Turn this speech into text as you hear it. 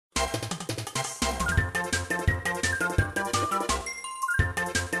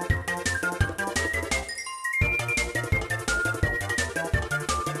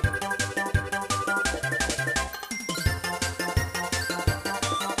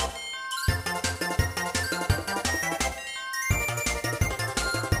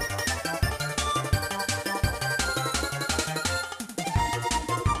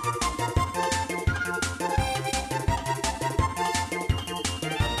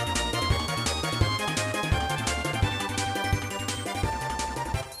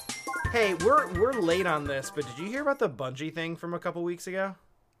Hey, we're late on this, but did you hear about the Bungie thing from a couple weeks ago?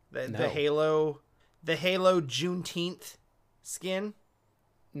 The Halo Juneteenth skin?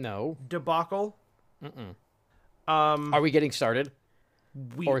 No. Debacle? Mm-mm. Are we getting started?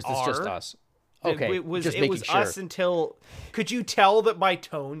 Or is this just us? Okay, it was sure. us until. Could you tell that my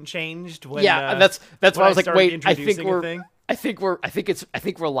tone changed when? Yeah, that's why I was like, wait, I think we're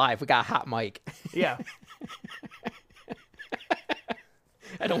live. We got a hot mic. Yeah.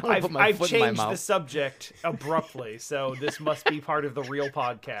 I don't want to put my foot in my mouth. I've changed the subject abruptly, so this must be part of the real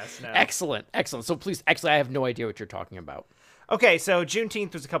podcast now. Excellent. So please, actually, I have no idea what you're talking about. Okay, so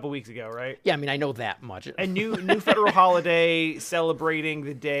Juneteenth was a couple weeks ago, right? Yeah, I mean, I know that much. A new federal holiday celebrating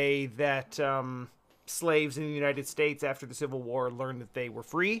the day that slaves in the United States after the Civil War learned that they were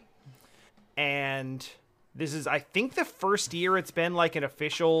free. And this is, I think, the first year it's been like an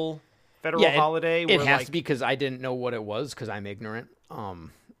official federal holiday. It has to be because I didn't know what it was because I'm ignorant.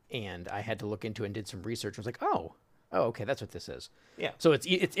 And I had to look into it and did some research. I was like, oh, okay, that's what this is. Yeah. So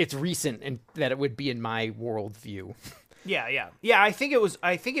it's recent and that it would be in my worldview. Yeah. I think it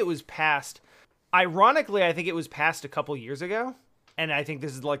was passed. Ironically, I think it was passed a couple years ago, and I think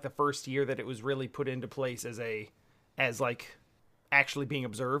this is like the first year that it was really put into place as like actually being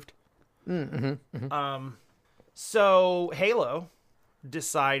observed. So Halo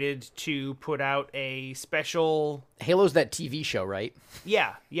decided to put out a special. Halo's that TV show, right?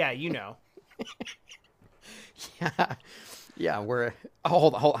 Yeah, you know. Yeah. We're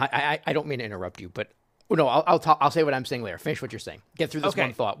hold. I don't mean to interrupt you, but. No, I'll say what I'm saying later. Finish what you're saying. Get through this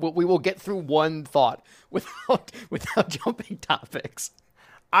one thought. We will get through one thought without jumping topics.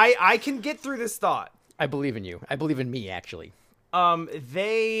 I can get through this thought. I believe in you. I believe in me, actually.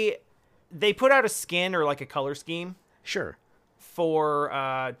 They put out a skin or like a color scheme. Sure.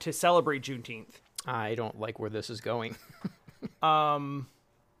 For to celebrate Juneteenth. I don't like where this is going. And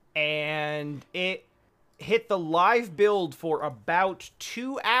it hit the live build for about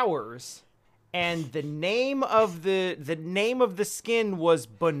 2 hours. And the name of the skin was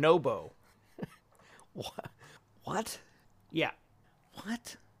Bonobo. What? Yeah.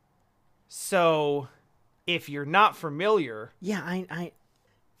 What? So, if you're not familiar, yeah, I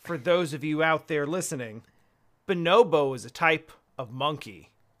for those of you out there listening, bonobo is a type of monkey,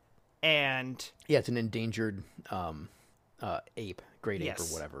 and yeah, it's an endangered ape, great ape or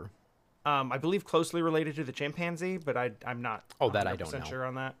whatever. I believe closely related to the chimpanzee, but I'm not. That I don't know. Sure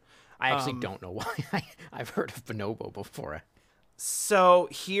on that. I actually don't know why. I've heard of bonobo before. So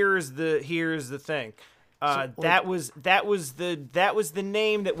here's the thing. That was the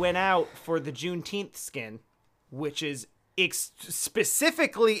name that went out for the Juneteenth skin, which is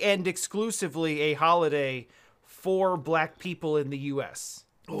specifically and exclusively a holiday for Black people in the U.S.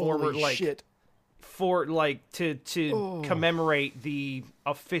 Shit. For to commemorate the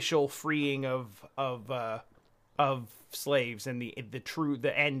official freeing of slaves and the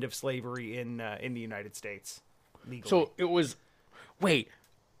end of slavery in the United States legally. So it was. Wait,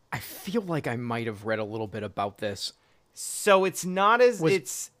 I feel like I might have read a little bit about this. So it's not as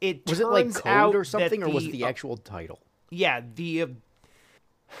was it was it like code or something, or was it the actual title? Yeah,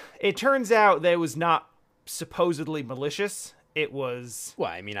 it turns out that it was not supposedly malicious. It was. Well,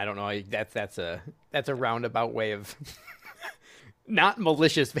 I mean, I don't know. That's a roundabout way of not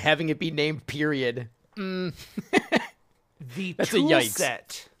malicious, but having it be named. Period. The tool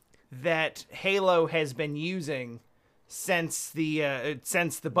set that Halo has been using since the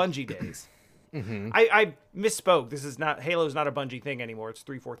Bungie days. Mm-hmm. I misspoke. This is not Halo's not a Bungie thing anymore. It's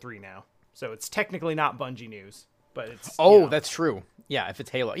 343 now, so it's technically not Bungie news. But it's that's true. Yeah, if it's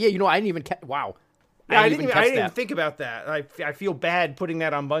Halo, yeah, I didn't even wow. Yeah, I didn't even think about that. I feel bad putting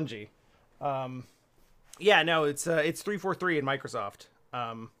that on Bungie. It's 343 in Microsoft.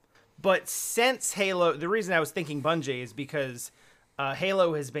 But since Halo, the reason I was thinking Bungie is because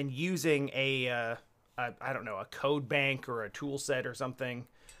Halo has been using a code bank or a tool set or something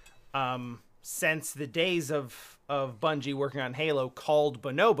since the days of Bungie working on Halo called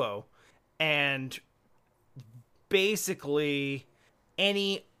Bonobo. And basically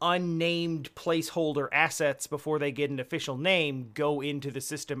any unnamed placeholder assets before they get an official name go into the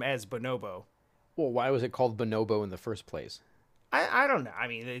system as Bonobo. Well, why was it called Bonobo in the first place? I don't know. I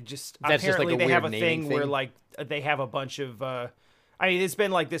mean, that's apparently just like they have a thing where like they have a bunch of. It's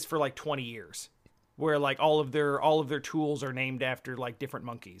been like this for like 20 years, where like all of their tools are named after like different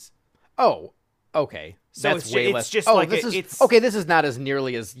monkeys. Oh, okay. So that's way less. Just like this is okay. This is not as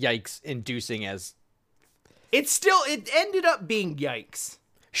nearly as yikes-inducing as. It ended up being yikes.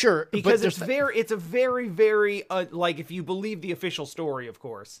 Sure, because it's a very, very like if you believe the official story, of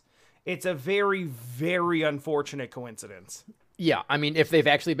course, it's a very, very unfortunate coincidence. Yeah, I mean, if they've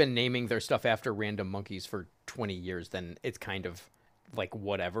actually been naming their stuff after random monkeys for 20 years, then it's kind of like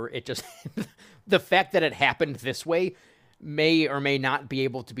whatever. It just the fact that it happened this way may or may not be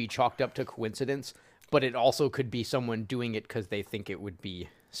able to be chalked up to coincidence, but it also could be someone doing it because they think it would be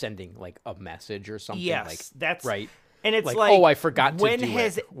sending like a message or something. Yes, like, that's right. And it's oh, I forgot to do when it.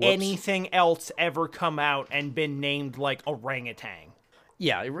 has Whoops. anything else ever come out and been named like orangutan?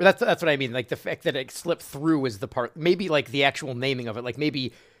 Yeah, that's what I mean. Like the fact that it slipped through is the part. Maybe like the actual naming of it. Like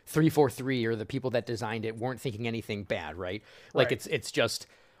maybe 343 or the people that designed it weren't thinking anything bad, right? Like Right. it's just,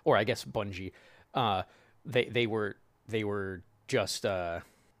 or I guess Bungie, they were just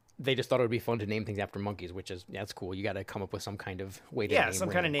they just thought it would be fun to name things after monkeys, which is that's cool. You got to come up with some kind of way to name Some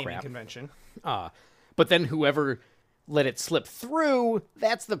kind of random naming crap. convention. But then whoever let it slip through,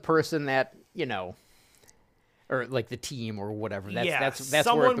 that's the person that or like the team or whatever. That's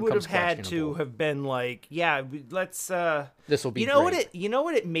someone where it would have becomes had to questionable. have been like, let's. This will be. You know great. you know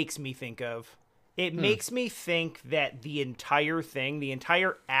what it makes me think of? It makes me think that the entire thing, the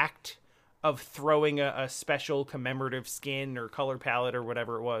entire act of throwing a special commemorative skin or color palette or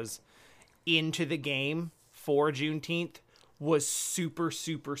whatever it was into the game for Juneteenth was super,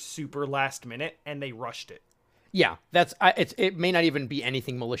 super, super last minute, and they rushed it. Yeah, it may not even be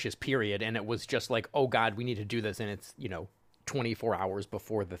anything malicious, period, and it was just like, oh god, we need to do this, and it's 24 hours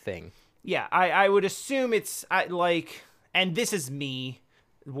before the thing. Yeah, I would assume it's and this is me,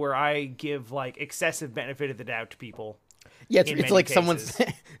 where I give like excessive benefit of the doubt to people. Yeah, in it's many like cases.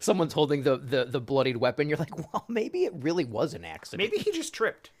 someone's holding the bloodied weapon. You're like, well, maybe it really was an accident. Maybe he just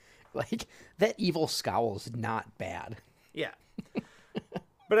tripped. Like that evil scowl's not bad. Yeah.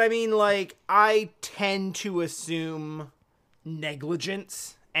 But I mean, like, I tend to assume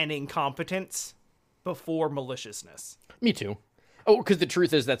negligence and incompetence before maliciousness. Me too. Oh, because the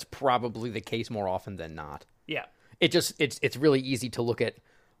truth is that's probably the case more often than not. Yeah. It's really easy to look at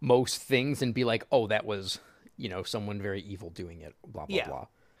most things and be like, oh, that was someone very evil doing it. Blah blah blah.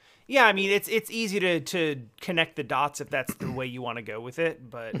 Yeah, I mean, it's easy to connect the dots if that's the way you want to go with it,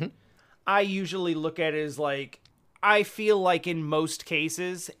 but I usually look at it as like, I feel like in most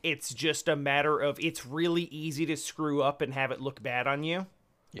cases, it's just a matter of it's really easy to screw up and have it look bad on you.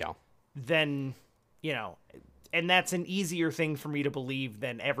 Yeah. Then, and that's an easier thing for me to believe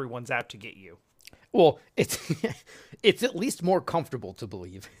than everyone's out to get you. Well, it's it's at least more comfortable to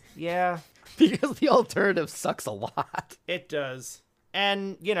believe. Yeah. Because the alternative sucks a lot. It does.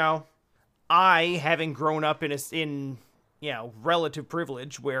 And, I, having grown up in relative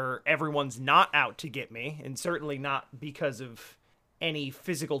privilege where everyone's not out to get me, and certainly not because of any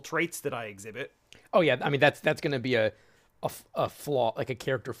physical traits that I exhibit. Oh yeah, I mean that's going to be a flaw, like a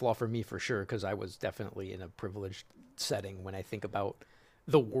character flaw for me for sure, because I was definitely in a privileged setting when I think about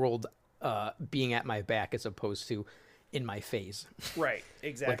the world being at my back as opposed to in my face. Right,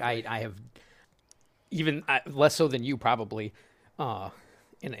 exactly. Like I have even less so than you probably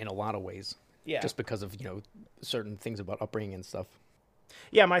in a lot of ways. Yeah. Just because of, certain things about upbringing and stuff.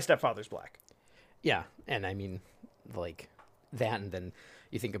 Yeah, my stepfather's black. Yeah, and I mean, like that, and then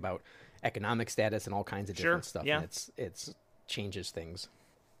you think about economic status and all kinds of different stuff, yeah. and it's changes things.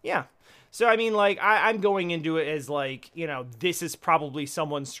 Yeah. So, I mean, like, I'm going into it as, like, this is probably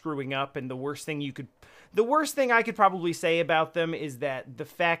someone screwing up, and the worst thing I could probably say about them is that the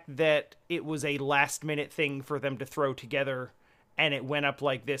fact that it was a last-minute thing for them to throw together, and it went up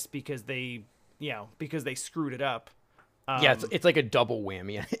like this because they screwed it up. Yeah, it's like a double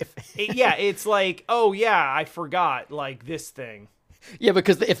whammy. It's like, oh, yeah, I forgot, like, this thing. Yeah,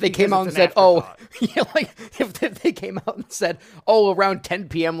 because if they came out and it's said, an "Oh," afterthought. yeah, like if they came out and said, "Oh, around 10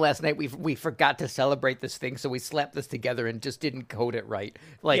 p.m. last night, we forgot to celebrate this thing, so we slapped this together and just didn't code it right."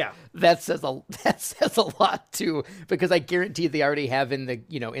 Like that says a lot too, because I guarantee they already have in the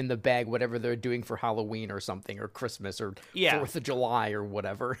in the bag whatever they're doing for Halloween or something, or Christmas or 4th of July or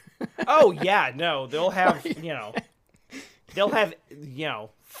whatever. Oh yeah, no, they'll have they'll have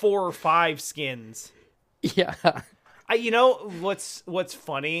 4 or 5 skins. Yeah. What's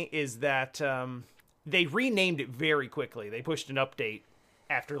funny is that they renamed it very quickly. They pushed an update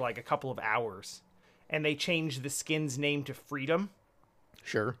after like a couple of hours, and they changed the skin's name to Freedom.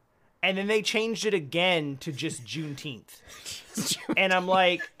 Sure. And then they changed it again to just Juneteenth. And I'm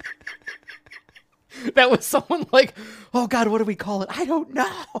like, that was someone like, "Oh God, what do we call it? I don't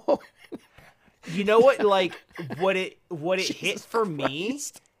know." you know what? Like what it hit for me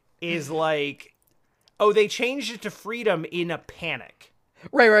is like, oh, they changed it to Freedom in a panic.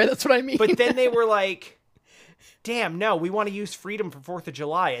 Right, that's what I mean. But then they were like, damn, no, we want to use Freedom for 4th of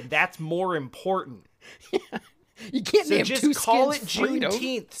July, and that's more important. Yeah. You can't So name just two call skins it Freedom.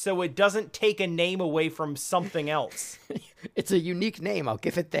 Juneteenth so it doesn't take a name away from something else. It's a unique name. I'll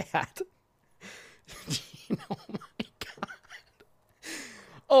give it that. Oh my God.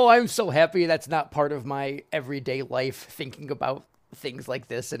 Oh, I'm so happy that's not part of my everyday life, thinking about things like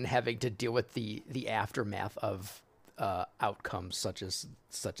this and having to deal with the aftermath of outcomes such as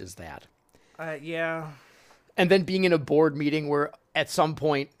that. Yeah. And then being in a board meeting where at some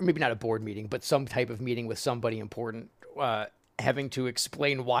point, maybe not a board meeting, but some type of meeting with somebody important, having to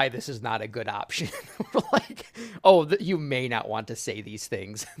explain why this is not a good option. Like, oh, you may not want to say these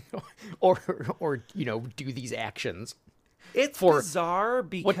things or do these actions. It's bizarre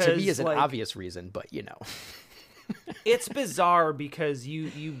because what to me is an obvious reason, but it's bizarre because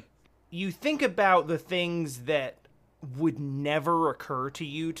you think about the things that would never occur to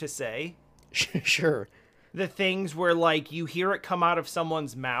you to say. Sure. The things where, like, you hear it come out of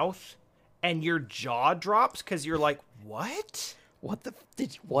someone's mouth and your jaw drops because you're like, what? What?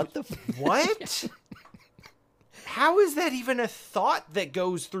 How is that even a thought that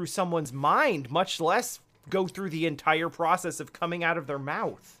goes through someone's mind, much less go through the entire process of coming out of their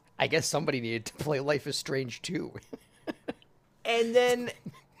mouth? I guess somebody needed to play Life is Strange too. And then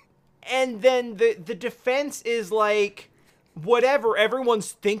the defense is like, whatever,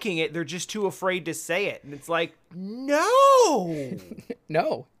 everyone's thinking it, they're just too afraid to say it. And it's like, no!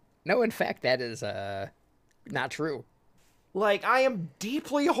 No, in fact, that is not true. Like, I am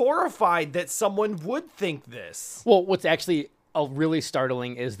deeply horrified that someone would think this. Well, what's actually really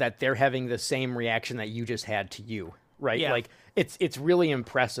startling is that they're having the same reaction that you just had to you, right? Yeah. Like, it's really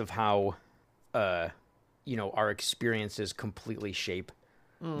impressive how, our experiences completely shape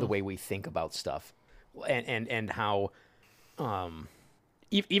the way we think about stuff. And how,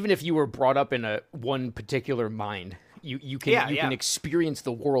 even if you were brought up in one particular mind, you can experience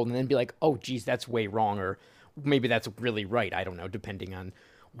the world and then be like, oh, geez, that's way wrong, or maybe that's really right. I don't know, depending on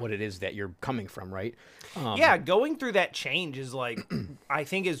what it is that you're coming from, right? Going through that change is like, I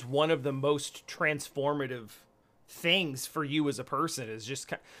think is one of the most transformative things for you as a person. Is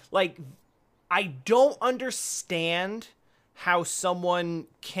just like, I don't understand how someone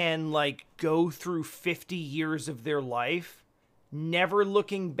can like go through 50 years of their life never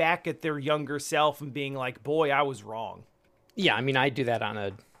looking back at their younger self and being like, boy, I was wrong. Yeah, I mean, I do that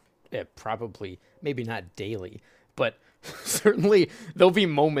on probably, maybe not daily, but certainly there'll be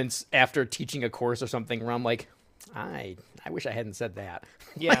moments after teaching a course or something where I'm like, I wish I hadn't said that.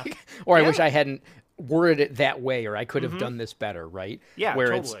 Yeah. Or I wish I hadn't worded it that way, or I could have done this better, right? Yeah, where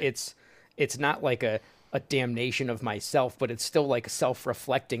totally. it's not like a damnation of myself, but it's still like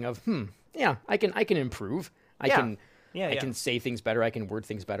self-reflecting of, I can improve. I can say things better. I can word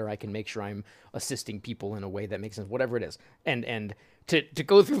things better. I can make sure I'm assisting people in a way that makes sense, whatever it is. And to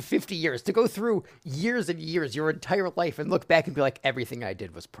go through 50 years, to go through years and years, your entire life, and look back and be like, everything I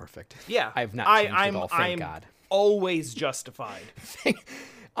did was perfect. Yeah. I've not changed at all, thank God. Always justified.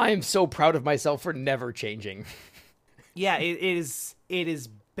 I am so proud of myself for never changing. Yeah, it is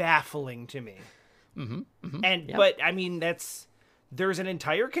baffling to me. Mm-hmm. But I mean, there's an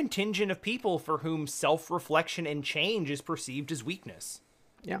entire contingent of people for whom self-reflection and change is perceived as weakness.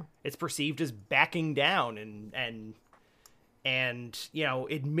 Yeah. It's perceived as backing down and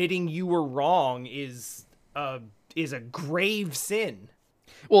admitting you were wrong is a grave sin.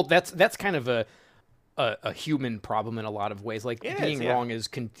 Well, that's kind of a human problem in a lot of ways. Like, being wrong is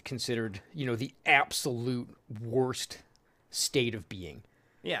considered, the absolute worst state of being.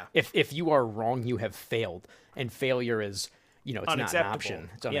 Yeah. If you are wrong, you have failed, and failure is, it's not an option.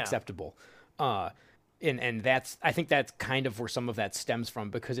 It's unacceptable. And I think that's kind of where some of that stems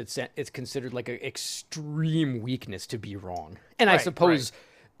from, because it's considered like an extreme weakness to be wrong. And I suppose,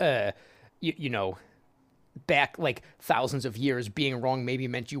 back like thousands of years, being wrong maybe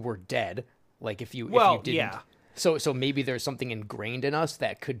meant you were dead. Like if you didn't. Yeah. So maybe there's something ingrained in us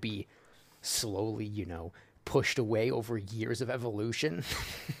that could be slowly, pushed away over years of evolution.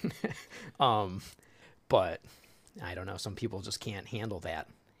 But I don't know. Some people just can't handle that.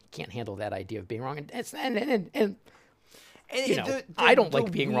 Can't handle that idea of being wrong. I don't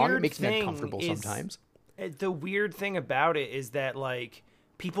like being wrong. It makes me uncomfortable sometimes. The weird thing about it is that, like,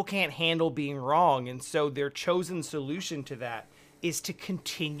 people can't handle being wrong, and so their chosen solution to that is to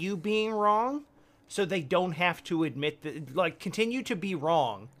continue being wrong, so they don't have to admit that, like, continue to be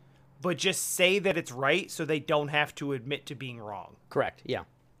wrong, but just say that it's right, so they don't have to admit to being wrong. Correct. Yeah.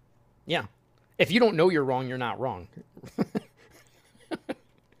 Yeah. If you don't know you're wrong, you're not wrong.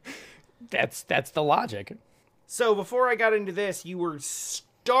 That's the logic. So before I got into this, you were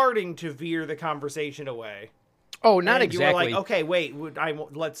starting to veer the conversation away. Oh, not exactly. You were like, okay, wait,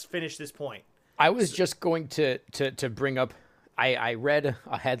 let's finish this point. I was just going to bring up, I read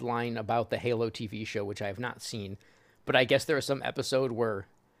a headline about the Halo TV show, which I have not seen, but I guess there is some episode where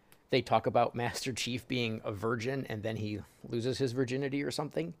they talk about Master Chief being a virgin and then he loses his virginity or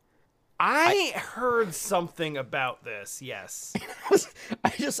something. I heard something about this, yes.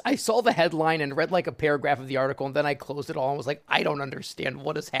 I saw the headline and read like a paragraph of the article, and then I closed it all and was like, I don't understand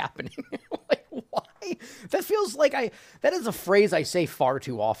what is happening. Like, why? That feels like that is a phrase I say far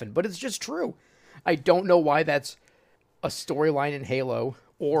too often, but it's just true. I don't know why that's a storyline in Halo,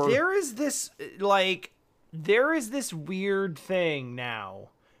 or there is this weird thing now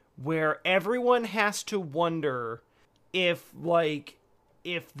where everyone has to wonder if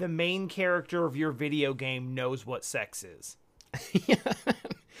the main character of your video game knows what sex is.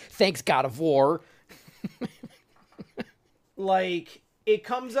 Thanks, God of War. Like, it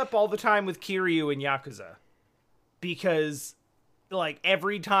comes up all the time with Kiryu in Yakuza. Because, like,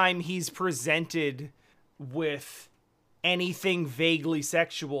 every time he's presented with anything vaguely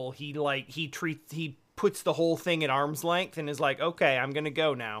sexual, he puts the whole thing at arm's length and is like, okay, I'm gonna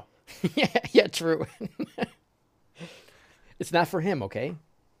go now. Yeah, true. It's not for him, okay?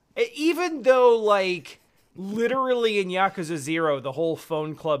 Even though, like, literally in Yakuza 0, the whole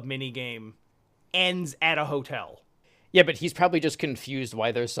phone club minigame ends at a hotel. Yeah, but he's probably just confused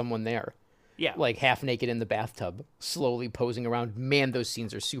why there's someone there. Yeah. Like, half naked in the bathtub, slowly posing around. Man, those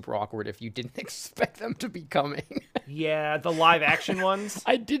scenes are super awkward if you didn't expect them to be coming. Yeah, the live action ones.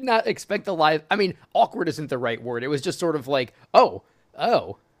 I did not expect the live... I mean, awkward isn't the right word. It was just sort of like, oh,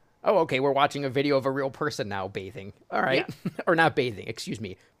 okay, we're watching a video of a real person now bathing. All right. Yeah. Or not bathing, excuse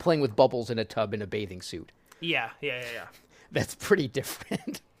me. Playing with bubbles in a tub in a bathing suit. Yeah. That's pretty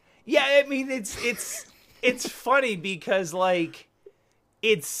different. Yeah, I mean, it's funny because, like,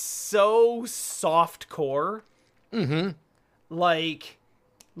 it's so soft core. Mm-hmm. Like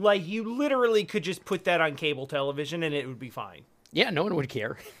you literally could just put that on cable television and it would be fine. Yeah, no one would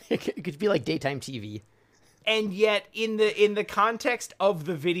care. It could be like daytime TV. And yet, in the context of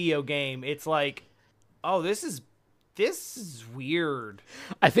the video game, it's like, oh, this is weird.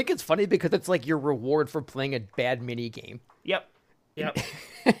 I think it's funny because it's like your reward for playing a bad mini game. Yep.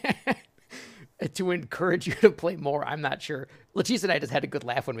 To encourage you to play more, I'm not sure. Latrice and I just had a good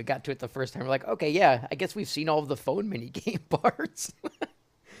laugh when we got to it the first time. We're like, okay, yeah, I guess we've seen all of the phone mini game parts.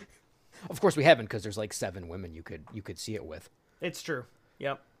 Of course we haven't, because there's like 7 women you could see it with. It's true.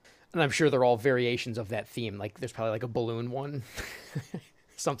 Yep. And I'm sure they're all variations of that theme. Like, there's probably like a balloon one.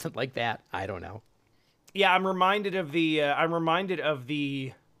 Something like that. I don't know. Yeah, I'm reminded of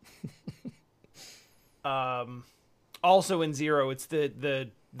the also in Zero, it's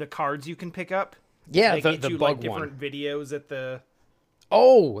the cards you can pick up. Yeah, they the you, bug like, different one. videos at the...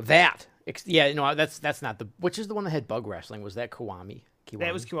 Oh, that. Yeah, no, that's not the... Which is the one that had bug wrestling? Was that Kiwami?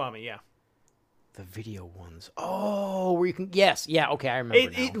 That was Kiwami, yeah. The video ones. Oh, where you can... Yes, yeah, okay, I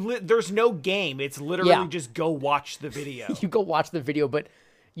remember now. There's no game. It's literally just go watch the video. You go watch the video, but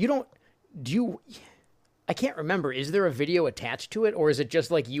you don't... Do you... I can't remember. Is there a video attached to it, or is it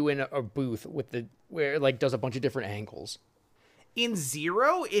just like you in a booth where it like does a bunch of different angles? In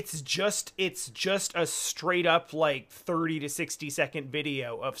Zero, it's just a straight up like 30 to 60 second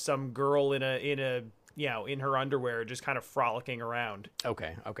video of some girl in her underwear just kind of frolicking around.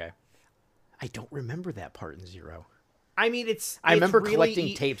 Okay. I don't remember that part in Zero. I mean, I remember really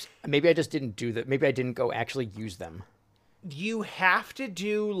collecting tapes. Maybe I just didn't do that. Maybe I didn't go actually use them. You have to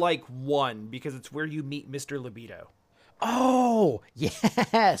do like 1 because it's where you meet Mr. Libido. Oh,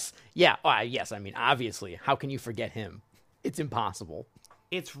 yes. Yeah. Yes. I mean, obviously, how can you forget him? It's impossible.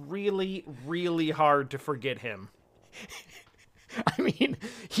 It's really, really hard to forget him. I mean,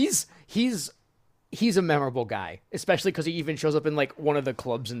 he's a memorable guy, especially because he even shows up in like one of the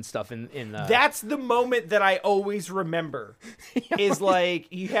clubs and stuff in That's the moment that I always remember. Is like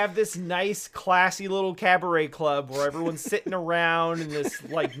you have this nice classy little cabaret club where everyone's sitting around in this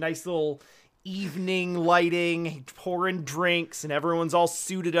like nice little evening lighting, pouring drinks, and everyone's all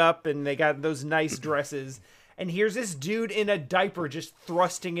suited up and they got those nice dresses. And here's this dude in a diaper just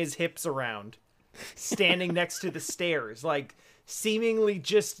thrusting his hips around, standing next to the stairs, like seemingly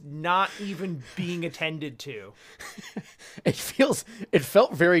just not even being attended to. It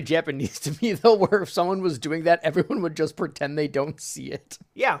felt very Japanese to me, though, where if someone was doing that, everyone would just pretend they don't see it.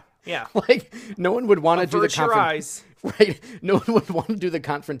 Yeah. Like, no one would want to do the your eyes. Right. No one would want to do the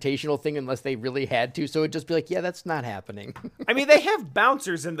confrontational thing unless they really had to. So it'd just be like, yeah, that's not happening. I mean, they have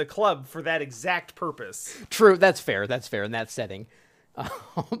bouncers in the club for that exact purpose. True. That's fair. In that setting.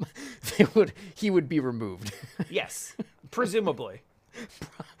 He would be removed. Yes. Presumably.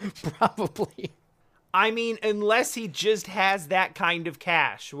 Probably. I mean, unless he just has that kind of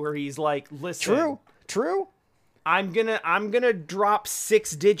cash where he's like, listen, True. I'm gonna drop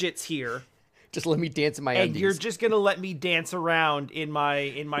 6 digits here. Just let me dance in my and undies. You're just gonna let me dance around in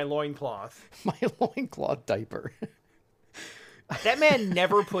my loincloth. My loincloth diaper. That man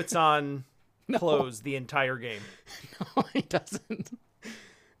never puts on clothes the entire game. No, he doesn't.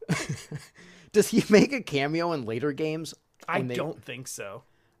 Does he make a cameo in later games? I don't think so.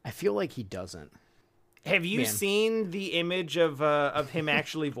 I feel like he doesn't. Have you seen the image of him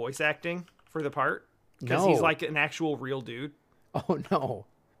actually voice acting for the part? Because he's like an actual real dude. Oh no.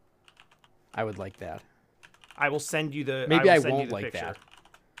 I would like that. I will send you the. Maybe I send won't you the like picture.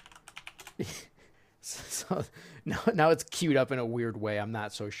 that. So now it's queued up in a weird way. I'm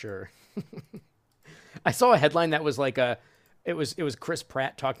not so sure. I saw a headline that was like it was Chris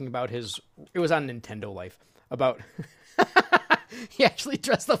Pratt talking about it was on Nintendo Life about he actually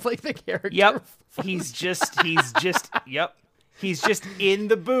dressed up like the character. Yep. He's just yep. He's just in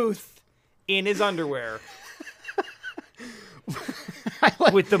the booth in his underwear.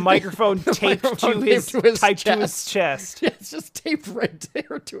 With the microphone taped to his chest. Yeah, it's just taped right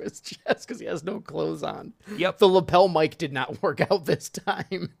there to his chest because he has no clothes on. Yep. The lapel mic did not work out this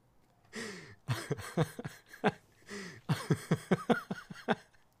time.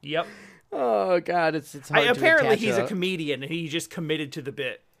 Yep. Oh God, it's hard to apparently attach he's a comedian and he just committed to the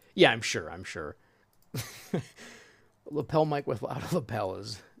bit. Yeah, I'm sure. Lapel mic without a lapel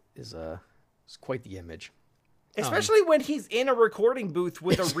is quite the image. Especially when he's in a recording booth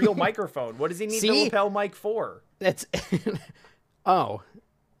with a real microphone. What does he need the lapel mic for? That's oh,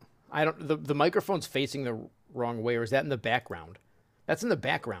 I don't. The microphone's facing the wrong way, or is that in the background? That's in the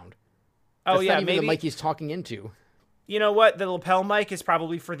background. That's not even maybe the mic he's talking into. You know what? The lapel mic is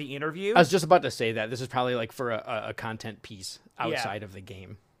probably for the interview. I was just about to say that this is probably like for a content piece outside of the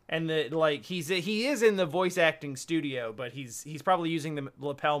game. And he is in the voice acting studio, but he's probably using the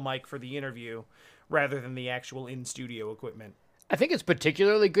lapel mic for the interview rather than the actual in-studio equipment. I think it's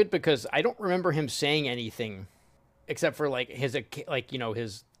particularly good because I don't remember him saying anything except for like his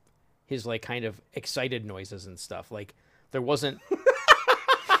like kind of excited noises and stuff. Like there wasn't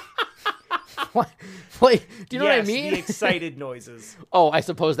like, do you know what I mean? The excited noises. Oh, I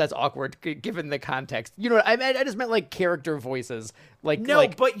suppose that's awkward given the context. You know what I just meant like character voices. But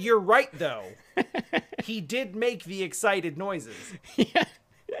you're right though. He did make the excited noises. Yeah.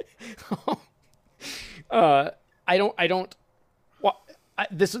 I don't. Well,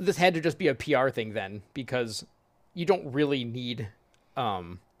 this had to just be a PR thing then, because you don't really need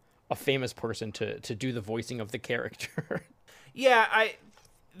a famous person to do the voicing of the character. Yeah,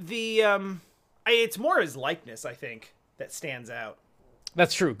 it's more his likeness, I think, that stands out.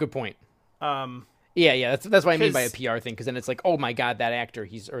 That's true. Good point. Yeah. That's what I mean by a PR thing, because then it's like, oh my God, that actor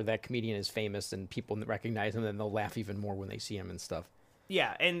or that comedian is famous, and people recognize him, and they'll laugh even more when they see him and stuff.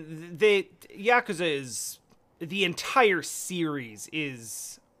 Yeah, and Yakuza the entire series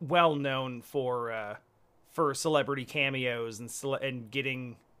is well known for celebrity cameos and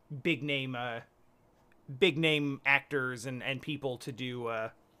getting big name actors and people to do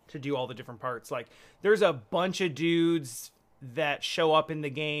all the different parts. Like there's a bunch of dudes that show up in the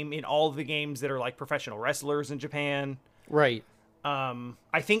game in all of the games that are like professional wrestlers in Japan. Right.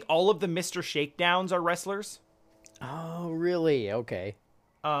 I think all of the Mr. Shakedowns are wrestlers. Oh, really? Okay.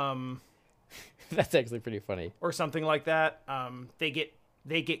 That's actually pretty funny. Or something like that. They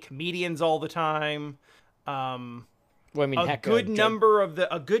get comedians all the time. Well, I mean, a good number of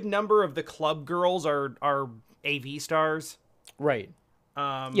the club girls are AV stars. Right.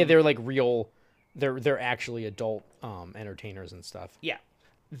 Yeah, they're like real. They're actually adult entertainers and stuff. Yeah.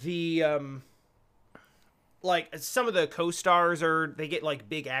 The like some of the co-stars they get like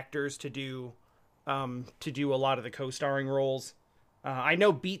big actors to do a lot of the co-starring roles. I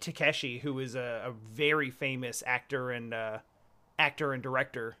know Beat Takeshi, who is a very famous actor and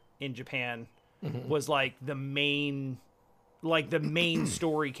director in Japan, was like the main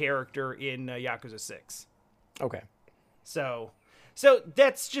story character in Yakuza 6. Okay. So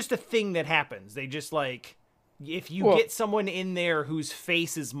that's just a thing that happens. They just like, if you get someone in there whose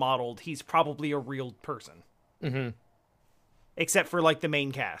face is modeled, he's probably a real person. Mm-hmm. Except for like the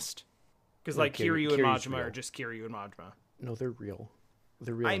main cast. Because like Kiryu and Majima are just Kiryu and Majima. No, they're real.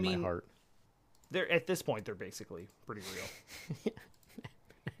 They're real in my heart. At this point, they're basically pretty real.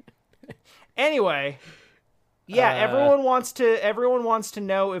 Anyway, yeah, everyone wants to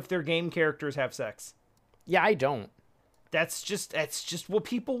know if their game characters have sex. Yeah, I don't. That's just what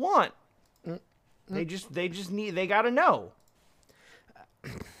people want. They gotta know.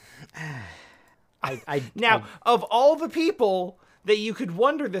 Of all the people that you could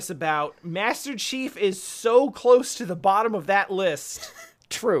wonder this about, Master Chief is so close to the bottom of that list.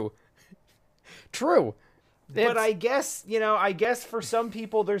 True. But I guess for some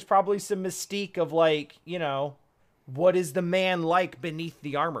people there's probably some mystique of like, what is the man like beneath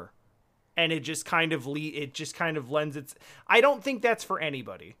the armor? And it just kind of lends its. I don't think that's for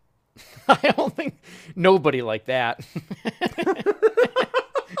anybody. I don't think nobody like that.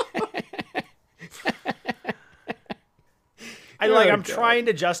 I'm trying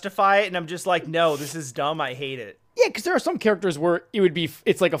to justify it, and I'm just like, no, this is dumb. I hate it. Yeah, because there are some characters where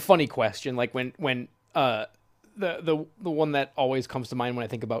it's like a funny question, like when the one that always comes to mind when I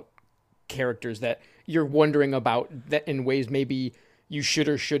think about characters that you're wondering about that in ways maybe you should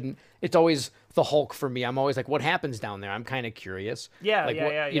or shouldn't. It's always the Hulk for me. I'm always like, what happens down there? I'm kind of curious. Yeah, like,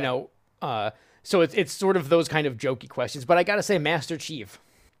 yeah. You know, so it's sort of those kind of jokey questions. But I gotta say, Master Chief,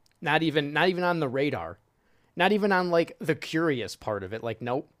 not even on the radar, not even on like the curious part of it. Like,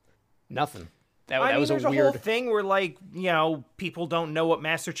 nope, nothing. That was there's a weird whole thing where like people don't know what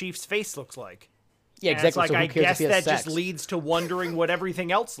Master Chief's face looks like. Yeah, and exactly. It's like, so who cares I if he guess has that sex? just leads to wondering what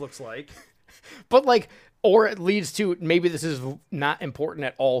everything else looks like. But like, or it leads to maybe this is not important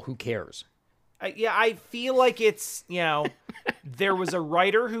at all. Who cares? I feel like it's, there was a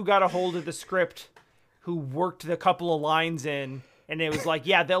writer who got a hold of the script who worked the couple of lines in, and it was like,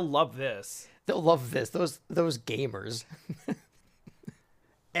 yeah, they'll love this. They'll love this. Those gamers.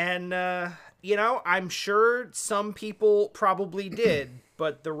 And, I'm sure some people probably did,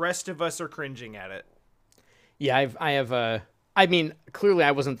 but the rest of us are cringing at it. Yeah, I mean, clearly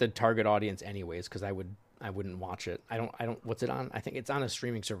I wasn't the target audience anyways, because I wouldn't watch it. I don't, what's it on? I think it's on a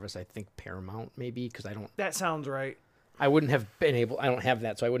streaming service. I think Paramount maybe, because I don't. That sounds right. I wouldn't have been able, I don't have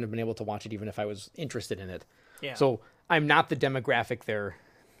that, so I wouldn't have been able to watch it even if I was interested in it. Yeah. So I'm not the demographic they're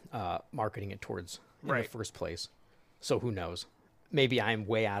marketing it towards in the first place. So who knows? Maybe I'm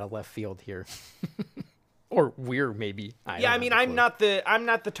way out of left field here. Or we're maybe. I'm not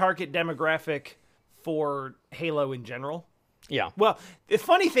the target demographic for Halo in general. Yeah. Well, the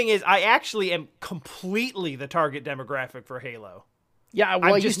funny thing is, I actually am completely the target demographic for Halo. Yeah,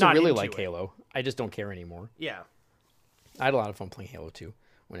 well, I used to really like it. Halo. I just don't care anymore. Yeah. I had a lot of fun playing Halo 2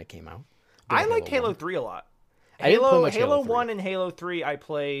 when it came out. I liked Halo 3 a lot. I didn't play much Halo 3. 1 and Halo 3 I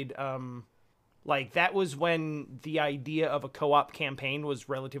played, that was when the idea of a co-op campaign was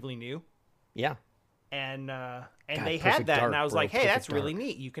relatively new. Yeah. And God, they had that, Dark, and I was bro. like, hey, Perfect that's really Dark.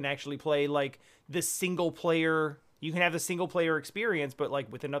 neat. You can actually play, like, the single-player... You can have the single-player experience, but,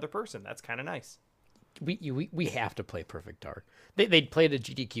 like, with another person. That's kind of nice. We have to play Perfect Dark. They played a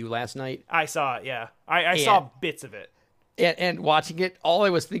GDQ last night. I saw it, yeah. I saw bits of it. And watching it, all I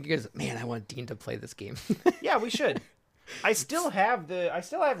was thinking is, man, I want Dean to play this game. Yeah, we should. I still have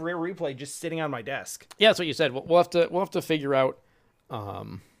Rare Replay just sitting on my desk. Yeah, that's what you said. We'll have to figure out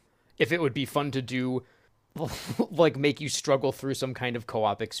if it would be fun to do, like, make you struggle through some kind of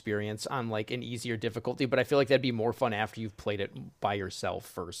co-op experience on like an easier difficulty. But I feel like that'd be more fun after you've played it by yourself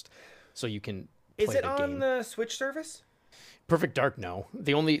first, so you can. Is it the on game. the Switch service? Perfect Dark? No.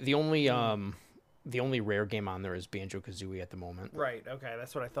 The only Rare game on there is Banjo-Kazooie at the moment. Right. Okay,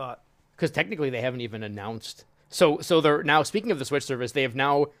 that's what I thought. Because technically they haven't even announced. So they're now, speaking of the Switch service, they have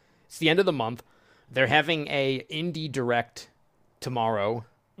now. It's the end of the month. They're having a indie direct tomorrow.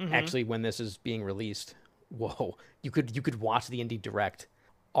 Mm-hmm. Actually, when this is being released, whoa! You could watch the indie direct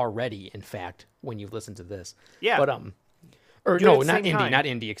already. In fact, when you listen to this, yeah. But or Do no, it at the not same indie, time. not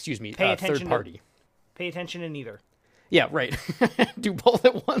indie. Excuse me, Pay attention third party. Pay attention in either. Yeah, right. Do both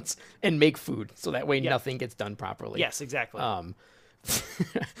at once and make food, so that way nothing gets done properly. Yes, exactly.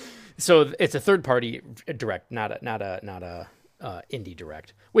 So it's a third party direct, not a indie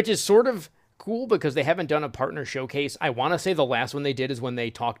direct, which is sort of cool because they haven't done a partner showcase. I want to say the last one they did is when they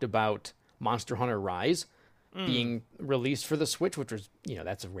talked about Monster Hunter Rise being released for the Switch, which was,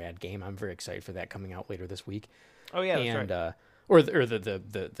 that's a rad game. I'm very excited for that coming out later this week. Oh yeah, that's and right. Or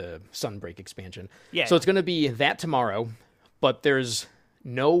the Sunbreak expansion. Yeah. So it's going to be that tomorrow, but there's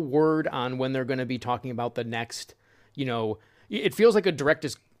no word on when they're going to be talking about the next. It feels like a direct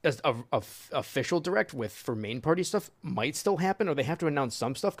is a official direct for main party stuff might still happen, or they have to announce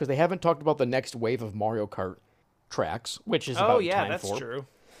some stuff because they haven't talked about the next wave of Mario Kart tracks, which is about time that's for. True.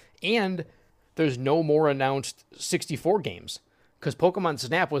 And there's no more announced 64 games. Because Pokemon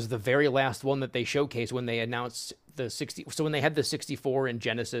Snap was the very last one that they showcased when they announced the 60. So when they had the 64 and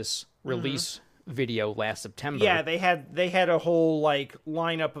Genesis release video last September. Yeah, they had a whole like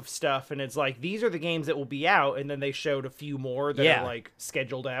lineup of stuff, and it's like these are the games that will be out, and then they showed a few more that are like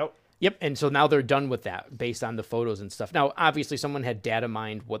scheduled out. Yep, and so now they're done with that based on the photos and stuff. Now, obviously, someone had data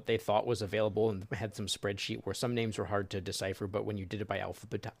mined what they thought was available and had some spreadsheet where some names were hard to decipher, but when you did it by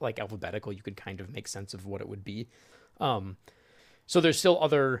alphabetical, you could kind of make sense of what it would be. So there's still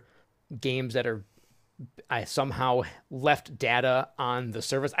other games that I somehow left data on the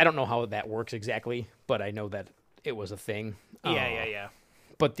service. I don't know how that works exactly, but I know that it was a thing. Yeah.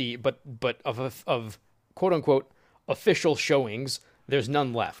 But of quote unquote official showings, there's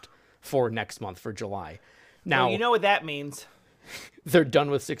none left for next month, for July. Now, well, you know what that means. They're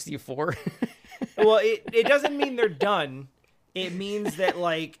done with 64. Well, it doesn't mean they're done. It means that,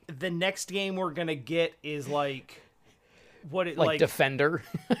 like, the next game we're going to get is, like, like Defender.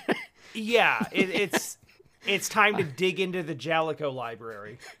 Yeah, it's time to dig into the Jalico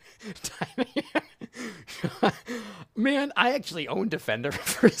library. Man, I actually own Defender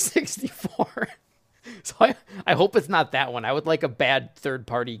for 64. So I hope it's not that one. I would like a bad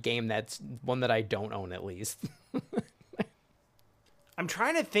third-party game that's one that I don't own, at least. I'm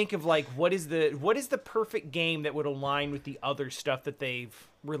trying to think of, like, what is the perfect game that would align with the other stuff that they've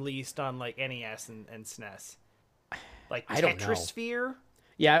released on, like, NES and SNES. Like Tetrisphere?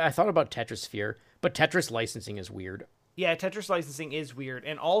 Yeah, I thought about Tetrisphere, but Tetris licensing is weird. Yeah, Tetris licensing is weird.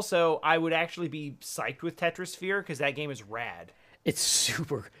 And also, I would actually be psyched with Tetrisphere because that game is rad. It's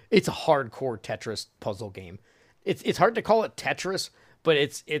a hardcore Tetris puzzle game. It's hard to call it Tetris, but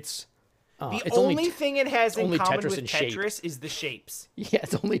it's the only thing it has in common with Tetris is the shapes. Yeah,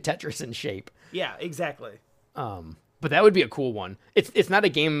 it's only Tetris in shape. Yeah, exactly. But that would be a cool one. It's not a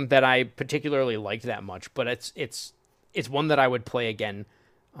game that I particularly liked that much, but it's one that I would play again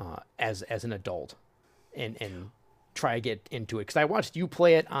as an adult and try to get into it, because I watched you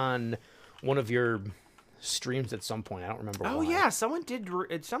play it on one of your streams at some point. I don't remember. Oh, yeah, someone did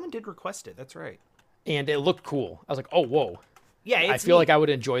request it. That's right. And it looked cool. I was like, oh, whoa. Yeah, I feel like I would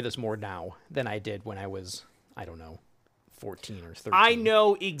enjoy this more now than I did when I was, I don't know, 14 or 13. I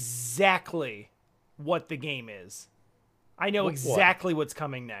know exactly what the game is. I know exactly what's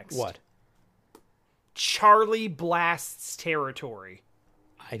coming next. What? Charlie Blast's Territory.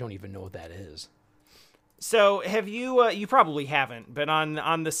 I don't even know what that is. So, have you, you probably haven't, but on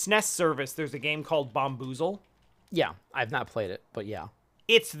the SNES service, there's a game called Bomboozle. Yeah, I've not played it, but yeah.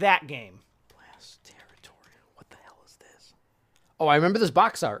 It's that game. Blast Territory. What the hell is this? Oh, I remember this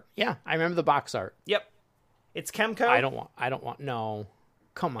box art. Yeah, I remember the box art. Yep. It's Kemco. I don't want, no.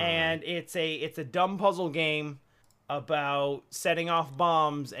 Come on. And it's a dumb puzzle game about setting off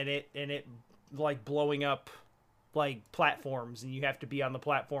bombs and it like blowing up like platforms, and you have to be on the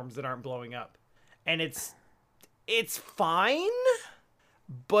platforms that aren't blowing up. And it's fine,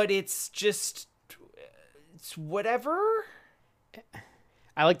 but it's whatever.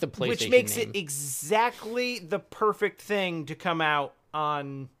 I like the PlayStation which makes name. it exactly the perfect thing to come out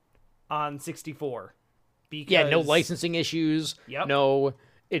on 64. Because, yeah, no licensing issues. Yep. No,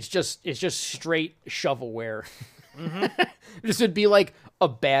 it's just straight shovelware. Mm-hmm. This would be like a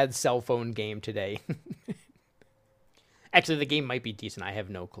bad cell phone game today. Actually, the game might be decent. I have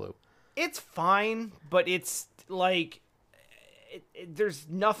no clue. It's fine, but it's like there's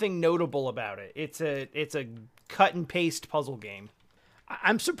nothing notable about it. It's a cut and paste puzzle game.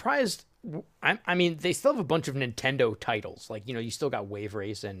 I'm surprised. I mean, they still have a bunch of Nintendo titles. Like, you know, you still got Wave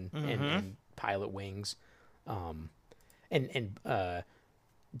Race and Pilot Wings.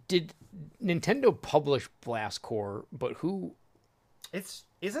 Did Nintendo publish Blast Core? But who?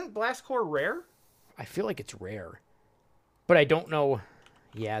 Isn't Blast Core Rare? I feel like it's Rare, but I don't know.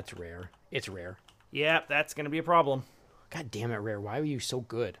 Yeah, it's Rare. It's Rare. Yeah, that's gonna be a problem. God damn it, Rare! Why were you so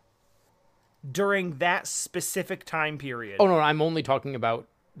good during that specific time period? Oh no, I'm only talking about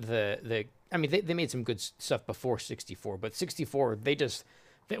the. I mean, they made some good stuff before 64, but 64 they just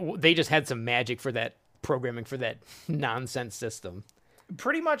had some magic for that programming for that nonsense system.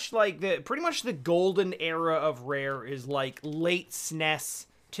 Pretty much the golden era of Rare is like late SNES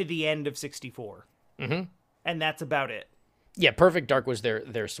to the end of 64. Mm-hmm. And that's about it. Yeah, Perfect Dark was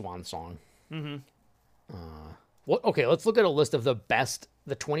their swan song. Mm-hmm. Okay, let's look at a list of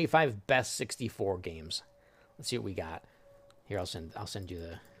the 25 best 64 games. Let's see what we got. Here, I'll send you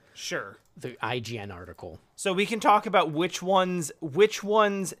the IGN article. So we can talk about which ones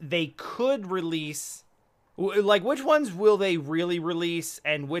they could release. Like, which ones will they really release,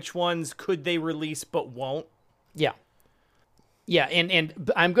 and which ones could they release but won't? Yeah. Yeah,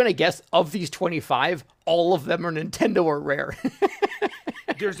 and I'm going to guess of these 25, all of them are Nintendo or Rare.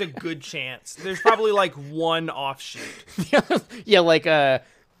 There's a good chance. There's probably like one offshoot. Yeah, like,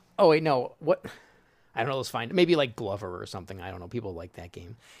 oh wait, no, what? I don't know, let's find, maybe like Glover or something. I don't know, people like that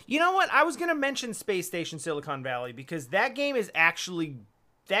game. You know what? I was going to mention Space Station Silicon Valley, because that game is actually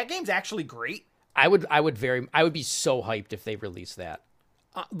that game's actually great. I would be so hyped if they released that.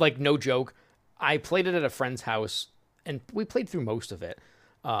 Like, no joke. I played it at a friend's house, and we played through most of it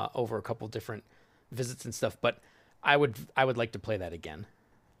over a couple different visits and stuff. But I would like to play that again.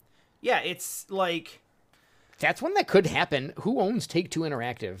 Yeah, it's like that's one that could happen. Who owns Take-Two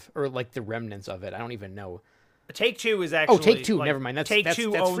Interactive, or like the remnants of it? I don't even know. Take-Two is actually... Take-Two, like, never mind.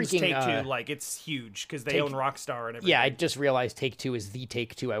 Take-Two that's owns freaking, Take-Two. Like, it's huge because they own Rockstar and everything. Yeah, I just realized Take-Two is the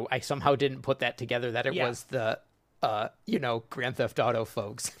Take-Two. I somehow didn't put that together, that it was the, Grand Theft Auto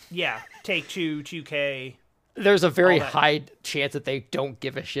folks. Yeah, Take-Two, 2K... There's a very high chance that they don't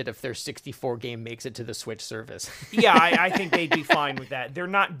give a shit if their 64 game makes it to the Switch service. Yeah, I think they'd be fine with that. They're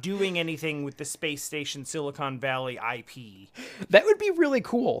not doing anything with the Space Station Silicon Valley IP. That would be really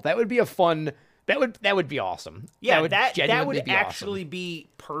cool. That would be a fun... That would be awesome. Yeah, that would actually be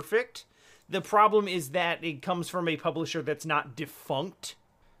perfect. The problem is that it comes from a publisher that's not defunct.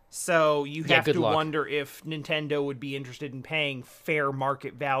 So you have to wonder if Nintendo would be interested in paying fair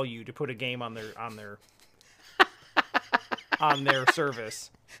market value to put a game on their on their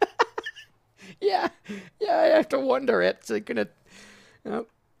service. Yeah, I have to wonder. It's gonna... Yep.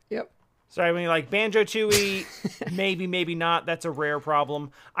 So I mean, like, Banjo-Tooie, maybe not. That's a rare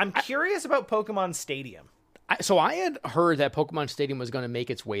problem. I'm curious about Pokemon Stadium. So I had heard that Pokemon Stadium was going to make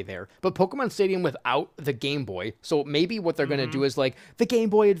its way there, but Pokemon Stadium without the Game Boy. So maybe what they're going to do is, like, the Game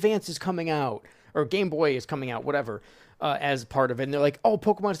Boy Advance is coming out, or Game Boy is coming out, whatever, as part of it. And they're like, oh,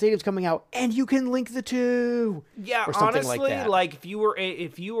 Pokemon Stadium's coming out, and you can link the two. Yeah, or something honestly, like that. Like, if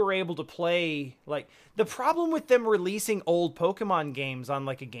you were able to play, like, the problem with them releasing old Pokemon games on,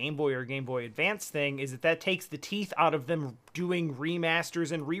 like, a Game Boy or Game Boy Advance thing is that takes the teeth out of them doing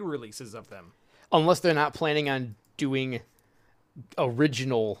remasters and re-releases of them. Unless they're not planning on doing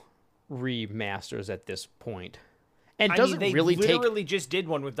original remasters at this point. And they literally just did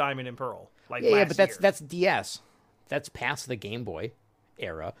one with Diamond and Pearl. Like, yeah, but that's DS. That's past the Game Boy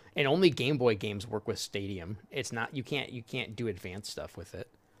era, and only Game Boy games work with Stadium. It's not you can't do advanced stuff with it.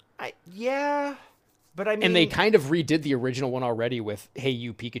 But I mean, and they kind of redid the original one already with Hey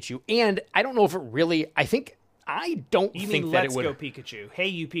You Pikachu, and I don't know if it really. I don't think that it would. Let's Go Pikachu. Hey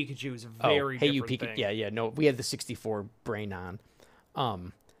You Pikachu is a very Hey You different Pikachu. thing. Yeah. No, we had the 64 brain on,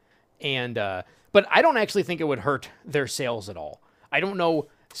 but I don't actually think it would hurt their sales at all. I don't know.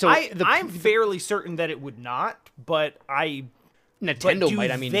 So I'm fairly certain that it would not, but Nintendo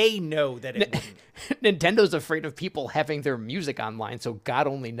might. I mean, they know that it wouldn't. Nintendo's afraid of people having their music online, so God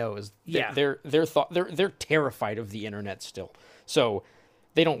only knows. Yeah, they're terrified of the internet still. So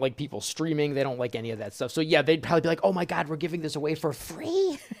they don't like people streaming. They don't like any of that stuff. So yeah, they'd probably be like, "Oh my God, we're giving this away for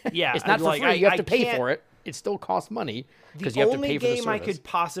free." Yeah, it's not for free. You have to pay for it. It still costs money because you have to pay for the service. The only game I could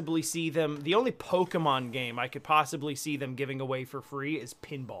possibly see them, the only Pokemon game I could possibly see them giving away for free is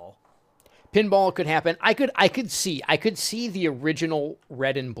Pinball. Pinball could happen. I could see the original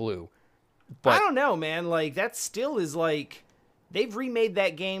Red and Blue. But I don't know, man. Like, that still is like, they've remade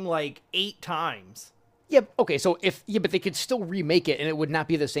that game like 8 times. Yeah. Okay. So but they could still remake it, and it would not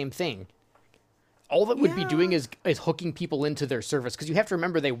be the same thing. All that would be doing is hooking people into their service, because you have to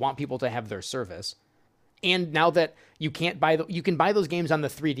remember they want people to have their service. And now that you can't you can buy those games on the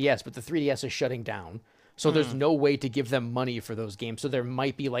 3DS, but the 3DS is shutting down. So there's no way to give them money for those games. So there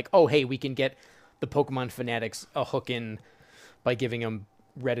might be like, oh, hey, we can get the Pokemon fanatics a hook in by giving them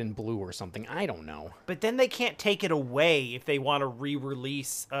Red and Blue or something. I don't know. But then they can't take it away if they want to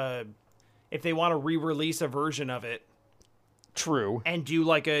re-release a version of it. True. And do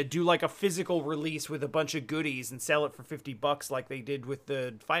like a physical release with a bunch of goodies and sell it for $50 like they did with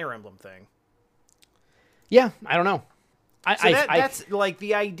the Fire Emblem thing. Yeah, I don't know. That's like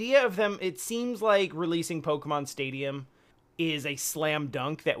the idea of them. It seems like releasing Pokemon Stadium is a slam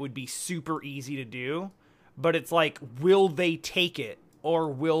dunk that would be super easy to do, but it's like, will they take it, or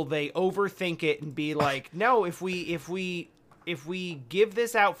will they overthink it and be like, no, if we give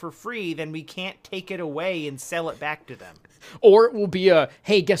this out for free, then we can't take it away and sell it back to them. Or it will be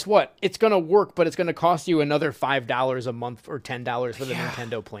hey, guess what? It's going to work, but it's going to cost you another $5 a month or $10 for the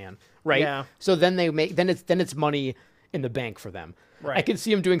Nintendo plan, right? Yeah. So then then it's money in the bank for them. Right. I can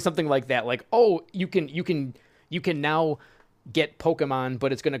see them doing something like that, like, oh, you can now get Pokemon,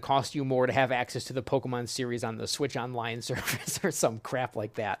 but it's going to cost you more to have access to the Pokemon series on the Switch Online service or some crap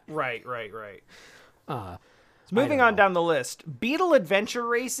like that. Right. Moving on down the list, Beetle Adventure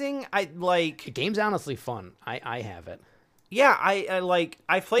Racing. The game's honestly fun. I have it. Yeah,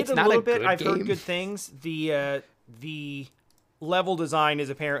 I played it a little bit. I've heard good things. The level design is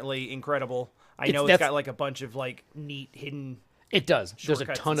apparently incredible. I know it's got like a bunch of like neat hidden It does. There's a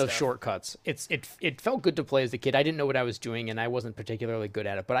Shortcuts ton and of stuff. shortcuts. It felt good to play as a kid. I didn't know what I was doing, and I wasn't particularly good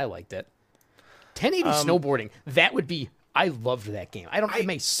at it, but I liked it. 1080 snowboarding. That would be. I loved that game. It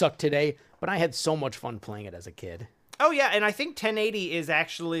may suck today, but I had so much fun playing it as a kid. Oh yeah, and I think 1080 is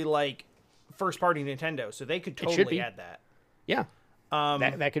actually like first party Nintendo, so they could totally add that. Yeah.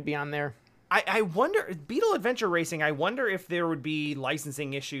 That could be on there. I wonder, Beetle Adventure Racing, I wonder if there would be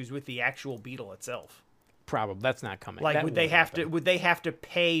licensing issues with the actual Beetle itself. Probably. That's not coming. Like, that would they have to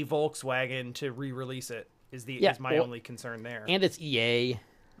pay Volkswagen to re-release it? Is my only concern there. And it's EA.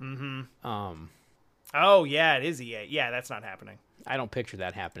 Oh yeah, it is EA. Yeah, that's not happening. I don't picture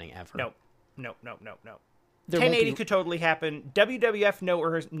that happening ever. No. 1080 could totally happen. WWF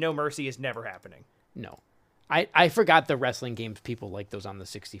No Mercy is never happening. No. I forgot the wrestling games people like those on the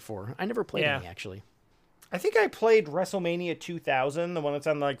 64. I never played any, actually. I think I played WrestleMania 2000, the one that's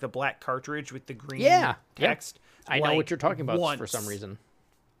on like the black cartridge with the green text. I know what you're talking about for some reason.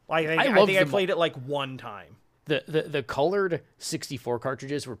 I think I played it like one time. The colored 64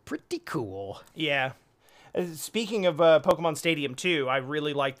 cartridges were pretty cool. Yeah. Speaking of Pokemon Stadium 2, I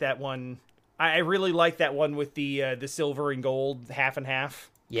really like that one. I really like that one with the silver and gold half and half.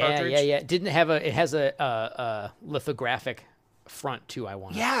 Cartridge. Yeah. It has a lithographic front too. I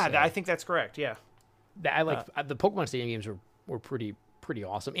want. Yeah, I think that's correct. Yeah. I like the Pokemon Stadium games were pretty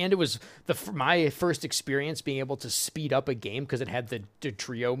awesome, and it was my first experience being able to speed up a game because it had the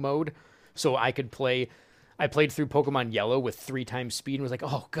trio mode, so I could play. I played through Pokemon Yellow with 3 times speed and was like,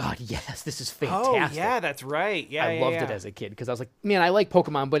 "Oh God, yes, this is fantastic!" Oh yeah, that's right. Yeah, I loved it as a kid because I was like, "Man, I like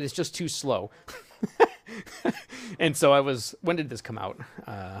Pokemon, but it's just too slow." And so I was. When did this come out?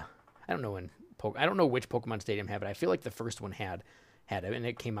 I don't know when. I don't know which Pokemon Stadium had it. I feel like the first one had it, and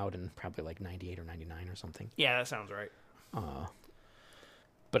it came out in probably like 98 or 99 or something. Yeah, that sounds right.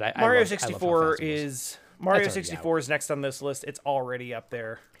 But Mario 64 is next on this list. It's already up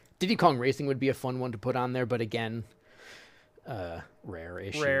there. Diddy Kong Racing would be a fun one to put on there, but again, rare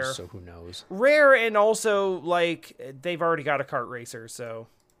issues, so who knows? Rare, and also like they've already got a kart racer, so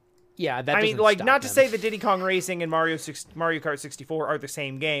yeah. That I mean, like, not to say that Diddy Kong Racing and Mario Kart 64 are the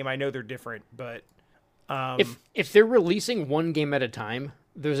same game. I know they're different, but if they're releasing one game at a time,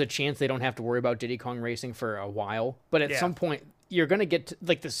 there's a chance they don't have to worry about Diddy Kong Racing for a while. But at some point, you're gonna get to,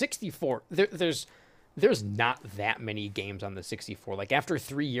 like, the 64. There's not that many games on the 64. Like, after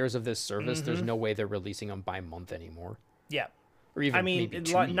 3 years of this service, there's no way they're releasing them by month anymore. Yeah. Or even maybe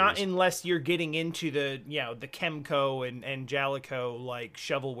 2 not years. unless you're getting into the Chemco and Jalico like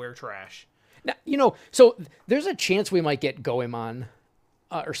shovelware trash. Now, so there's a chance we might get Goemon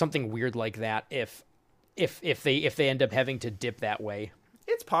or something weird like that if they end up having to dip that way.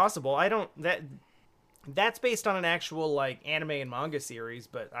 It's possible. That's based on an actual like anime and manga series,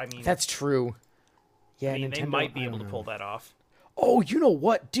 but I mean that's true. Yeah, I mean, Nintendo, they might be able to pull that off. Oh, you know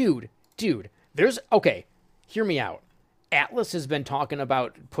what, dude? There's hear me out. Atlas has been talking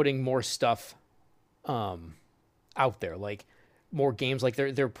about putting more stuff out there, like more games. Like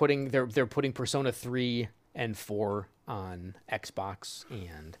they're putting Persona 3 and 4 on Xbox,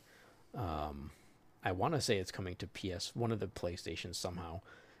 and I want to say it's coming to one of the PlayStations somehow.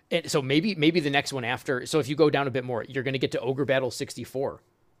 And so maybe the next one after. So if you go down a bit more, you're going to get to Ogre Battle 64.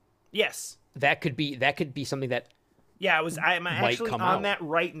 Yes, that could be something that. Yeah, I'm actually on that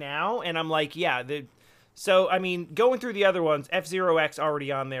right now, and I'm like, so, I mean, going through the other ones, F-Zero X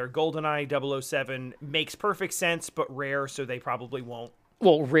already on there, GoldenEye 007 makes perfect sense, but rare, so they probably won't.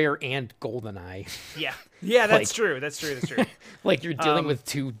 Well, rare and GoldenEye. Yeah, that's true. That's true. Like, you're dealing with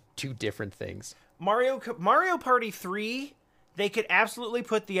two different things. Mario Party 3, they could absolutely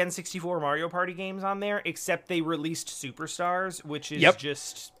put the N64 Mario Party games on there, except they released Superstars, which is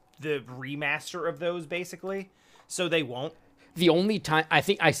just the remaster of those, basically. So they won't. The only time I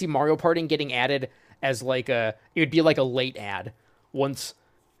think I see Mario Party getting added as like it would be like a late ad once,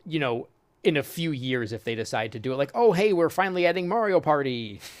 in a few years if they decide to do it. Like, oh, hey, we're finally adding Mario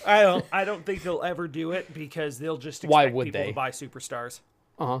Party. I don't think they'll ever do it because they'll just expect people to buy Superstars.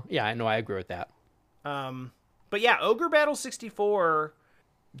 Yeah, I know. I agree with that. But yeah, Ogre Battle 64,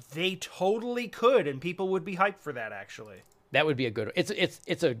 they totally could, and people would be hyped for that. Actually, that would be a good.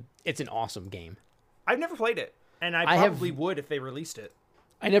 It's an awesome game. I've never played it, and I probably would if they released it.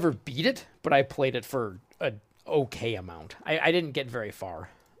 I never beat it, but I played it for an okay amount. I didn't get very far.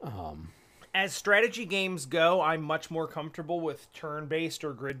 As strategy games go, I'm much more comfortable with turn-based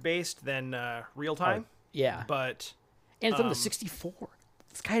or grid-based than real-time. Yeah. But and it's on the 64.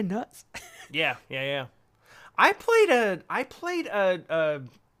 It's kind of nuts. Yeah. I played a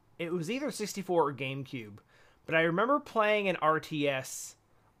it was either 64 or GameCube, but I remember playing an RTS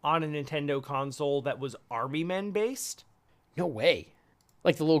on a Nintendo console that was Army Men based. No way.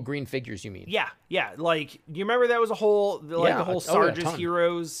 Like the little green figures, you mean? Yeah. Like, you remember that was a whole the whole Sarge's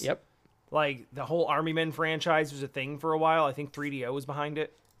Heroes. Yep. Like the whole Army Men franchise was a thing for a while. I think 3DO was behind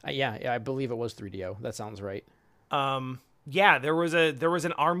it. Yeah, I believe it was 3DO. That sounds right. Yeah, there was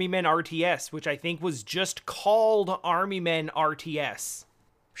an Army Men RTS, which I think was just called Army Men RTS.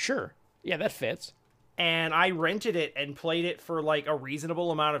 Sure. Yeah, that fits. And I rented it and played it for like a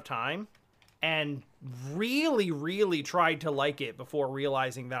reasonable amount of time, and really, really tried to like it before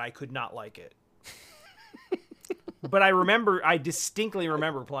realizing that I could not like it. But I distinctly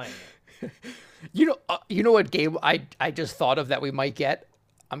remember playing it. You know what game I just thought of that we might get?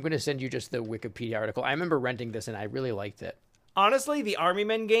 I'm going to send you just the Wikipedia article. I remember renting this and I really liked it. Honestly, the Army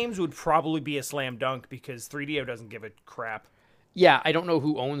Men games would probably be a slam dunk because 3DO doesn't give a crap. Yeah, I don't know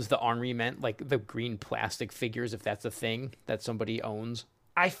who owns the Army Men, like the green plastic figures, if that's a thing that somebody owns.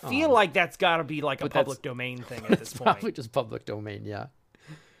 I feel like that's got to be like a public domain thing at this point. Probably just public domain, yeah.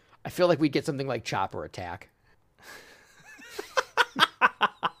 I feel like we'd get something like Chopper Attack.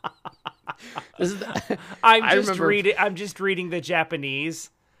 I'm just reading the Japanese,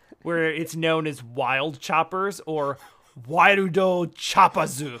 where it's known as Wild Choppers or Wairudo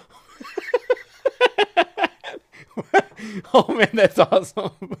Choppazu. Oh man, that's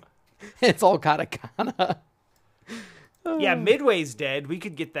awesome. It's all katakana. Yeah, Midway's dead. We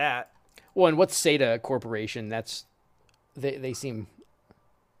could get that. Well, and what's Seta Corporation? That's they seem.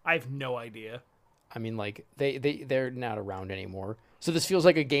 I have no idea. I mean, like they're not around anymore. So this feels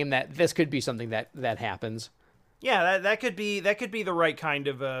like a game this could be something that happens. Yeah, that could be the right kind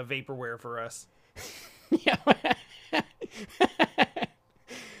of vaporware for us. Yeah.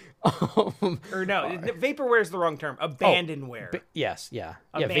 Or no, vaporware is the wrong term. Abandonware. Yes, yeah.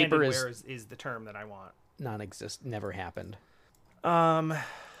 Abandonware is the term that I want. Non-exist, never happened.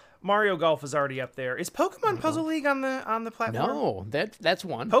 Mario Golf is already up there. Is Pokemon Puzzle League on the platform? No, that's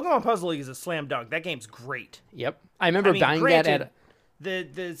one. Pokemon Puzzle League is a slam dunk. That game's great. Yep, I remember buying that at the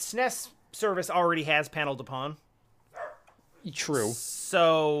SNES service already has Panel de Pon. True.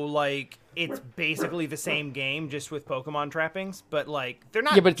 So like it's basically the same game just with Pokemon trappings, but like they're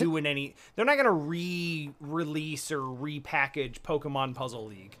not doing any. They're not gonna re-release or repackage Pokemon Puzzle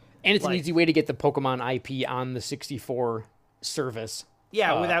League. And it's an easy way to get the Pokemon IP on the 64 service.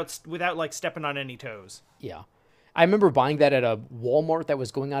 Yeah, without like stepping on any toes. Yeah. I remember buying that at a Walmart that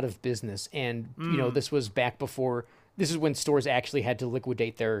was going out of business. And, you know, this was back before, this is when stores actually had to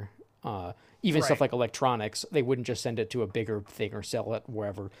liquidate their, stuff like electronics. They wouldn't just send it to a bigger thing or sell it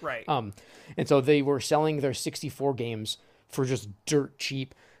wherever. Right. And so they were selling their 64 games for just dirt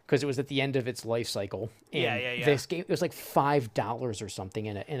cheap because it was at the end of its life cycle. And yeah. This game, it was like $5 or something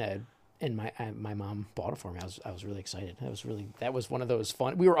and my mom bought it for me. I was really excited. That was one of those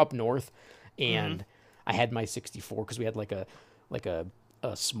fun. We were up north, and I had my 64 because we had like a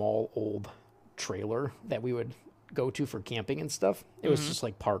small old trailer that we would go to for camping and stuff. It was just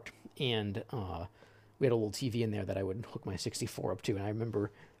like parked, and we had a little TV in there that I would hook my 64 up to. And I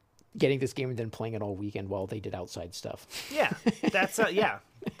remember getting this game and then playing it all weekend while they did outside stuff. Yeah, that's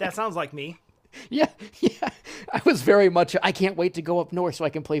that sounds like me. Yeah. I was very much, I can't wait to go up north so I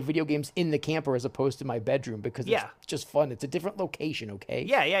can play video games in the camper as opposed to my bedroom because it's just fun. It's a different location, okay?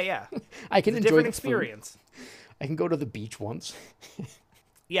 Yeah. I can enjoy different the experience. Food. I can go to the beach once.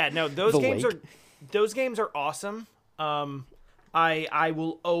 Yeah, no, those games are awesome. I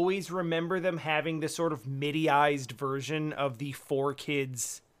will always remember them having this sort of MIDI-ized version of the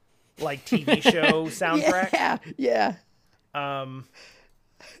 4Kids like TV show soundtrack. Yeah.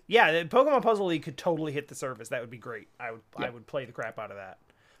 Yeah, the Pokemon Puzzle League could totally hit the service. That would be great. I would play the crap out of that.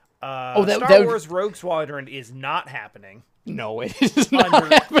 Star Wars Rogue Squadron is not happening. No, it is not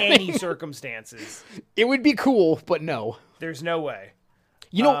under happening. Any circumstances. It would be cool, but no. There's no way.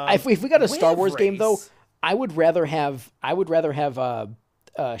 You know, if we got a Star Wars game though, I would rather have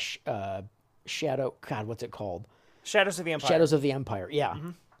Shadow. God, what's it called? Shadows of the Empire. Shadows of the Empire. Yeah. Mm-hmm.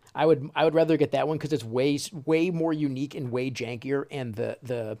 I would rather get that one because it's way more unique and way jankier. And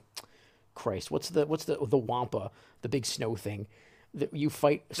the Christ, what's the Wampa, the big snow thing that you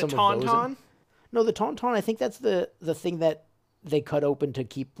fight some of those. Tauntaun? No, the Tauntaun. I think that's the thing that they cut open to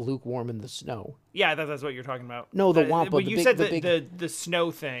keep Luke warm in the snow. Yeah, that's what you're talking about. No, the Wampa. When you said the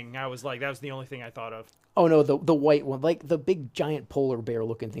snow thing, I was like, that was the only thing I thought of. Oh no, the white one, like the big giant polar bear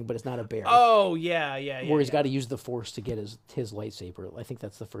looking thing, but it's not a bear. Oh yeah. Where he's got to use the Force to get his lightsaber. I think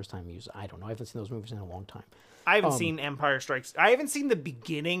that's the first time he used. I don't know. I haven't seen those movies in a long time. I haven't seen Empire Strikes. I haven't seen the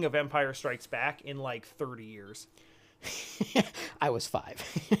beginning of Empire Strikes Back in like 30 years. I was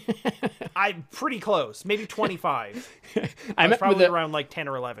 5. I'm pretty close, maybe 25. I was probably around like 10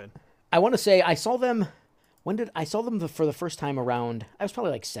 or 11. I want to say I saw them when did I saw them for the first time around? I was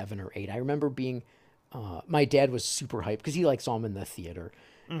probably like 7 or 8. I remember being, my dad was super hyped because he like saw them in the theater,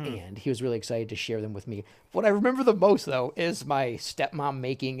 and he was really excited to share them with me. What I remember the most though is my stepmom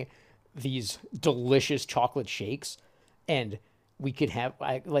making these delicious chocolate shakes, and we could have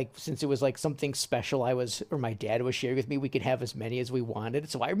since it was like something special my dad was sharing with me, we could have as many as we wanted.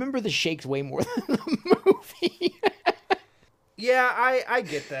 So I remember the shakes way more than the movie. Yeah, I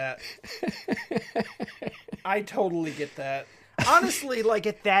get that. I totally get that. Honestly, like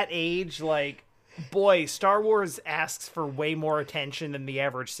at that age, like, boy, Star Wars asks for way more attention than the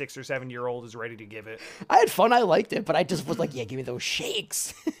average 6 or 7-year-old is ready to give it. I had fun. I liked it, but I just was like, yeah, give me those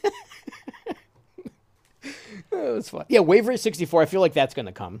shakes. It was fun. Yeah, Wave Race 64. I feel like that's going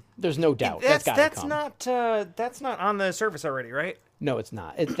to come. There's no doubt. That's got to come. That's not on the service already, right? No, it's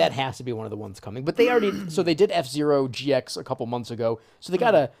not. That has to be one of the ones coming. But they already. So they did F-Zero GX a couple months ago. So they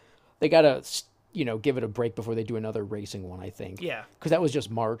gotta give it a break before they do another racing one. I think. Yeah. Because that was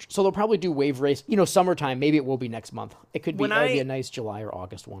just March. So they'll probably do Wave Race. Summertime. Maybe it will be next month. It could be. That'd be a nice July or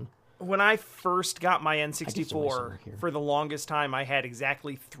August one. When I first got my N64, for the longest time, I had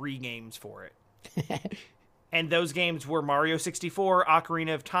exactly 3 games for it. And those games were Mario 64,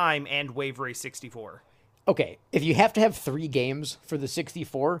 Ocarina of Time, and Wave Race 64. Okay, if you have to have 3 games for the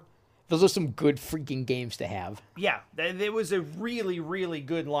 64, those are some good freaking games to have. Yeah, it was a really, really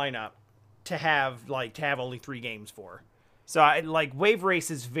good lineup to have only 3 games for. So Wave Race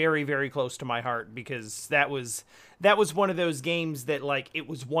is very, very close to my heart because that was one of those games that it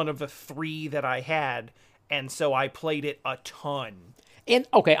was one of the 3 that I had, and so I played it a ton. And,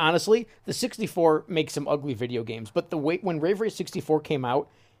 okay, honestly, the 64 makes some ugly video games, but when Wave Race 64 came out,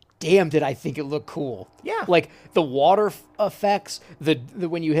 damn, did I think it looked cool. Yeah. Like, the water effects, the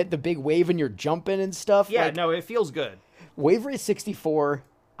when you hit the big wave and you're jumping and stuff. Yeah, no, it feels good. Wave Race 64,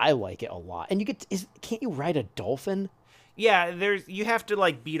 I like it a lot. And can't you ride a dolphin? Yeah, you have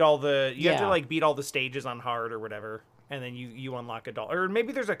to, beat all the, beat all the stages on hard or whatever, and then you unlock a dolphin. Or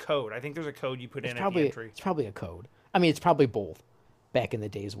maybe there's a code. I think there's a code you put in at the entry. It's probably a code. I mean, it's probably both. Back in the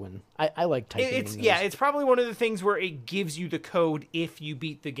days when I like typing. It's probably one of the things where it gives you the code if you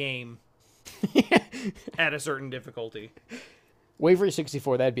beat the game at a certain difficulty. Wave Race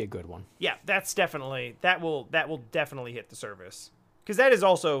 64, that'd be a good one. Yeah, that will definitely hit the service because that is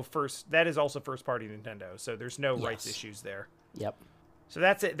also first party Nintendo, so there's no rights issues there. Yep. So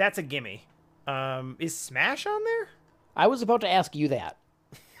that's it. That's a gimme. Is Smash on there? I was about to ask you that.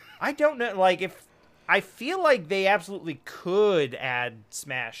 I don't know. If I feel like they absolutely could add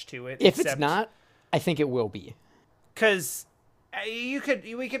Smash to it. If it's not, I think it will be. Because we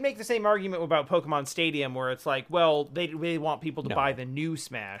could make the same argument about Pokemon Stadium, where it's like, well, they want people to buy the new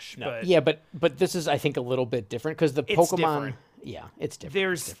Smash. No. But yeah, but this is, I think, a little bit different because the Pokemon. Different. Yeah, it's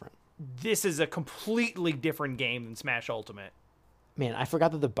different. It's different. This is a completely different game than Smash Ultimate. Man, I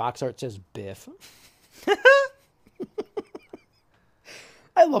forgot that the box art says Biff.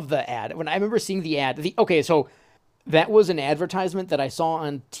 I love the ad. When I remember seeing the ad, so that was an advertisement that I saw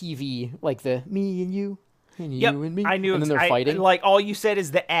on TV, like the me and you and you and me. I knew, and then they're fighting. All you said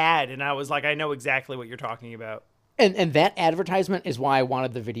is the ad, and I was like, I know exactly what you're talking about. And that advertisement is why I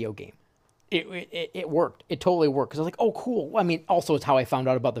wanted the video game. It worked. It totally worked because I was like, oh, cool. I mean, also it's how I found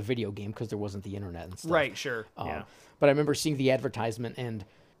out about the video game because there wasn't the internet and stuff. Right. Sure. Yeah. But I remember seeing the advertisement and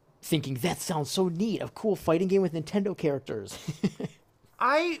thinking that sounds so neat. A cool fighting game with Nintendo characters.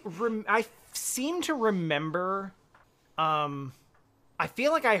 I seem to remember, I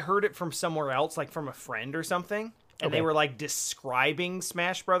feel like I heard it from somewhere else, like from a friend or something, and they were describing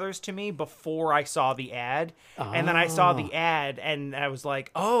Smash Brothers to me before I saw the ad, and then I saw the ad and I was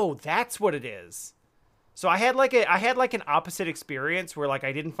like, oh, that's what it is. So I had an opposite experience where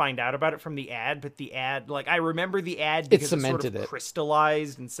I didn't find out about it from the ad, but the ad, I remember the ad because it sort of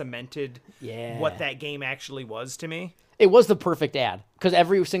crystallized and cemented what that game actually was to me. It was the perfect ad because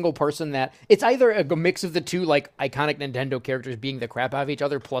every single person it's either a mix of the two, iconic Nintendo characters being the crap out of each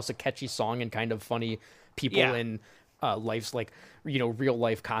other, plus a catchy song and kind of funny people in life's real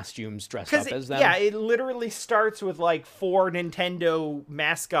life costumes dressed up as them. Yeah, it literally starts with 4 Nintendo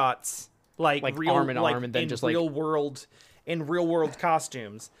mascots, real, arm in arm, and then just real world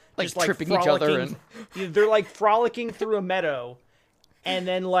costumes, just tripping each other, and they're frolicking through a meadow. And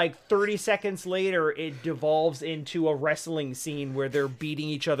then, 30 seconds later, it devolves into a wrestling scene where they're beating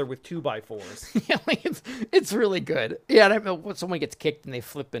each other with 2x4s. Yeah, it's really good. Yeah, and I know when someone gets kicked and they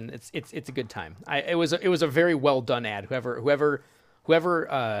flip, and it's a good time. It was a very well done ad. Whoever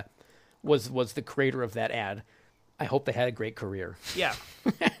was the creator of that ad, I hope they had a great career. Yeah.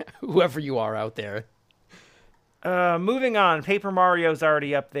 Whoever you are out there. Moving on, Paper Mario's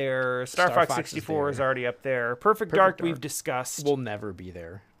already up there. Star Star Fox Fox 64 is is there. already up there. Perfect Dark we've discussed. Will never be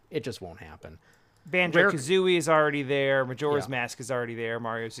there. It just won't happen. Banjo-Kazooie is already there. Majora's Yeah. Mask is already there.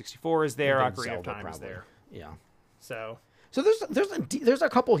 Mario 64 is there. And then Ocarina of Zelda, Time is probably. there. Yeah. So there's a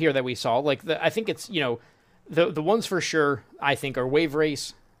couple here that we saw. Like I think it's the ones for sure. I think are Wave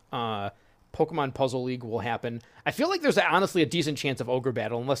Race, Pokemon Puzzle League will happen. I feel like there's honestly a decent chance of Ogre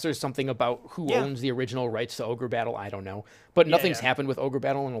Battle, unless there's something about who owns the original rights to Ogre Battle. I don't know, but nothing's happened with Ogre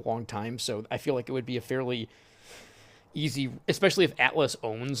Battle in a long time, so I feel like it would be a fairly easy, especially if Atlas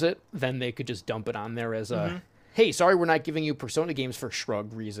owns it, then they could just dump it on there as a, hey, sorry, we're not giving you Persona games for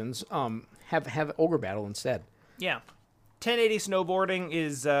shrug reasons. Have Ogre Battle instead. Yeah. 1080 snowboarding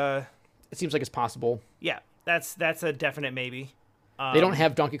is, It seems like it's possible. yeah, that's a definite maybe. They don't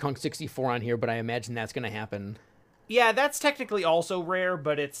have Donkey Kong 64 on here, but I imagine that's going to happen. Yeah, that's technically also rare,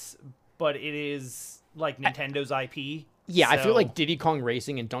 but it is like Nintendo's IP. Yeah, so... I feel like Diddy Kong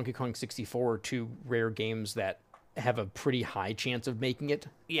Racing and Donkey Kong 64 are two rare games that have a pretty high chance of making it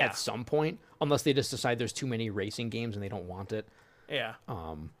at some point, unless they just decide there's too many racing games and they don't want it. Yeah.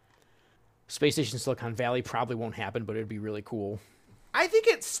 Space Station Silicon Valley probably won't happen, but it'd be really cool. I think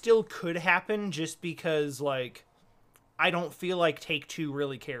it still could happen just because, like, I don't feel like Take-Two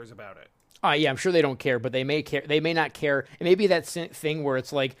really cares about it. Yeah, I'm sure they don't care, but they may care. They may not care. It may be that thing where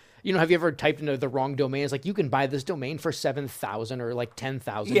it's like, have you ever typed into the wrong domain? It's like, you can buy this domain for $7,000 or like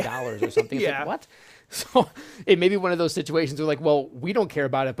 $10,000 or something. It's like, what? So it may be one of those situations where like, well, we don't care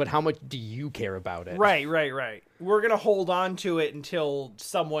about it, but how much do you care about it? Right. We're gonna hold on to it until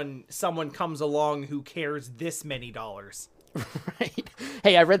someone comes along who cares this many dollars. Right.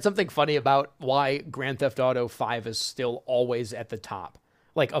 Hey, I read something funny about why Grand Theft Auto 5 is still always at the top,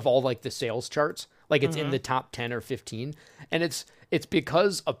 like of all like the sales charts, like it's in the top 10 or 15. And it's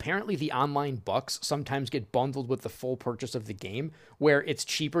because apparently the online bucks sometimes get bundled with the full purchase of the game, where it's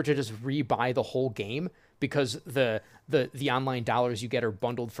cheaper to just rebuy the whole game because the online dollars you get are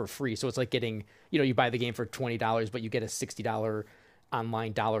bundled for free. So it's like getting, you buy the game for $20, but you get a $60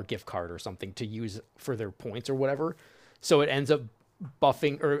 online dollar gift card or something to use for their points or whatever. So it ends up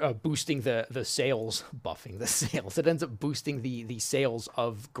buffing or boosting the sales, buffing the sales. It ends up boosting the sales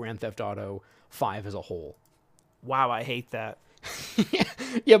of Grand Theft Auto 5 as a whole. Wow, I hate that.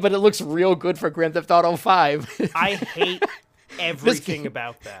 Yeah, but it looks real good for Grand Theft Auto 5. I hate everything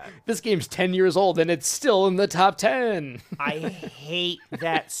about that. This game's 10 years old and it's still in the top 10. I hate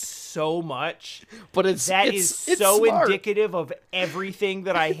that so much. But it's so smart. indicative of everything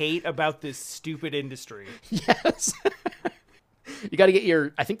that I hate about this stupid industry. Yes. You got to get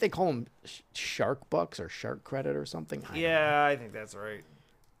your, I think they call them shark bucks or shark credit or something. I think that's right.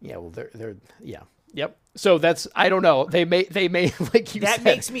 Yeah, well, they're yeah. Yep. So that's, I don't know. They may like you said. That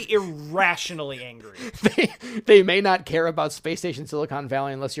makes me irrationally angry. They may not care about Space Station Silicon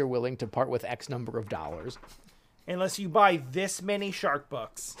Valley unless you're willing to part with X number of dollars. Unless you buy this many shark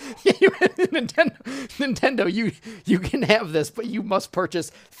bucks. Nintendo, you can have this, but you must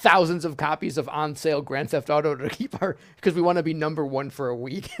purchase thousands of copies of on sale Grand Theft Auto to keep because we want to be number one for a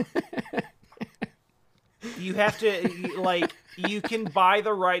week. You have to, like, you can buy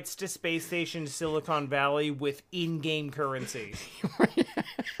the rights to Space Station Silicon Valley with in-game currency.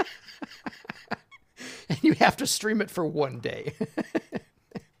 And you have to stream it for one day.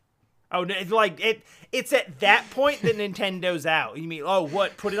 Oh, like, it's at that point that Nintendo's out. You mean, oh,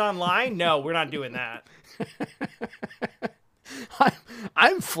 what, put it online? No, we're not doing that.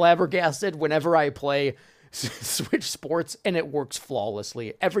 I'm flabbergasted whenever I play Switch Sports, and it works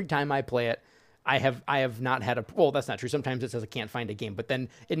flawlessly. Every time I play it, I have not had well, that's not true. Sometimes it says I can't find a game, but then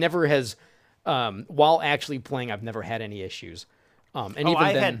it never has, while actually playing, I've never had any issues.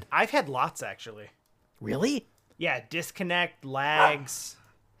 I've had lots, actually. Really? Yeah, disconnect, lags.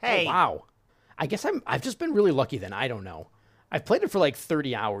 Hey. Oh, wow. I guess I've just been really lucky then. I don't know. I've played it for like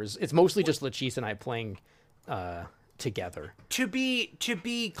 30 hours. It's mostly just Lachise and I playing together. To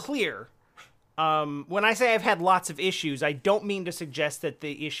be clear, when I say I've had lots of issues, I don't mean to suggest that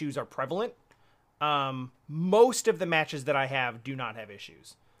the issues are prevalent. Most of the matches that I have do not have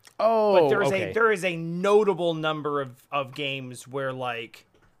issues. Oh, but there is a notable number of games where, like,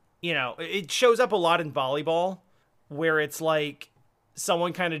 it shows up a lot in volleyball, where it's like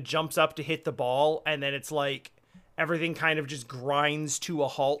someone kind of jumps up to hit the ball, and then it's like everything kind of just grinds to a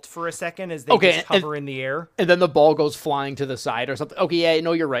halt for a second as they just hover in the air, and then the ball goes flying to the side or something. Okay, yeah,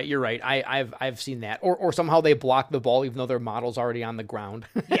 no, you're right. I've seen that, or somehow they block the ball even though their model's already on the ground.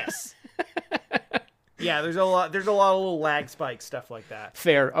 Yes. Yeah, there's a lot of little lag spike stuff like that.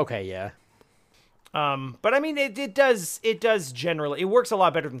 Fair. Okay, yeah. But I mean, it does generally, it works a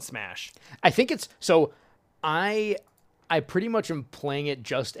lot better than Smash. I think it's so. I pretty much am playing it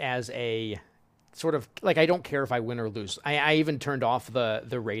just as a sort of like I don't care if I win or lose. I even turned off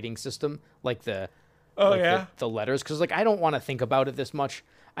the rating system, like the letters, because like I don't want to think about it this much.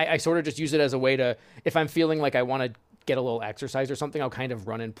 I sort of just use it as a way to, if I'm feeling like I want to get a little exercise or something, I'll kind of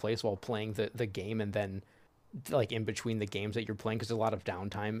run in place while playing the game, and then like in between the games that you're playing, because there's a lot of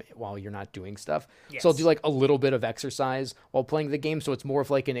downtime while you're not doing stuff. Yes. So I'll do like a little bit of exercise while playing the game, so it's more of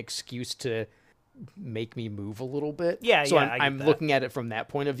like an excuse to make me move a little bit. Yeah, so yeah, I'm looking at it from that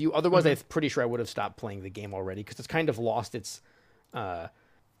point of view. Otherwise, I'm pretty sure I would have stopped playing the game already, because it's kind of lost its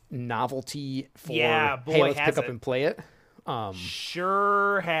novelty for hey, let's pick up and play it.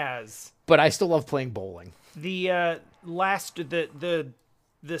 Sure has. But I still love playing bowling. The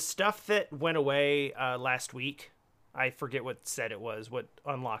the stuff that went away last week, I forget what set it was, what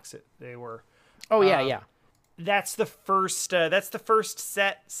unlocks it. They were. Oh yeah. That's the first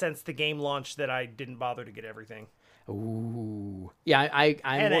set since the game launched that I didn't bother to get everything. Ooh. Yeah,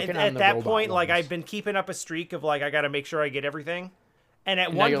 I'm working on at the that robot point, ones. like I've been keeping up a streak of like I got to make sure I get everything. And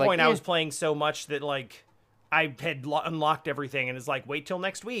at one point I was playing so much that like I had unlocked everything, and it's like wait till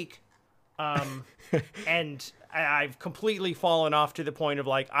next week. And I've completely fallen off to the point of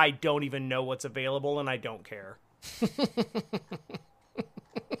like I don't even know what's available, and I don't care.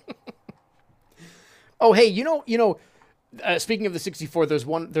 Oh, hey, you know, speaking of the 64,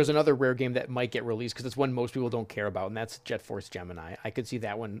 there's another rare game that might get released because it's one most people don't care about, and that's Jet Force Gemini. I could see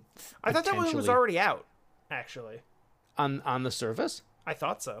that one. I thought that one was already out, actually. On the service? I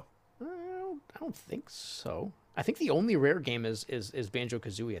thought so. I don't think so. I think the only rare game is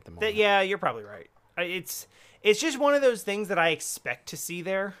Banjo-Kazooie at the moment. Yeah, you're probably right. It's just one of those things that I expect to see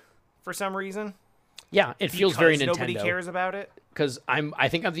there for some reason. Yeah, it feels very Nintendo. Nobody cares about it. Because I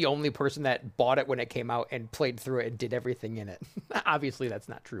think I'm the only person that bought it when it came out and played through it and did everything in it. Obviously, that's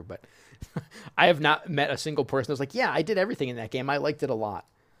not true, but I have not met a single person that's like, yeah, I did everything in that game. I liked it a lot.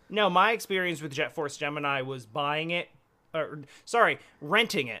 No, my experience with Jet Force Gemini was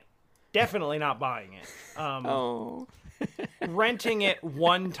renting it. Definitely not buying it. Renting it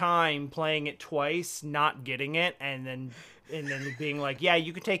one time, playing it twice, not getting it, and then being like, yeah,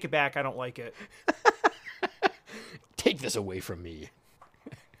 you can take it back. I don't like it. Take this away from me.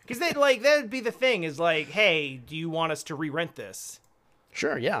 Because that would be the thing is like, hey, do you want us to re-rent this?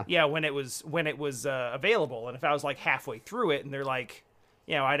 Sure, yeah. Yeah, when it was available, and if I was like halfway through it, and they're like,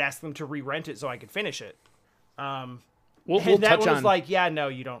 I'd ask them to re-rent it so I could finish it. We'll touch on. Like, yeah, no,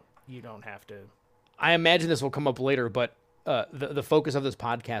 you don't have to. I imagine this will come up later, but the focus of this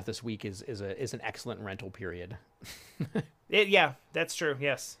podcast this week is an excellent rental period. Yeah, that's true.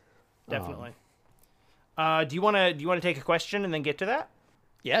 Yes, definitely. Do you want to take a question and then get to that?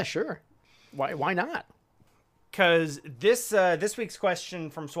 Yeah, sure. Why not? Because this week's question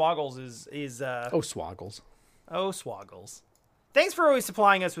from Swoggles is Swoggles. Swoggles. Thanks for always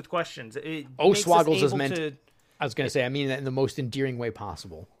supplying us with questions. Swoggles is meant. I was going to say, I mean that in the most endearing way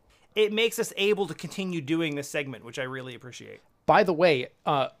possible. It makes us able to continue doing this segment, which I really appreciate. By the way,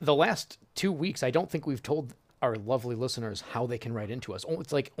 the last 2 weeks, I don't think we've told our lovely listeners how they can write into us.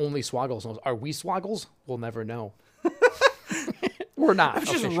 It's like only Swoggles knows. Are we Swoggles? We'll never know. We're not. I'm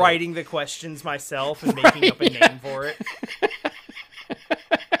just writing the questions myself and making up a name for it.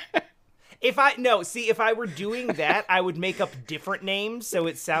 If I were doing that, I would make up different names so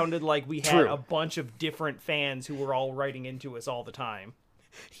it sounded like we had a bunch of different fans who were all writing into us all the time.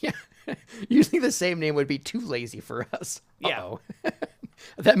 Yeah. Using the same name would be too lazy for us. Uh-oh. Yeah.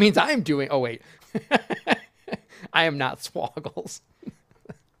 That means I'm doing... Oh, wait. I am not Swoggles.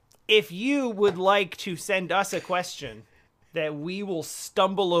 If you would like to send us a question that we will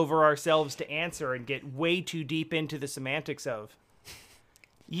stumble over ourselves to answer and get way too deep into the semantics of,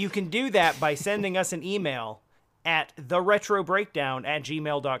 you can do that by sending us an email at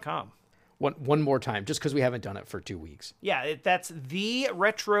theretrobreakdown@gmail.com. One more time, just because we haven't done it for 2 weeks. Yeah, that's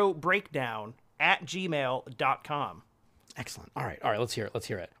theretrobreakdown@gmail.com. Excellent. All right, let's hear it. Oh,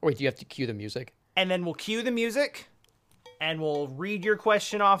 wait, do you have to cue the music? And then we'll cue the music, and we'll read your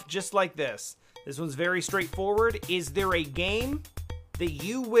question off just like this. This one's very straightforward. Is there a game that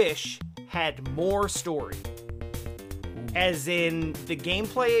you wish had more story? As in, the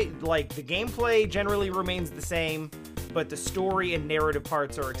gameplay generally remains the same, but the story and narrative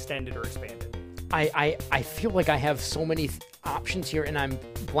parts are extended or expanded. I feel like I have so many options here, and I'm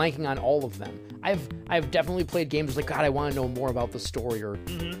blanking on all of them. I've definitely played games like, God, I want to know more about the story or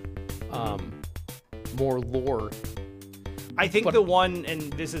more lore. I think the one,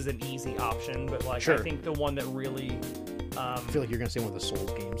 and this is an easy option, but sure. I think the one that really... I feel like you're going to say one of the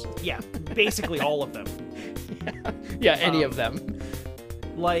Souls games. Yeah, basically all of them. Yeah, any of them.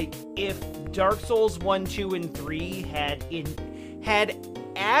 Like, if Dark Souls 1, 2, and 3 had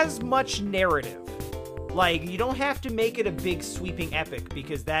as much narrative. Like, you don't have to make it a big sweeping epic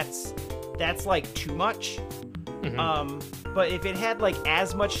because that's like too much. But if it had like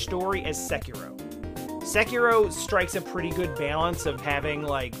as much story as Sekiro strikes a pretty good balance of having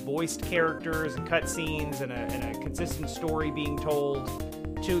like voiced characters and cutscenes and a consistent story being told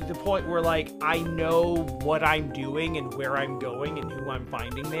to the point where like I know what I'm doing and where I'm going and who I'm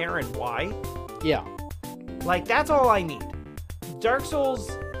finding there and why. Yeah. Like, that's all I need. Dark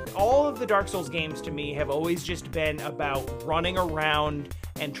Souls, all of the Dark Souls games to me have always just been about running around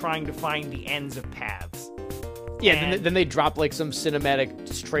and trying to find the ends of paths. Yeah, and then they drop like some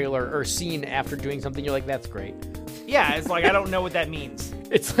cinematic trailer or scene after doing something. You're like, that's great. Yeah, it's like, I don't know what that means.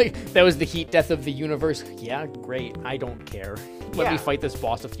 It's like, that was the heat death of the universe. Yeah, great. I don't care. Let me fight this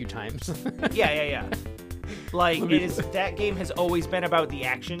boss a few times. Yeah. Like, that game has always been about the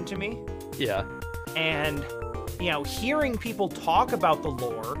action to me. Yeah. And, hearing people talk about the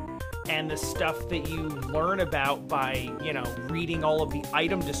lore and the stuff that you learn about by, reading all of the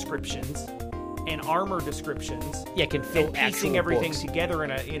item descriptions and armor descriptions. Yeah, can fill and piecing everything books together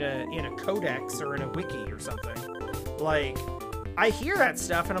in a codex or in a wiki or something. Like, I hear that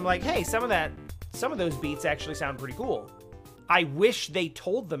stuff and I'm like, hey, some of those beats actually sound pretty cool. I wish they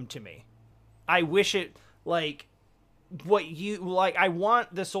told them to me. I wish it, like, I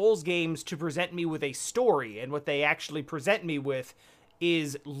want the Souls games to present me with a story, and what they actually present me with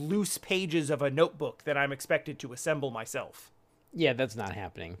is loose pages of a notebook that I'm expected to assemble myself. Yeah, that's not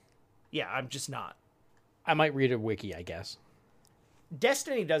happening. Yeah, I'm just not. I might read a wiki, I guess.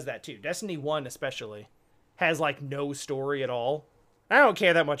 Destiny does that too. Destiny 1 especially has like no story at all. I don't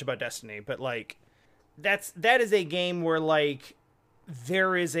care that much about Destiny, but like that is a game where like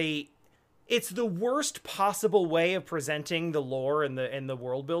it's the worst possible way of presenting the lore and the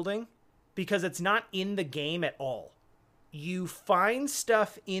world building because it's not in the game at all. You find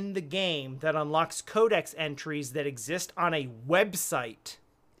stuff in the game that unlocks codex entries that exist on a website.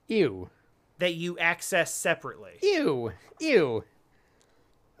 Ew. That you access separately. Ew.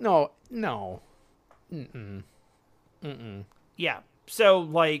 No. Yeah. So,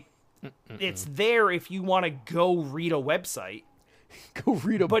 like, it's there if you want to go read a website. Go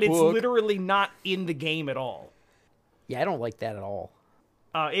read a book. But it's literally not in the game at all. Yeah, I don't like that at all.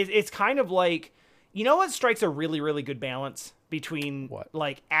 It's kind of like, you know what strikes a really, really good balance between,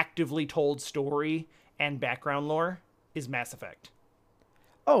 like, actively told story and background lore? Is Mass Effect.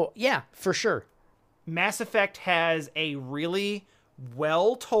 Oh, yeah, for sure. Mass Effect has a really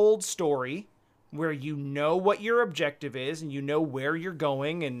well-told story where you know what your objective is and you know where you're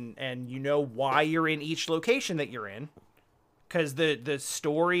going and you know why you're in each location that you're in. Because the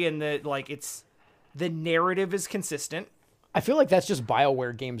story and the narrative is consistent. I feel like that's just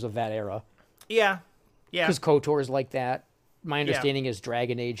BioWare games of that era. Yeah. Because KOTOR is like that. My understanding is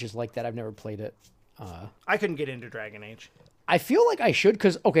Dragon Age is like that. I've never played it. I couldn't get into Dragon Age. I feel like I should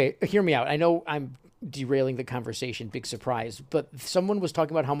because, okay, hear me out. I know I'm derailing the conversation, big surprise, but someone was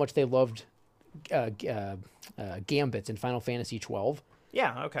talking about how much they loved Gambits in Final Fantasy 12.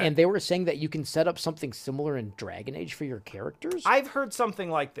 Yeah, okay. And they were saying that you can set up something similar in Dragon Age for your characters? I've heard something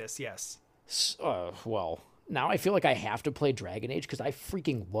like this, yes. Well, now I feel like I have to play Dragon Age because I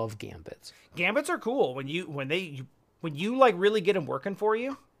freaking love Gambits. Gambits are cool when you like really get them working for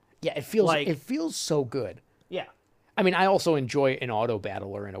you. Yeah, it feels so good. Yeah. I mean, I also enjoy an auto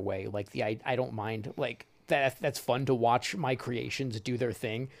battler in a way. Like I don't mind like that. That's fun to watch my creations do their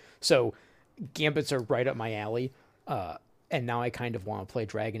thing. So Gambits are right up my alley. And now I kind of want to play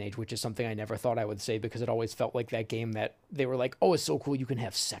Dragon Age, which is something I never thought I would say because it always felt like that game that they were like, oh, it's so cool. You can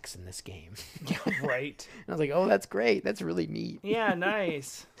have sex in this game. Yeah, right. And I was like, oh, that's great. That's really neat. Yeah,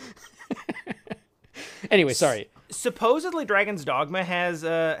 nice. Anyway, sorry. Supposedly Dragon's Dogma has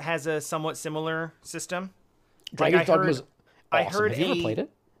a somewhat similar system. Dragon's Dogma was awesome. I heard have you ever played it?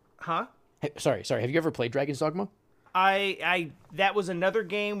 Huh? Hey, sorry. Have you ever played Dragon's Dogma? That was another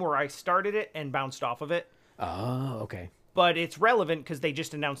game where I started it and bounced off of it. Oh, okay. But it's relevant because they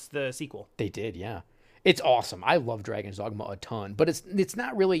just announced the sequel. They did, yeah. It's awesome. I love Dragon's Dogma a ton, but it's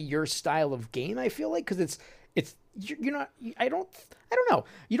not really your style of game. I feel like because you're not. I don't know.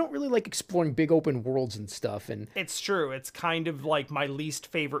 You don't really like exploring big open worlds and stuff. And it's true. It's kind of like my least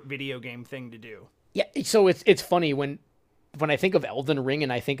favorite video game thing to do. Yeah. So it's funny when I think of Elden Ring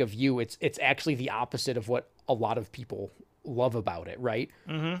and I think of you. It's actually the opposite of what a lot of people love about it, right?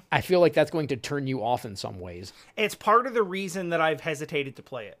 Mm-hmm. I feel like that's going to turn you off in some ways. It's part of the reason that I've hesitated to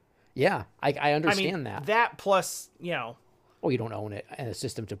play it. Yeah, I understand that. That plus, Oh, you don't own it and a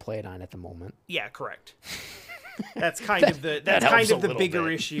system to play it on at the moment. Yeah, correct. That's kind of the bigger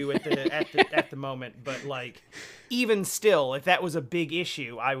bit. issue at the moment. But like, even still, if that was a big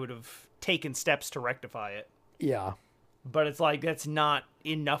issue, I would have taken steps to rectify it. Yeah. But it's like that's not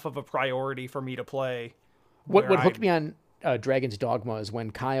enough of a priority for me to play. What hooked me on Dragon's Dogma is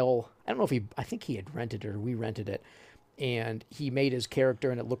when Kyle, I think he had rented it or we rented it, and he made his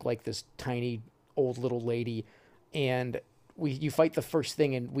character and it looked like this tiny old little lady, and you fight the first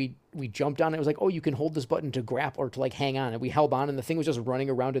thing and we jumped on it. It was like, oh, you can hold this button to grapple or to like hang on, and we held on and the thing was just running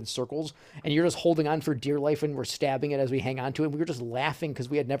around in circles and you're just holding on for dear life and we're stabbing it as we hang on to it. And we were just laughing because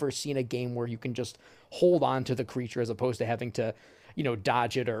we had never seen a game where you can just hold on to the creature as opposed to having to,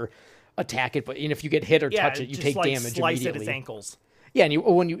 dodge it or attack it. But if you get hit or touch it, you take damage slice immediately. at its ankles. Yeah, and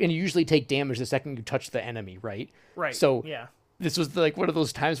you usually take damage the second you touch the enemy, right? Right. So yeah. This was like one of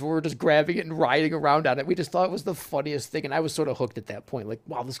those times where we were just grabbing it and riding around on it. We just thought it was the funniest thing, and I was sort of hooked at that point. Like,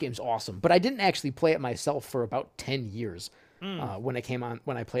 wow, this game's awesome. But I didn't actually play it myself for about 10 years when it came on.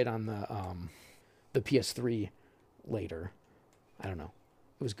 When I played on the PS3 later, I don't know.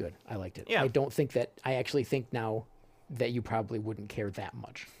 It was good. I liked it. Yeah. I actually think now that you probably wouldn't care that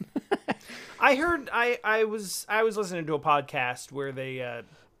much. I heard I was listening to a podcast where they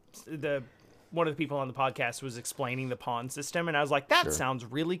one of the people on the podcast was explaining the pawn system, and I was like, that sounds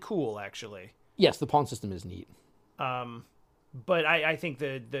really cool, actually. Yes, the pawn system is neat. But I think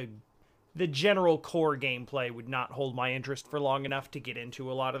the general core gameplay would not hold my interest for long enough to get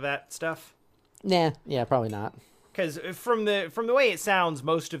into a lot of that stuff. Nah, yeah, probably not. Because from the way it sounds,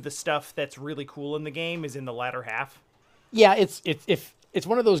 most of the stuff that's really cool in the game is in the latter half. Yeah, it's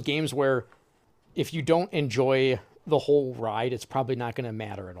one of those games where if you don't enjoy the whole ride, it's probably not going to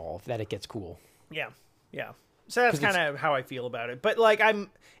matter at all that it gets cool. Yeah. So that's kind of how I feel about it. But like,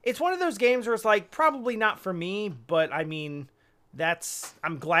 it's one of those games where it's like probably not for me, but I mean,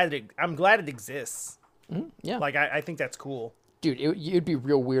 I'm glad it exists. Mm-hmm. Yeah. Like I think that's cool. Dude, it'd be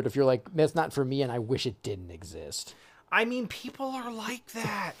real weird if you're like, that's not for me and I wish it didn't exist. I mean, people are like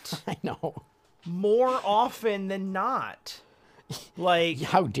that. I know. More often than not. Like,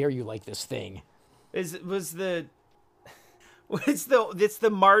 how dare you like this thing? It's the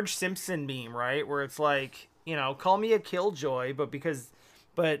Marge Simpson meme, right? Where it's like, call me a killjoy, but because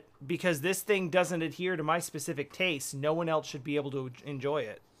this thing doesn't adhere to my specific taste, no one else should be able to enjoy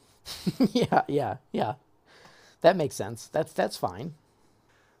it. Yeah. That makes sense. That's fine.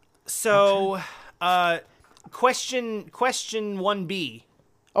 So, question 1B.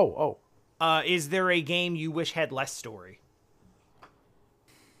 Oh. Is there a game you wish had less story?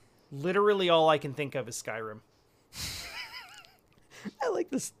 Literally all I can think of is Skyrim. I like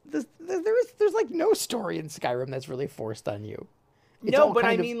this. There's like no story in Skyrim that's really forced on you. It's no, but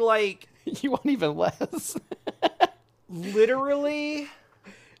I mean, like, you want even less. Literally,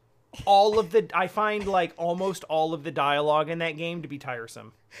 I find like almost all of the dialogue in that game to be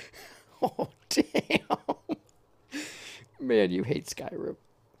tiresome. Oh damn, man, you hate Skyrim.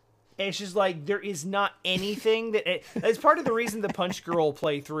 It's just like there is not anything that's part of the reason the Punch Girl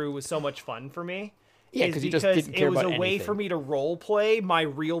playthrough was so much fun for me. Yeah, because you just didn't care about it was a way anything. for me to role play my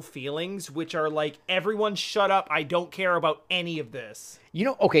real feelings, which are like, everyone shut up, I don't care about any of this. You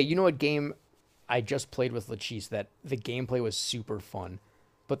know what game I just played with Lachise that the gameplay was super fun,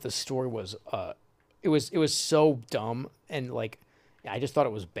 but the story was it was so dumb and like I just thought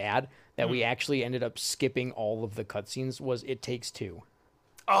it was bad that we actually ended up skipping all of the cutscenes. Was It Takes Two.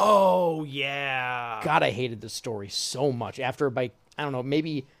 Oh yeah. God, I hated the story so much. After I don't know,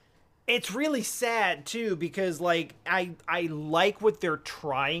 maybe. It's really sad, too, because, like, I like what they're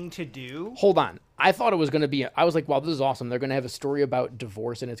trying to do. Hold on. I thought it was going to be... I was like, wow, this is awesome. They're going to have a story about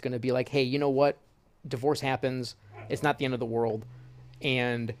divorce, and it's going to be like, hey, you know what? Divorce happens. It's not the end of the world.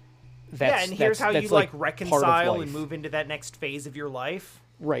 And that's... Yeah, and here's how you, like reconcile and move into that next phase of your life.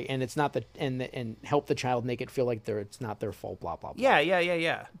 Right, and it's not and help the child make it feel like it's not their fault, blah, blah, blah.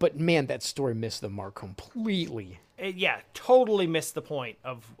 Yeah. But, man, that story missed the mark completely. Totally missed the point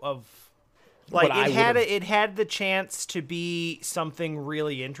of like it had the chance to be something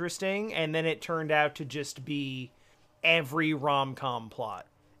really interesting, and then it turned out to just be every rom-com plot.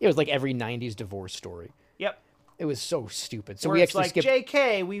 It was like every 90s divorce story. Yep. It was so stupid. So where we it's actually like, skipped.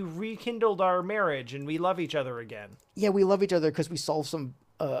 JK, we rekindled our marriage and we love each other again. Yeah, we love each other because we solved some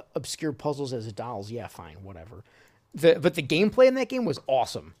obscure puzzles as dolls. Yeah, fine, whatever. But the gameplay in that game was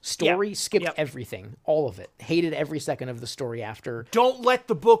awesome. Story, skipped everything, all of it. Hated every second of the story after. Don't let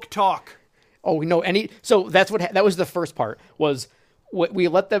the book talk. Oh no! So that's that was the first part. Was we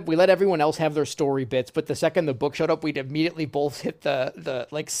let everyone else have their story bits, but the second the book showed up, we'd immediately both hit the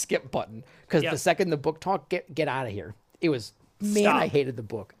like skip button because the second the book talk, get out of here. It was I hated the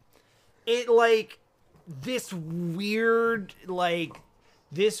book. It like this weird,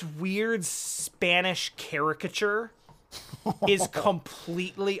 this weird Spanish caricature is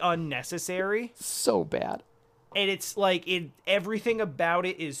completely unnecessary. So bad. And it's everything about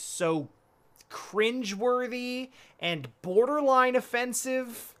it is so cringeworthy and borderline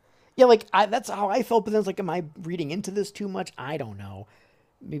offensive. Yeah, that's how I felt, but then it's like, am I reading into this too much? I don't know.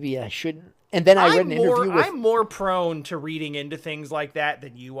 Maybe I shouldn't. And then I read an interview with... I'm more prone to reading into things like that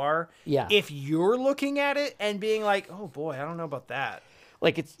than you are. Yeah. If you're looking at it and being like, oh boy, I don't know about that.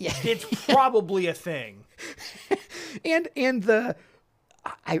 It's probably a thing. And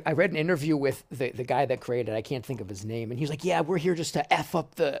I read an interview with the guy that created it. I can't think of his name. And he was like, yeah, we're here just to F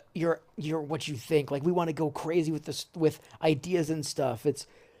up your what you think. Like, we want to go crazy with this, with ideas and stuff. It's,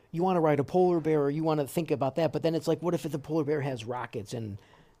 you want to ride a polar bear or you want to think about that. But then it's like, what if the polar bear has rockets and,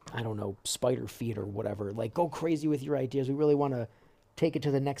 I don't know, spider feet or whatever? Like, go crazy with your ideas. We really want to take it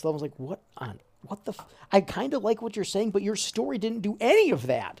to the next level. It's like, I kind of like what you're saying, but your story didn't do any of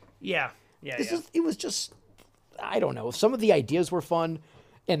that. Yeah. It was just, I don't know. Some of the ideas were fun,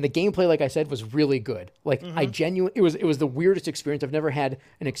 and the gameplay, like I said, was really good. Like, it was the weirdest experience. I've never had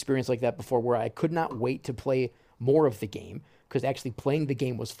an experience like that before, where I could not wait to play more of the game, because actually playing the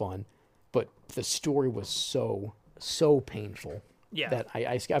game was fun, but the story was so painful. Yeah. That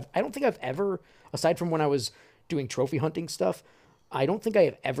I don't think I've ever, aside from when I was doing trophy hunting stuff, I don't think I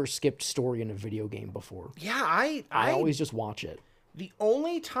have ever skipped story in a video game before. Yeah, I always just watch it. The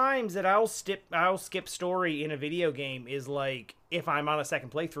only times that I'll skip story in a video game is like if I'm on a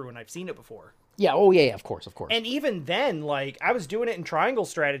second playthrough and I've seen it before. Yeah, oh yeah, of course. And even then, like, I was doing it in Triangle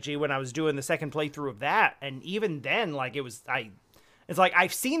Strategy when I was doing the second playthrough of that, and even then, like, it's like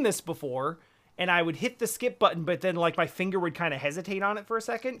I've seen this before, and I would hit the skip button, but then like my finger would kind of hesitate on it for a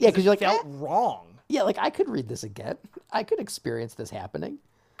second. Yeah, because you're like, felt wrong. Yeah, like, I could read this again. I could experience this happening.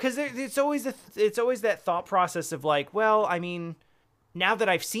 Because it's always that thought process of like, well, I mean, now that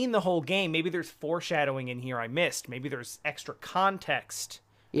I've seen the whole game, maybe there's foreshadowing in here I missed. Maybe there's extra context.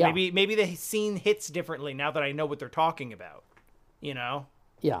 Yeah. Maybe the scene hits differently now that I know what they're talking about. You know?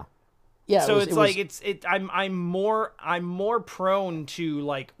 Yeah. Yeah. So I'm more prone to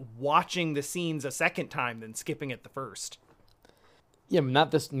like watching the scenes a second time than skipping it the first. Yeah,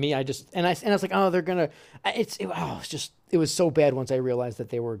 not this me. I was like, oh, they're gonna. It was so bad once I realized that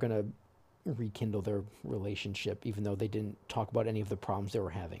they were gonna rekindle their relationship, even though they didn't talk about any of the problems they were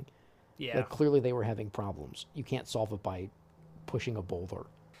having. Yeah, like, clearly they were having problems. You can't solve it by pushing a boulder.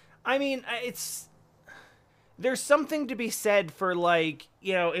 I mean, there's something to be said for, like,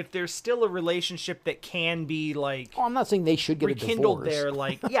 you know, if there's still a relationship that can be like. Oh, I'm not saying they should get rekindled a divorce. There,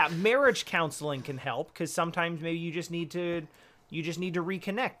 like, yeah, marriage counseling can help, because sometimes maybe you just need to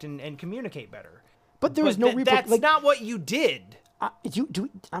reconnect and communicate better. But there was no that's like, not what you did.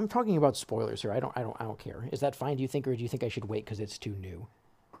 I'm talking about spoilers here. I don't care. Is that fine? Do you think, or do you think I should wait because it's too new?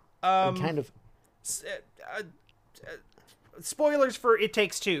 Kind of. Spoilers for It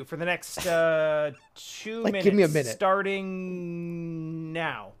Takes Two for the next 2 minutes. Give me a minute. Starting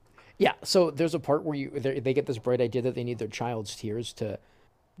now. Yeah. So there's a part where they get this bright idea that they need their child's tears to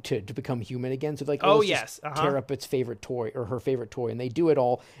become human again. So like, just tear up its favorite toy or her favorite toy, and they do it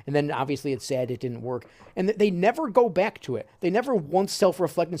all. And then obviously it's sad it didn't work. And they never go back to it. They never once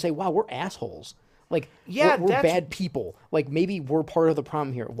self-reflect and say, wow, we're assholes. Like, yeah, we're bad people. Like, maybe we're part of the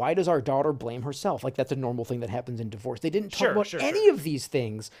problem here. Why does our daughter blame herself? Like, that's a normal thing that happens in divorce. They didn't talk about any of these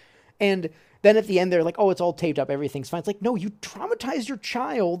things. And then at the end, they're like, oh, it's all taped up. Everything's fine. It's like, no, you traumatized your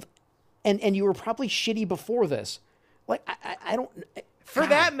child, and you were probably shitty before this. Like, I don't... For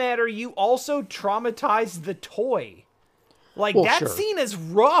that matter, you also traumatized the toy. Like, scene is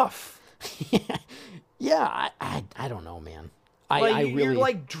rough. Yeah, I don't know, man. You're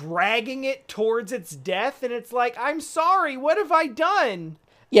like dragging it towards its death, and it's like, I'm sorry, what have I done?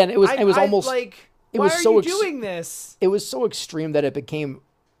 Yeah, and it was almost like, it why was are so you doing this? It was so extreme that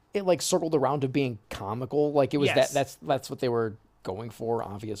it like circled around to being comical. Like, it was that's what they were going for,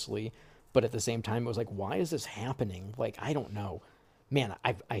 obviously. But at the same time, it was like, why is this happening? Like, I don't know. Man,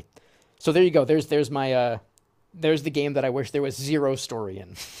 so there you go. There's my there's the game that I wish there was zero story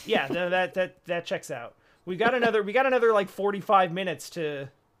in. Yeah, no, that checks out. We got another like 45 minutes to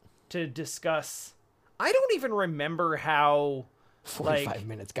discuss. I don't even remember how 45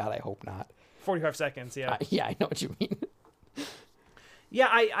 minutes. God, I hope not. 45 seconds. Yeah. Yeah, I know what you mean. Yeah,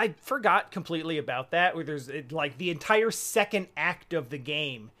 I forgot completely about that. Where there's like the entire second act of the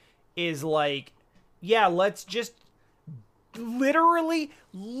game is like, yeah, let's just literally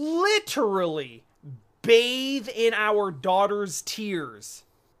bathe in our daughter's tears.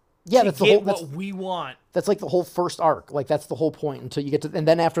 Yeah, to that's the get whole. what we want. That's like the whole first arc. Like that's the whole point until you get to, and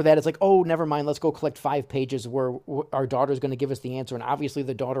then after that, it's like, oh, never mind. Let's go collect 5 pages where our daughter's going to give us the answer. And obviously,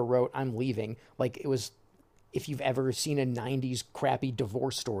 the daughter wrote, "I'm leaving." Like it was. If you've ever seen a '90s crappy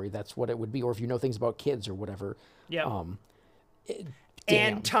divorce story, that's what it would be. Or if you know things about kids or whatever. Yeah. Damn.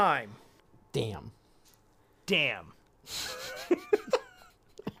 And time. Damn.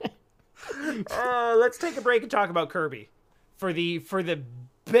 Let's take a break and talk about Kirby for the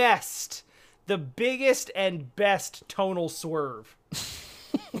best, the biggest and best tonal swerve.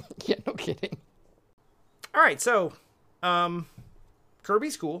 Yeah, no kidding. All right, so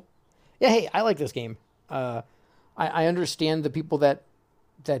Kirby's cool. Yeah, hey, I like this game. I understand the people that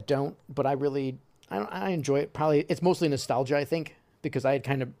don't, but I enjoy it. Probably it's mostly nostalgia, I think, because I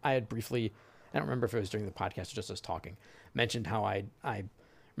had briefly, I don't remember if it was during the podcast or just us talking, mentioned how I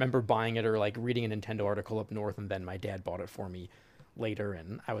remember buying it or like reading a Nintendo article up north, and then my dad bought it for me later,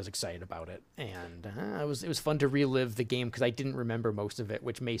 and I was excited about it, and it was fun to relive the game because I didn't remember most of it,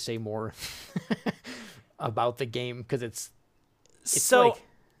 which may say more about the game because it's so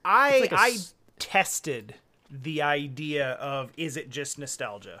like, I tested the idea of, is it just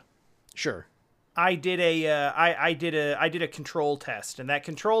nostalgia? Sure. I did a control test, and that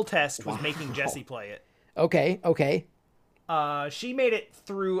control test was making Jessie play it. Okay. She made it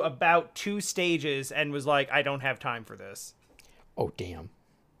through about 2 stages and was like, I don't have time for this. Oh, damn.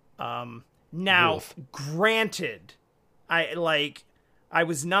 Now, Oof. granted, I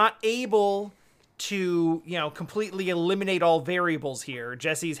was not able to, completely eliminate all variables here.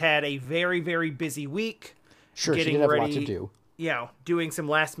 Jessie's had a very, very busy week. Sure, she did have a lot to do. Doing some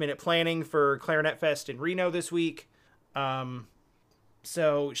last minute planning for Clarinet Fest in Reno this week.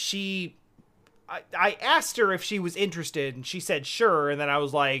 So I asked her if she was interested, and she said sure, and then I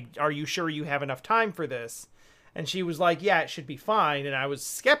was like, are you sure you have enough time for this? And she was like, yeah, it should be fine, and I was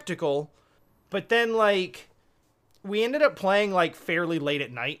skeptical, but then, we ended up playing, fairly late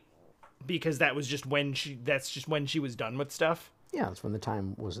at night, because that's just when she was done with stuff. Yeah, that's when the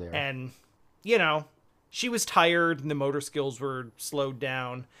time was there. And, she was tired, and the motor skills were slowed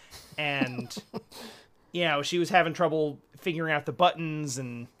down, and, she was having trouble figuring out the buttons,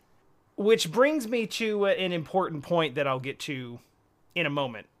 and which brings me to an important point that I'll get to in a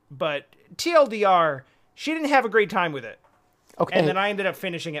moment. But TLDR, she didn't have a great time with it. Okay. And then I ended up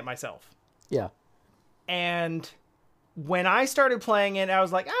finishing it myself. Yeah. And when I started playing it, I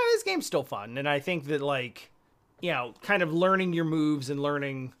was like, this game's still fun. And I think that, kind of learning your moves and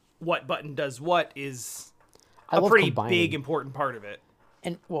learning what button does what is a pretty big, important part of it.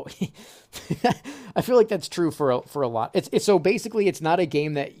 And well, I feel like that's true for a lot. It's so basically it's not a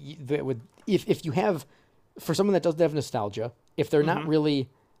game that would if you have, for someone that doesn't have nostalgia, if they're not really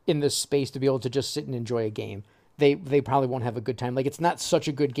in this space to be able to just sit and enjoy a game, they probably won't have a good time. Like it's not such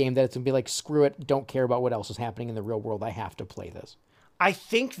a good game that it's gonna be like, screw it, don't care about what else is happening in the real world. I have to play this. I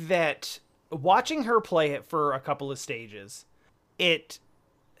think that watching her play it for a couple of stages, if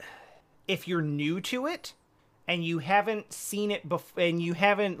you're new to it, and you haven't seen it before, and you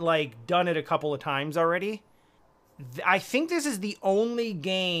haven't done it a couple of times already, I think this is the only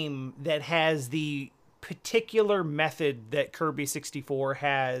game that has the particular method that Kirby 64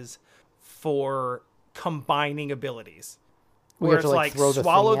 has for combining abilities. Where it's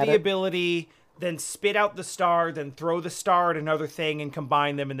swallow the ability, then spit out the star, then throw the star at another thing and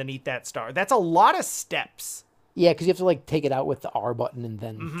combine them and then eat that star. That's a lot of steps. Yeah, because you have to take it out with the R button and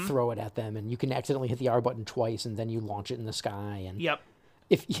then throw it at them, and you can accidentally hit the R button twice, and then you launch it in the sky. And yep,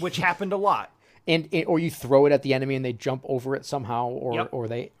 which happened a lot. Or you throw it at the enemy and they jump over it somehow, or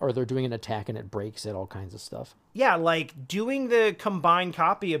they're doing an attack and it breaks it. All kinds of stuff. Yeah, doing the combined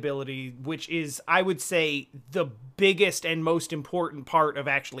copy ability, which is, I would say, the biggest and most important part of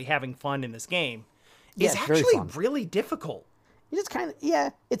actually having fun in this game, is actually really difficult. It's kind of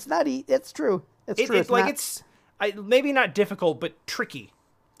It's not. It's true. It's true. It's maybe not difficult, but tricky.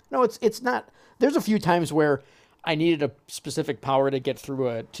 No, it's not. There's a few times where I needed a specific power to get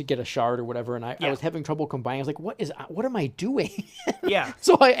through to get a shard or whatever, and I was having trouble combining. I was like, what am I doing? Yeah.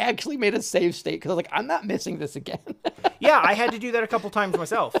 So I actually made a save state because I was like, I'm not missing this again. Yeah, I had to do that a couple times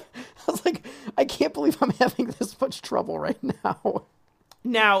myself. I was like, I can't believe I'm having this much trouble right now.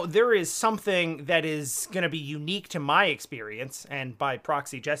 Now, there is something that is going to be unique to my experience, and by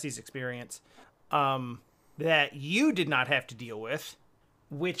proxy, Jesse's experience, that you did not have to deal with,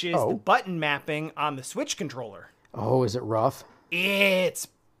 which is the button mapping on the Switch controller. Oh, is it rough? It's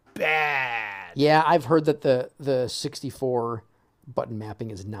bad. Yeah, I've heard that the 64 button mapping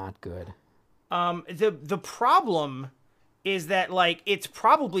is not good. The problem is that, it's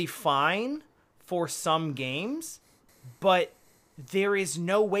probably fine for some games, but there is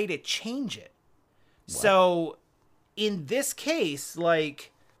no way to change it. What? So in this case,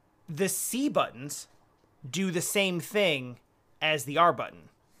 like, the C buttons do the same thing as the R button,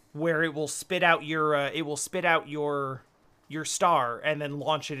 where it will spit out your star and then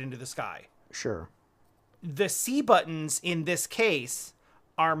launch it into the sky. Sure. The C buttons in this case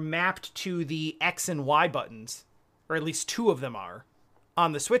are mapped to the X and Y buttons, or at least two of them are,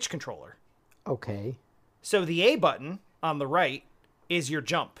 on the Switch controller. Okay. So the A button on the right is your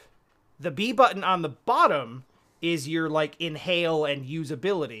jump. The B button on the bottom is your, like, inhale and use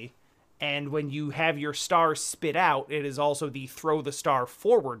ability. And when you have your star spit out, it is also the throw the star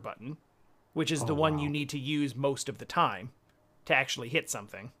forward button, which is the one you need to use most of the time to actually hit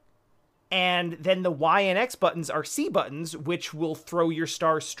something. And then the Y and X buttons are C buttons, which will throw your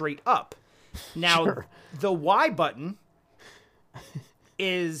star straight up. Now, the Y button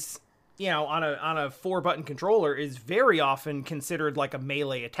is, you know, on a 4-button controller, is very often considered like a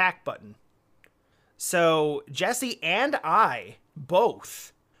melee attack button. So Jesse and I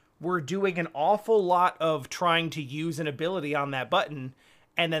both were doing an awful lot of trying to use an ability on that button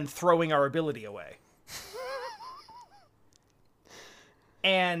and then throwing our ability away.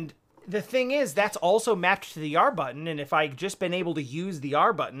 And the thing is, that's also mapped to the R button, and if I'd just been able to use the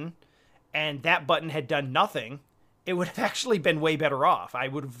R button and that button had done nothing, it would have actually been way better off. I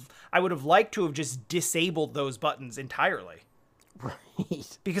would have liked to have just disabled those buttons entirely.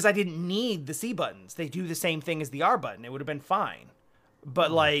 Right. Because I didn't need the C buttons. They do the same thing as the R button. It would have been fine.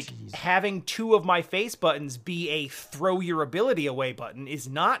 But, having two of my face buttons be a throw your ability away button is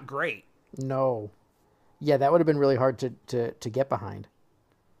not great. No. Yeah, that would have been really hard to get behind.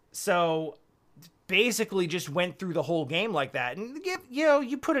 So, basically just went through the whole game like that. And, you know,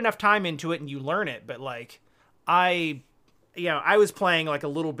 you put enough time into it and you learn it. But, like, I was playing, like, a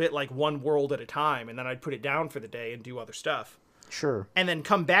little bit, like, one world at a time. And then I'd put it down for the day and do other stuff. Sure. And then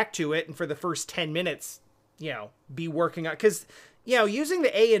come back to it and for the first 10 minutes, you know, be working on... Because... You know, using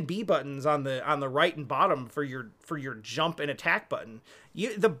the A and B buttons on the right and bottom for your jump and attack button,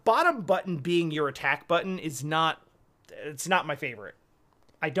 the bottom button being your attack button it's not my favorite.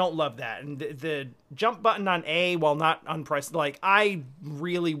 I don't love that. And the jump button on A, while not unpressed, like, I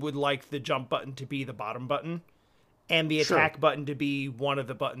really would like the jump button to be the bottom button and the attack button to be one of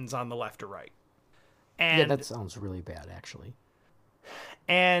the buttons on the left or right. And yeah, that sounds really bad, actually.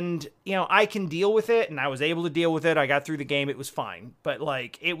 And, you know, I can deal with it, and I was able to deal with it. I got through the game. It was fine. But,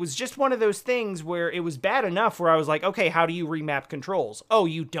 like, it was just one of those things where it was bad enough where I was like, okay, how do you remap controls? Oh,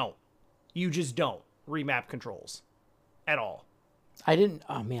 you don't. You just don't remap controls at all. I didn't...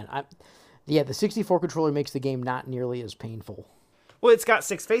 Oh, man. The 64 controller makes the game not nearly as painful. Well, it's got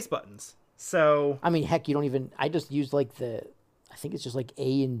 6 face buttons. So... I mean, heck, you don't even... I just use, like, I think it's just like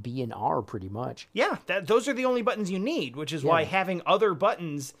A and B and R pretty much. Yeah, those are the only buttons you need, which is why having other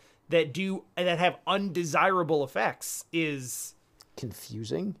buttons that have undesirable effects is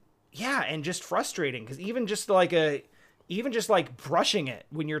confusing. Yeah, and just frustrating, because even just like brushing it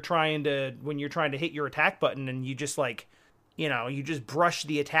when you're trying to hit your attack button, and you just, like, you know, you just brush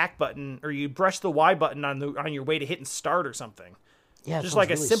the attack button or you brush the Y button on your way to hitting start or something. Yeah, just like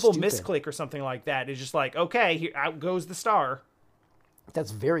really a simple stupid misclick or something like that is just like, okay, here out goes the star.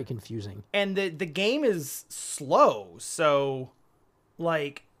 That's very confusing. And the game is slow, so,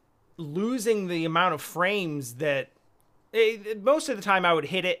 like, losing the amount of frames that... most of the time I would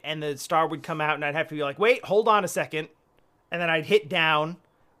hit it, and the star would come out, and I'd have to be like, wait, hold on a second. And then I'd hit down,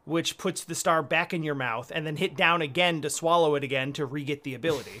 which puts the star back in your mouth, and then hit down again to swallow it again to re-get the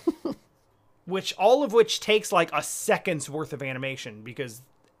ability. All of which takes, like, a second's worth of animation, because,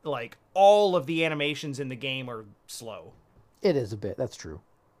 like, all of the animations in the game are slow. It is a bit. That's true.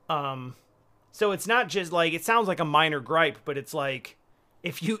 So it's not just like, it sounds like a minor gripe, but it's like,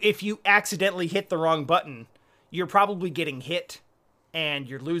 if you accidentally hit the wrong button, you're probably getting hit and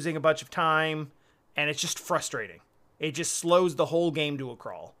you're losing a bunch of time, and it's just frustrating. It just slows the whole game to a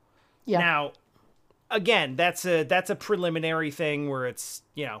crawl. Yeah. Now, again, that's a preliminary thing where it's,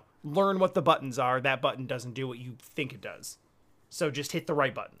 you know, learn what the buttons are. That button doesn't do what you think it does. So just hit the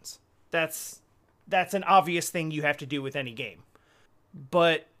right buttons. That's an obvious thing you have to do with any game.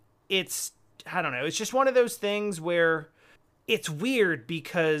 But it's, I don't know, it's just one of those things where it's weird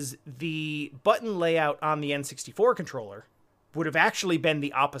because the button layout on the N64 controller would have actually been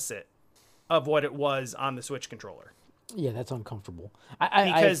the opposite of what it was on the Switch controller. Yeah, that's uncomfortable.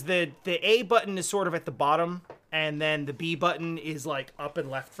 Because the A button is sort of at the bottom, and then the B button is, like, up and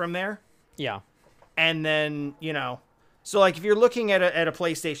left from there. Yeah. And then, you know... So, like, if you're looking at a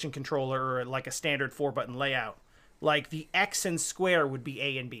PlayStation controller or, like, a standard 4-button layout, like, the X and square would be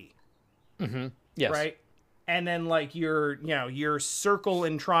A and B. Mm-hmm. Yes. Right? And then like your circle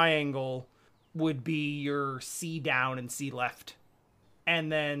and triangle would be your C down and C left.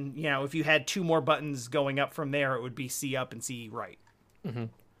 And then, if you had two more buttons going up from there, it would be C up and C right. Mm-hmm.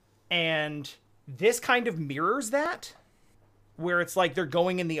 And this kind of mirrors that, where it's like they're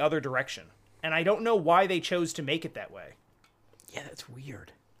going in the other direction. And I don't know why they chose to make it that way. Yeah, that's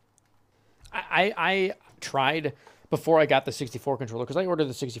weird. I tried before I got the 64 controller, because I ordered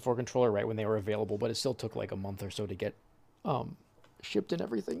the 64 controller right when they were available, but it still took like a month or so to get shipped and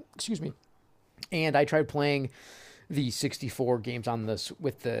everything. Excuse me. And I tried playing the 64 games on this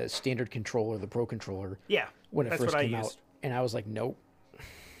with the standard controller, the Pro controller. Yeah, when it first came out, and I was like, nope,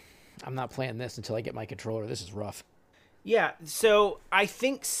 I'm not playing this until I get my controller. This is rough. Yeah, so I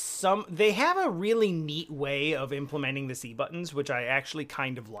think they have a really neat way of implementing the C buttons, which I actually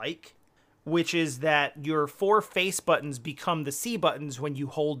kind of like, which is that your 4 face buttons become the C buttons when you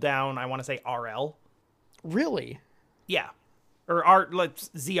hold down, I want to say RL. Really? Yeah. Or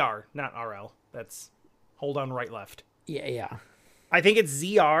ZR, not RL. That's hold on right left. Yeah. I think it's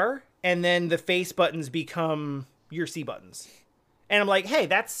ZR, and then the face buttons become your C buttons. And I'm like, hey,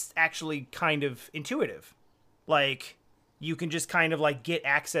 that's actually kind of intuitive. Like, you can just kind of like get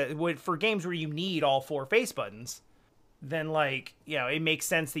access for games where you need all 4 face buttons. Then like, it makes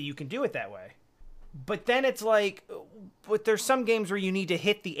sense that you can do it that way. But then it's like, but there's some games where you need to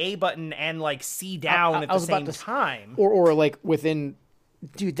hit the A button and like C down at the same time. Or like within,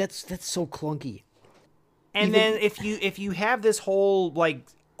 dude, that's so clunky. And then if you have this whole like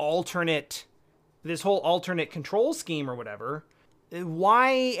alternate control scheme or whatever,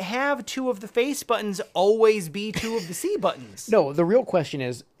 why have 2 of the face buttons always be 2 of the C buttons? No, the real question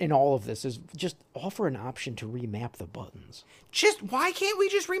is, in all of this, is just offer an option to remap the buttons. Why can't we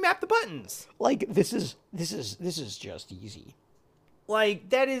just remap the buttons? Like, this is just easy. Like,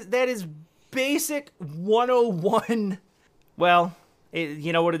 that is basic 101. Well,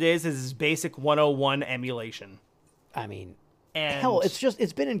 you know what it is? It's basic 101 emulation. I mean, and hell,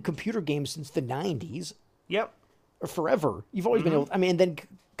 it's been in computer games since the 90s. Yep. Or forever. You've always been able to, and then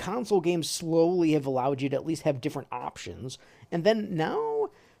console games slowly have allowed you to at least have different options. And then now,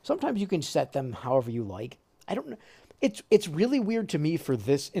 sometimes you can set them however you like. I don't know. It's really weird to me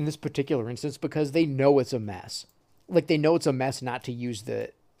in this particular instance, because they know it's a mess. Like, they know it's a mess not to use the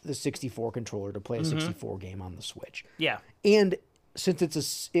 64 controller to play a 64 game on the Switch. Yeah. And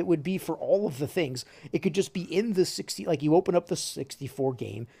since it would be for all of the things, it could just be in the 60, like you open up the 64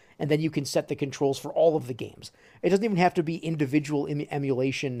 game and then you can set the controls for all of the games. It doesn't even have to be individual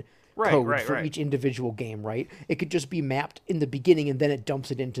emulation code for each individual game, right? It could just be mapped in the beginning and then it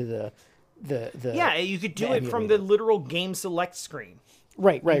dumps it into the yeah, you could do it from the literal game select screen.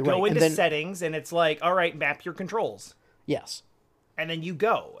 Right. Go into settings and it's like, all right, map your controls. Yes. And then you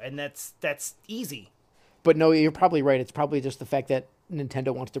go, and that's easy. But no, you're probably right. It's probably just the fact that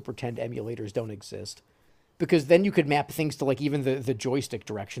Nintendo wants to pretend emulators don't exist. Because then you could map things to like even the joystick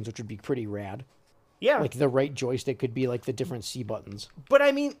directions, which would be pretty rad. Yeah. Like the right joystick could be like the different C buttons. But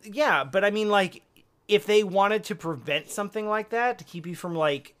I mean, like, if they wanted to prevent something like that, to keep you from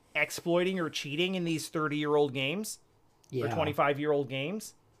like exploiting or cheating in these 30-year-old games or 25-year-old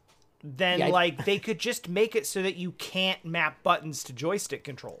games, then they could just make it so that you can't map buttons to joystick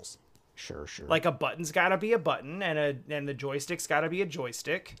controls. Sure. Like, a button's got to be a button, and the joystick's got to be a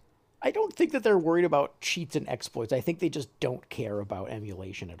joystick. I don't think that they're worried about cheats and exploits. I think they just don't care about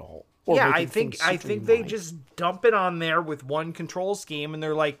emulation at all. I think they just dump it on there with one control scheme, and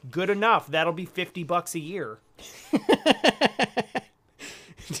they're like, good enough. That'll be $50 a year.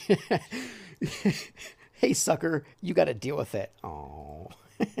 Hey, sucker, you got to deal with it. Oh.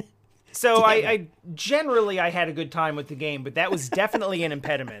 So I generally had a good time with the game, but that was definitely an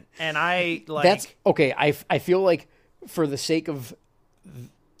impediment. And that's okay. I feel like for the sake of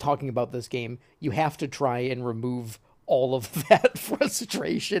talking about this game, you have to try and remove all of that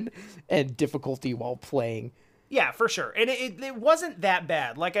frustration and difficulty while playing. Yeah, for sure. And it wasn't that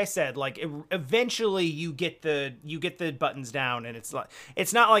bad. Like I said, like eventually you get the buttons down, and it's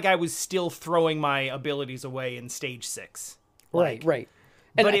not like I was still throwing my abilities away in stage 6. Right.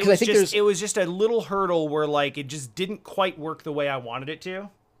 And but it was just a little hurdle where like it just didn't quite work the way I wanted it to.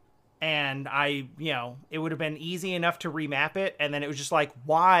 And it would have been easy enough to remap it, and then it was just like,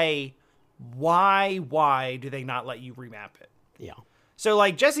 why do they not let you remap it? Yeah. So,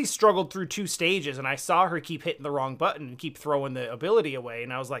 like, Jessie struggled through 2 stages, and I saw her keep hitting the wrong button and keep throwing the ability away,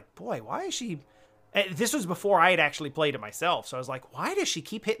 and I was like, boy, why is she... This was before I had actually played it myself, so I was like, why does she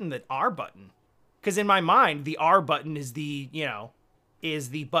keep hitting the R button? Because in my mind, the R button is the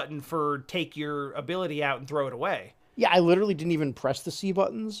button for take your ability out and throw it away. Yeah, I literally didn't even press the C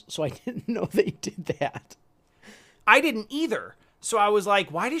buttons, so I didn't know they did that. I didn't either. So I was like,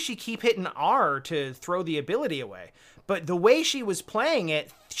 why does she keep hitting R to throw the ability away? But the way she was playing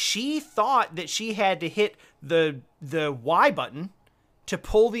it, she thought that she had to hit the Y button to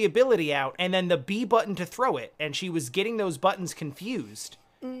pull the ability out and then the B button to throw it. And she was getting those buttons confused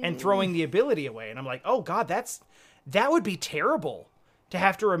and throwing the ability away. And I'm like, oh God, that would be terrible to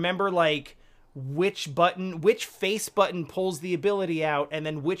have to remember like which face button pulls the ability out and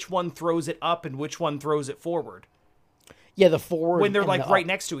then which one throws it up and which one throws it forward. Yeah, the forward. When they're like right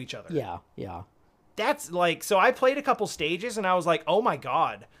next to each other. Yeah, yeah. That's like, so I played a couple stages and I was like, oh my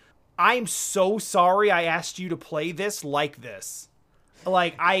God, I'm so sorry I asked you to play this like this.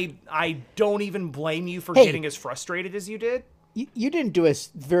 Like, I don't even blame you for getting as frustrated as you did. You didn't do a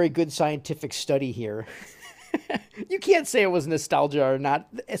very good scientific study here. You can't say it was nostalgia or not.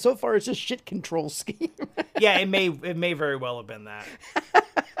 So far, it's just shit control scheme. Yeah, it may very well have been that.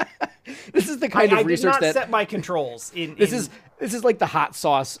 This is the kind of research I did not set my controls. This is like the hot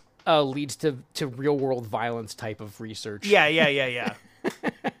sauce leads to real world violence type of research. Yeah.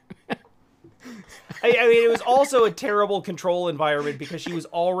 I mean, it was also a terrible control environment because she was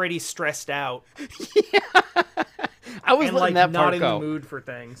already stressed out. Yeah. I was and letting like that part not go. in the mood for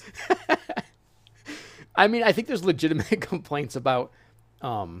things. I mean, I think there's legitimate complaints about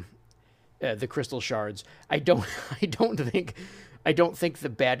the crystal shards. I don't think the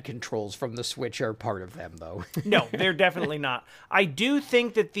bad controls from the Switch are part of them, though. No, they're definitely not. I do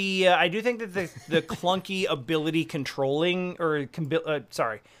think that the clunky ability controlling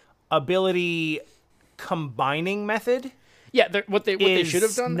ability combining method. Yeah, what they should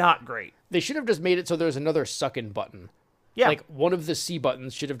have done, not great. They should have just made it so there's another suck in button. Yeah, like one of the C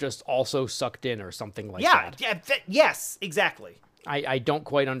buttons should have just also sucked in or something like that. Yeah, yes, exactly. I don't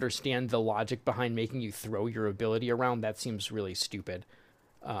quite understand the logic behind making you throw your ability around. That seems really stupid.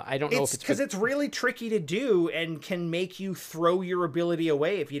 I don't know if it's because it's really tricky to do and can make you throw your ability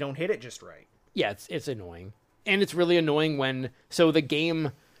away if you don't hit it just right. Yeah, it's annoying. And it's really annoying so the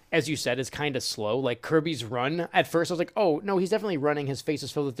game, as you said, is kind of slow. Like Kirby's run, at first I was like, oh, no, he's definitely running. His face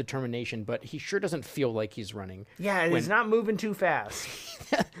is filled with determination, but he sure doesn't feel like he's running. Yeah, he's not moving too fast.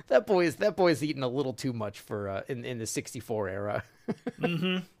 that boy's eating a little too much for in the 64 era.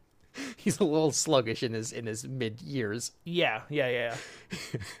 Mm-hmm. He's a little sluggish in his mid years. Yeah. He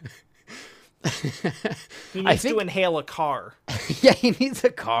needs to inhale a car. Yeah, he needs a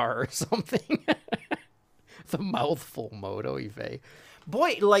car or something. The mouthful mode, oy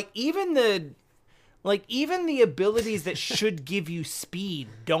boy, like even the abilities that should give you speed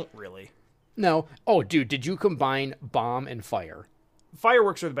don't really. No. Oh, dude, did you combine bomb and fire?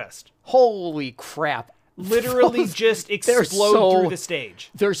 Fireworks are the best. Holy crap. Literally just explode through the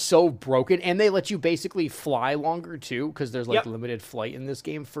stage. They're so broken, and they let you basically fly longer, too, because there's limited flight in this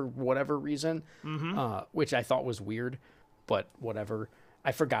game for whatever reason, which I thought was weird, but whatever.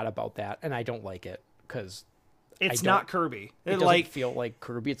 I forgot about that, and I don't like it, because it's not Kirby. It doesn't feel like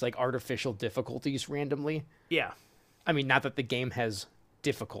Kirby. It's like artificial difficulties randomly. Yeah. I mean, not that the game has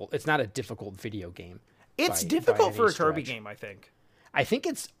difficult. It's not a difficult video game. It's difficult for a Kirby game, I think. I think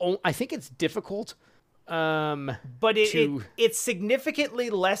it's difficult. But it's significantly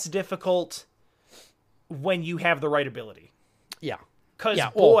less difficult when you have the right ability. Yeah. Because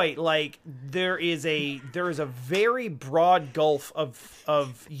there is a very broad gulf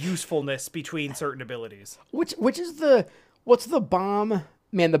of usefulness between certain abilities. What's the bomb?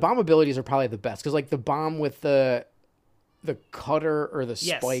 Man, the bomb abilities are probably the best because like the bomb with the cutter or the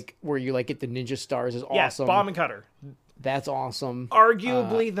spike where you like get the ninja stars is awesome. Yes, bomb and cutter. That's awesome.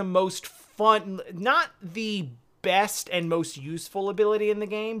 Arguably the most fun, not the best and most useful ability in the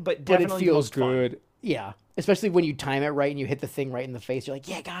game, but definitely it feels the most good. Fun. Yeah. Especially when you time it right and you hit the thing right in the face. You're like,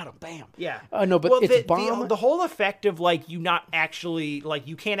 yeah, got him. Bam. Yeah. No, but it's bomb. The whole effect of like you not actually, like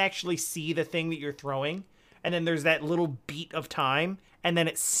you can't actually see the thing that you're throwing. And then there's that little beat of time. And then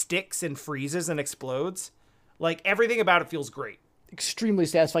it sticks and freezes and explodes. Like everything about it feels great. Extremely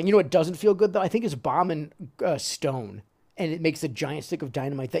satisfying. You know what doesn't feel good though? I think it's bomb and stone. And it makes a giant stick of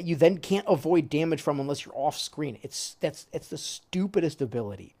dynamite that you then can't avoid damage from unless you're off screen. It's the stupidest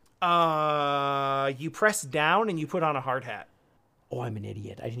ability. You press down and you put on a hard hat. Oh, I'm an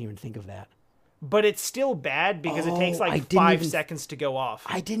idiot. I didn't even think of that. But it's still bad because it takes like 5 seconds to go off.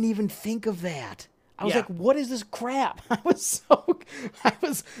 I didn't even think of that. I was like, what is this crap?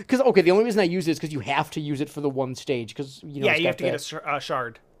 Because okay, the only reason I use it is because you have to use it for the one stage because you have to get a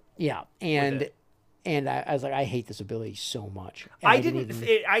shard. Yeah, and I was like, I hate this ability so much.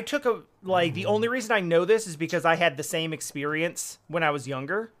 And I took the only reason I know this is because I had the same experience when I was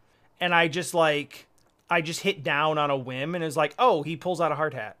younger, and I just hit down on a whim and it was like, oh, he pulls out a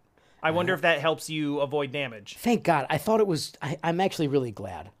hard hat. I wonder if that helps you avoid damage. Thank God. I thought it was. I'm actually really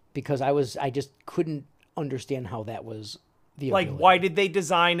glad because I just couldn't understand how that was the ability. Why did they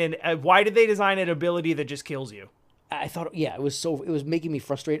design an ability that just kills you? I thought, yeah, it was making me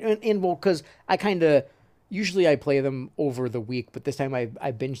frustrated, and well, because usually I play them over the week, but this time I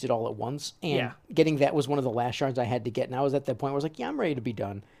binged it all at once, and getting that was one of the last shards I had to get, and I was at that point where I was like, yeah, I'm ready to be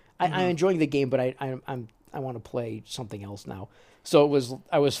done. I'm enjoying the game, but I want to play something else now. So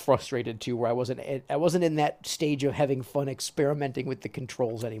I was frustrated too, where I wasn't in that stage of having fun experimenting with the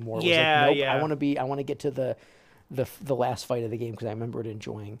controls anymore. It was like, nope, I want to get to the last fight of the game because I remembered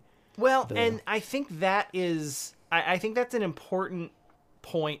enjoying. Well, and I think that is. I think that's an important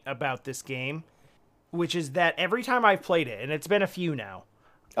point about this game, which is that every time I've played it, and it's been a few now,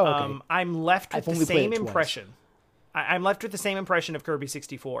 I'm left with the same impression. I'm left with the same impression of Kirby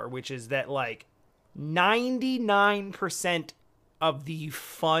 64, which is that 99% of the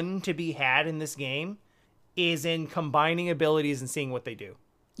fun to be had in this game is in combining abilities and seeing what they do.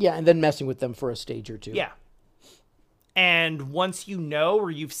 Yeah, and then messing with them for a stage or two. Yeah. And once you know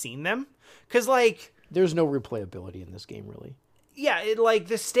or you've seen them, because there's no replayability in this game, really. Yeah,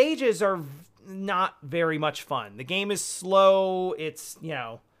 the stages are not very much fun. The game is slow. It's,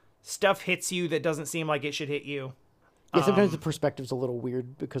 stuff hits you that doesn't seem like it should hit you. Yeah, sometimes the perspective's a little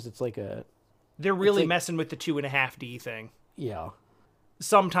weird because it's they're really messing with the 2.5D thing. Yeah.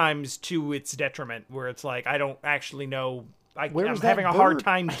 Sometimes to its detriment, where it's I don't actually know. I'm having a hard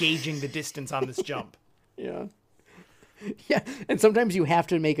time gauging the distance on this jump. Yeah. Yeah, and sometimes you have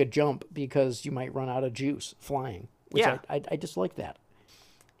to make a jump because you might run out of juice flying. Which I just like that.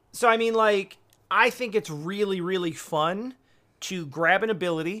 So, I mean, I think it's really, really fun to grab an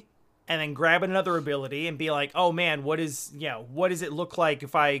ability and then grab another ability and be like, oh man, what does it look like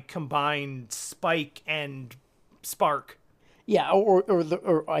if I combine Spike and Spark? Yeah,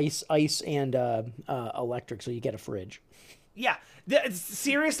 or ice and electric, so you get a fridge. Yeah,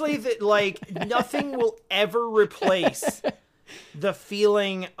 seriously, nothing will ever replace the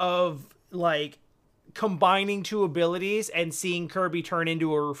feeling of combining two abilities and seeing Kirby turn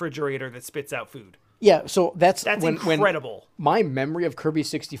into a refrigerator that spits out food. Yeah, so that's incredible. My memory of Kirby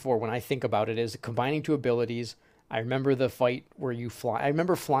 64, when I think about it, is combining two abilities. I remember the fight where you fly. I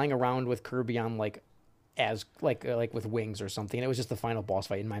remember flying around with Kirby on like with wings or something. And it was just the final boss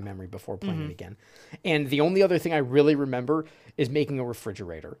fight in my memory before playing it again. And the only other thing I really remember is making a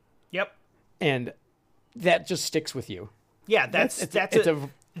refrigerator. Yep. And that just sticks with you. Yeah, that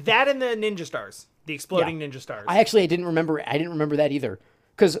and the Ninja Stars, the exploding Ninja Stars. I didn't remember that either.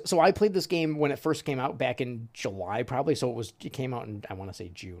 So I played this game when it first came out back in July probably. So it came out in, I want to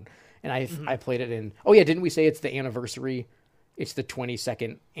say June. And I played it in, didn't we say it's the anniversary? It's the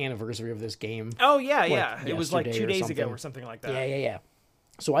 22nd anniversary of this game. Oh, yeah. It was 2 days ago or something like that. Yeah.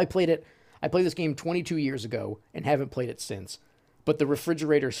 So I played this game 22 years ago and haven't played it since. But the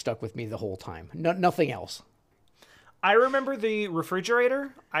refrigerator stuck with me the whole time. Nothing else. I remember the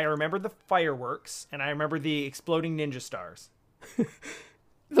refrigerator, I remember the fireworks, and I remember the exploding Ninja Stars.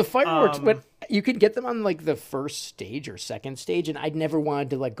 The fireworks, but you could get them on the first stage or second stage, and I'd never wanted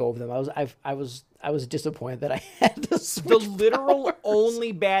to let go of them. I was disappointed that I had to switch. The literal powers.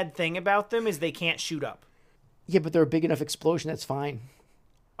 Only bad thing about them is they can't shoot up. Yeah, but they're a big enough explosion. That's fine.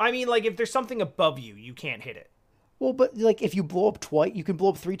 I mean, if there's something above you, you can't hit it. Well, but if you blow up twice, you can blow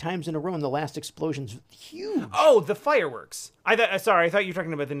up 3 times in a row, and the last explosion's huge. Oh, the fireworks! I thought you were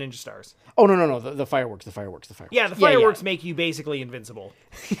talking about the Ninja Stars. Oh no, the fireworks. Yeah, the fireworks make you basically invincible.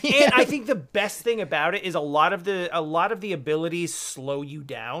 Yeah. And I think the best thing about it is a lot of the abilities slow you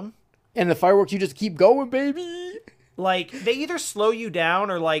down. And the fireworks, you just keep going, baby. They either slow you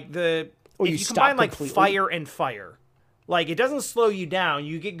down or if you combine fire and fire. It doesn't slow you down.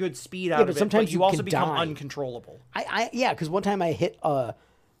 You get good speed out of it, sometimes but you also become uncontrollable. Because one time I hit, I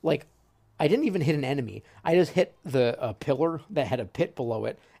didn't even hit an enemy. I just hit the pillar that had a pit below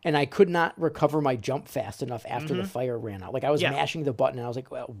it, and I could not recover my jump fast enough after the fire ran out. I was mashing the button, and I was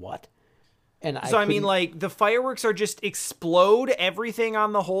like, well, what? And the fireworks are just explode everything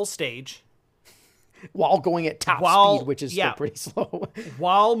on the whole stage. While going at top speed, which is still pretty slow.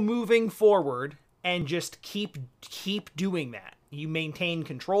 While moving forward. And just keep doing that. You maintain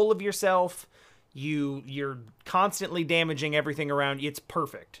control of yourself. You're constantly damaging everything around you. It's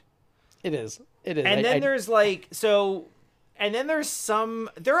perfect. It is. And then there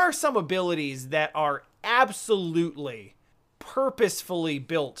are some abilities that are absolutely purposefully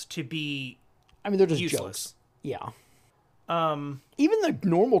built to be they're just useless. Jokes. Yeah. Even the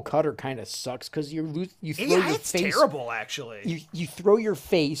normal cutter kind of sucks because you throw your face. It's terrible, actually. You throw your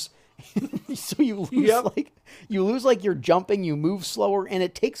face So you lose like you're jumping, you move slower, and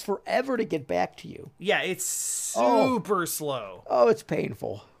it takes forever to get back to you. Yeah, it's super slow. Oh, it's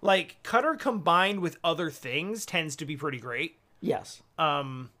painful. Like cutter combined with other things tends to be pretty great. Yes.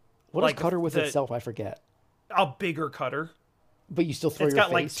 What like is cutter with itself? I forget. A bigger cutter. But you still throw It's your got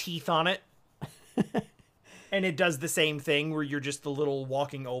face. like teeth on it. And it does the same thing where you're just the little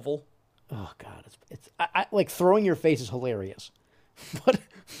walking oval. Oh God, I like throwing your face is hilarious, but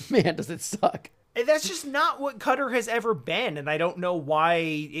man, does it suck. And that's just not what cutter has ever been, and I don't know why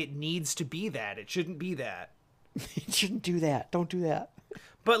it needs to be that. It shouldn't be that. It shouldn't do that. Don't do that.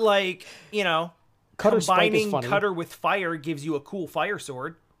 But like, you know, Cutter spike is combining funny. cutter with fire gives you a cool fire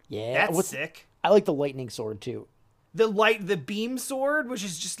sword. Yeah, That's sick. I like the lightning sword too. The beam sword, which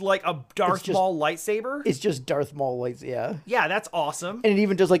is just like a Darth Maul lightsaber. It's just Darth Maul lights, yeah. Yeah, that's awesome. And it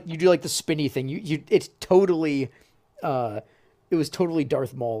even does like you do like the spinny thing. It's totally, it was totally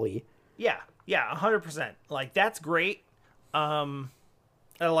Darth Maul-y. Yeah, 100%. Like that's great.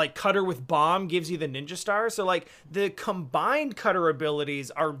 Like cutter with bomb gives you the ninja star. So like the combined cutter abilities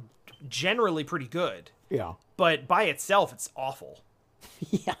are generally pretty good. Yeah. But by itself, it's awful.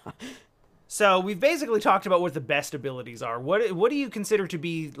 Yeah. So we've basically talked about what the best abilities are. What do you consider to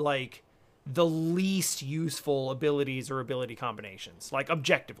be like the least useful abilities or ability combinations? Like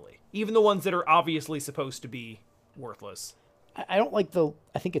objectively, even the ones that are obviously supposed to be worthless. I don't like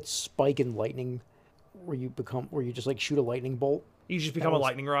I think it's spike and lightning, where you just like shoot a lightning bolt. You just become a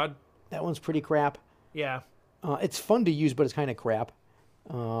lightning rod. That one's pretty crap. Yeah. It's fun to use, but it's kind of crap.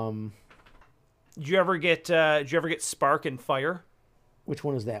 Did you ever get spark and fire? Which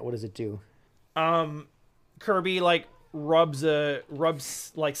one is that? What does it do? Kirby like rubs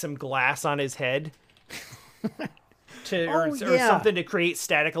like some glass on his head or something to create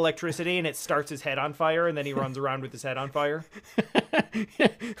static electricity, and it starts his head on fire, and then he runs around with his head on fire.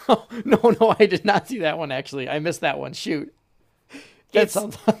 Oh, no, I did not see that one actually. I missed that one. Shoot. That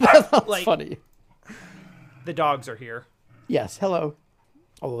sounds like, funny. The dogs are here. Yes, hello.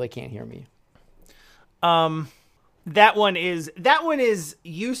 Although they can't hear me. That one is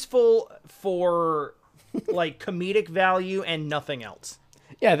useful for like comedic value and nothing else.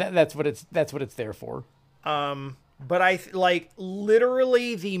 Yeah, that's what it's there for. But I think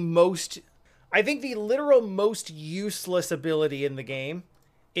the literal most useless ability in the game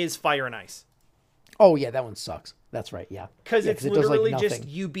is fire and ice. Oh yeah, that one sucks. That's right. Yeah, because it's literally like just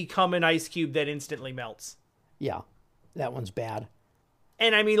you become an ice cube that instantly melts. Yeah, that one's bad.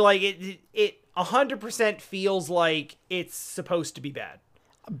 And I mean, like it 100% feels like it's supposed to be bad.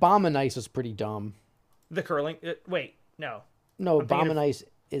 Bomb and ice is pretty dumb. The curling? Wait, no. No, bomb and ice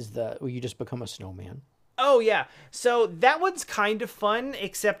is where you just become a snowman. Oh, yeah. So that one's kind of fun,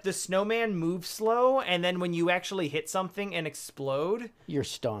 except the snowman moves slow, and then when you actually hit something and explode... You're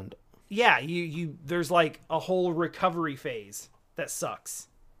stunned. Yeah, there's like a whole recovery phase that sucks.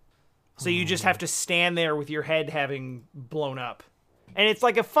 So you just have to stand there with your head having blown up. And it's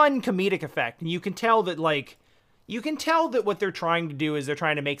like a fun comedic effect, and you can tell that what they're trying to do is they're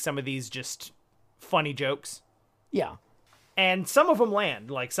trying to make some of these just funny jokes. Yeah. And some of them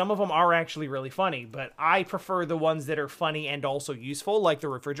land. Like, some of them are actually really funny, but I prefer the ones that are funny and also useful, like the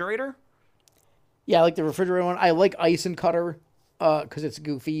refrigerator. Yeah, I like the refrigerator one. I like ice and cutter, because it's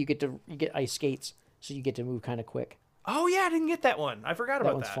goofy. You get ice skates, so you get to move kind of quick. Oh yeah, I didn't get that one. I forgot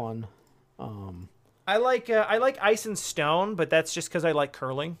about that. That one's fun. I like ice and stone, but that's just because I like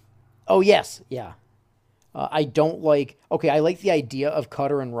curling. Oh yes, yeah. I don't like. Okay, I like the idea of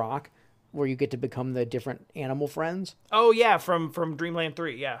cutter and rock, where you get to become the different animal friends. Oh yeah, from Dreamland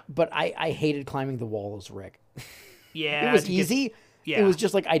 3, yeah. But I hated climbing the walls, Rick. Yeah, it was easy. Yeah. It was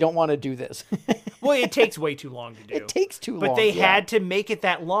just like, I don't want to do this. Well, it takes way too long to do. It takes too long. But they had to make it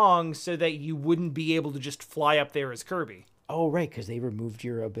that long so that you wouldn't be able to just fly up there as Kirby. Oh, right, because they removed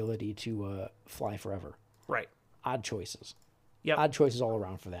your ability to fly forever. Right. Odd choices. Yep. Odd choices all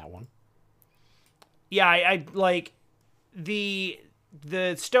around for that one. Yeah, I like the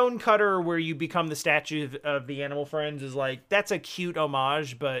stone cutter where you become the statue of the animal friends is like, that's a cute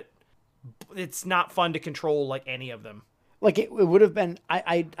homage, but it's not fun to control like any of them. Like it would have been.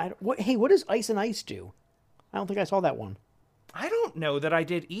 What does ice and ice do? I don't think I saw that one. I don't know that I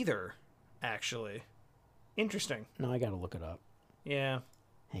did either, actually. Interesting. No, I gotta look it up. Yeah.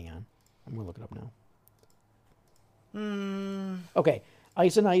 Hang on. I'm gonna look it up now. Okay.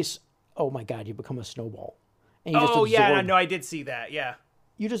 Ice and ice. Oh my god, you become a snowball. And you just absorb, no, I did see that, yeah.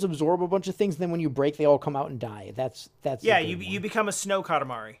 You just absorb a bunch of things, and then when you break, they all come out and die. That's yeah, you become a snow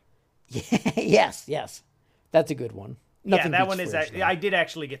Katamari. Yes. That's a good one. Nothing that one is... I did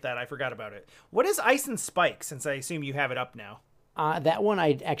actually get that. I forgot about it. What is Ice and Spike, since I assume you have it up now? That one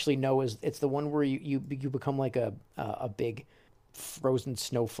I actually know it's the one where you become like a big frozen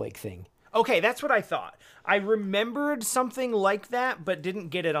snowflake thing. Okay, that's what I thought. I remembered something like that, but didn't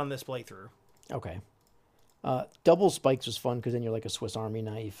get it on this playthrough. Okay. Double spikes was fun because then you're like a Swiss Army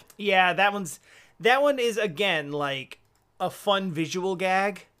knife. Yeah, that one is again like a fun visual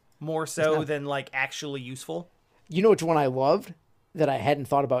gag more so than like actually useful. You know which one I loved that I hadn't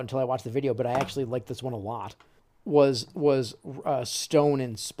thought about until I watched the video, but I actually liked this one a lot. Was stone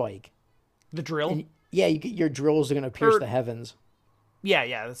and spike. The drill? And, yeah, your drills are going to pierce the heavens.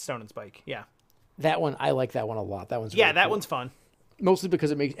 Yeah, the stone and spike. Yeah. That one, I like that one a lot. That one's really that cool. One's fun. Mostly because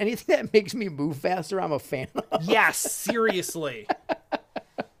it makes anything that makes me move faster, I'm a fan of. Yes, seriously.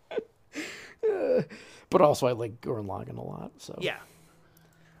 But also I like Gurren Lagann a lot, so. Yeah.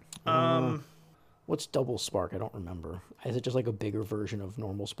 What's double spark? I don't remember. Is it just like a bigger version of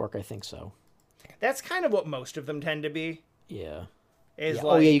normal spark? I think so. That's kind of what most of them tend to be. Yeah. Like...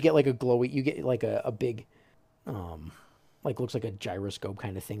 Oh, yeah, you get like a glowy... You get like a big... like looks like a gyroscope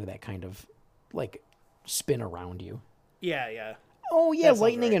kind of thing with that kind of like spin around you. Yeah. Oh, yeah,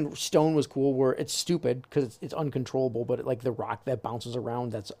 lightning and stone was cool where it's stupid because it's uncontrollable, but like the rock that bounces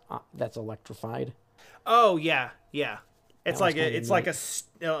around that's electrified. Oh, yeah. It's like a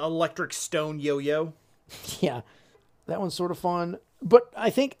electric stone yo-yo. Yeah, that one's sort of fun. But I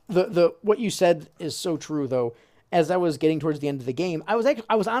think the what you said is so true though. As I was getting towards the end of the game, I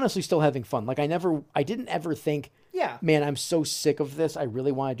was honestly still having fun. Like I didn't ever think, man, I'm so sick of this. I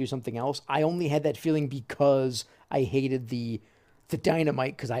really want to do something else. I only had that feeling because I hated the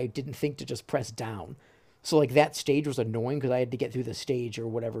dynamite because I didn't think to just press down. So like that stage was annoying because I had to get through the stage or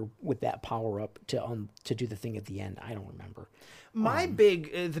whatever with that power up to do the thing at the end. I don't remember.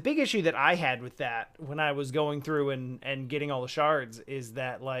 The big issue that I had with that when I was going through and getting all the shards is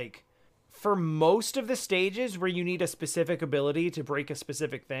that like for most of the stages where you need a specific ability to break a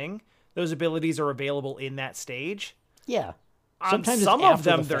specific thing, those abilities are available in that stage. Yeah. Sometimes some of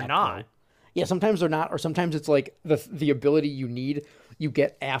them they're not. Though. Yeah, sometimes they're not, or sometimes it's like the ability you need, you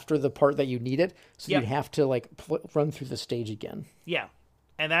get after the part that you need it, so you'd have to like run through the stage again. Yeah,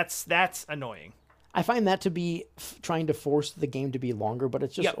 and that's annoying. I find that to be trying to force the game to be longer, but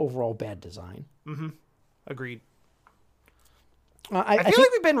it's just overall bad design. Mm-hmm. Agreed. I feel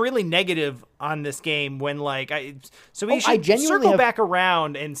like we've been really negative on this game when like we should genuinely back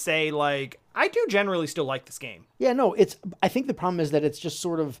around and say like I do generally still like this game. Yeah, no, I think the problem is that it's just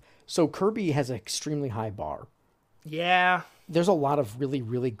sort of so Kirby has an extremely high bar. Yeah. There's a lot of really,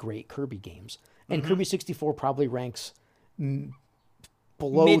 really great Kirby games. And Kirby 64 probably ranks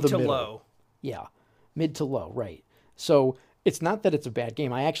below mid the to middle. Low. Yeah, mid to low, right. So it's not that it's a bad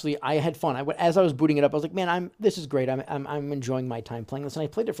game. I had fun. As I was booting it up, I was like, man, this is great. I'm enjoying my time playing this. And I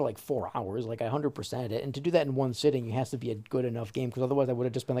played it for like 4 hours, like I 100%ed it. And to do that in one sitting, it has to be a good enough game because otherwise I would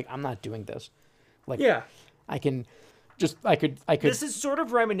have just been like, I'm not doing this. Like, yeah, I could. This is sort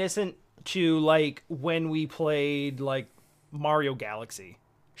of reminiscent to like when we played like Mario Galaxy.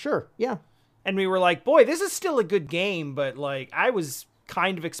 Sure, yeah. And we were like, boy, this is still a good game, but like I was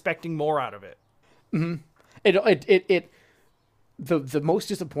kind of expecting more out of it. Mm-hmm. The most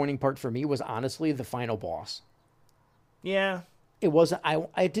disappointing part for me was honestly the final boss. Yeah. It wasn't.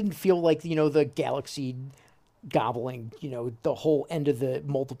 I didn't feel like the galaxy gobbling. The whole end of the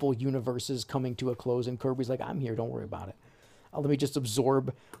multiple universes coming to a close, and Kirby's like, I'm here. Don't worry about it. Let me just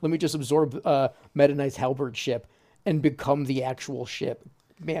absorb Meta Knight's halberd ship and become the actual ship.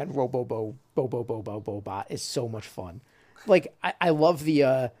 Man, Bot is so much fun. Like I love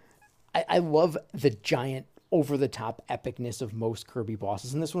the I love the giant over the top epicness of most Kirby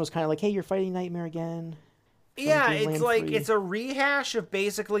bosses, and this one was kind of like, hey, you're fighting Nightmare again. Yeah, it's like it's a rehash of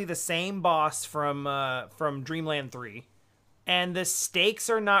basically the same boss from Dreamland 3, and the stakes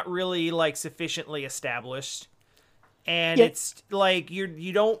are not really like sufficiently established, and it's like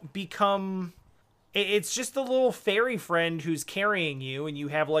you don't become. It's just the little fairy friend who's carrying you, and you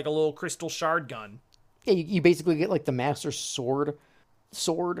have like a little crystal shard gun. Yeah, you basically get like the Master Sword,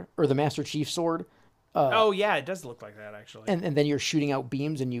 or the Master Chief Sword. Oh yeah, it does look like that actually. And then you're shooting out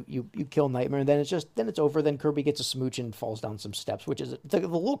beams, and you kill Nightmare, and then it's over. Then Kirby gets a smooch and falls down some steps, which is the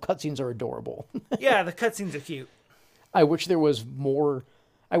little cutscenes are adorable. Yeah, the cutscenes are cute. I wish there was more.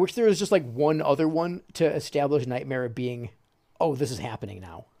 I wish there was just like one other one to establish Nightmare being, oh, this is happening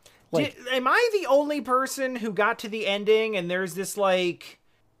now. Like, am I the only person who got to the ending and there's this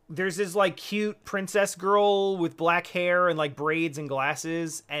cute princess girl with black hair and like braids and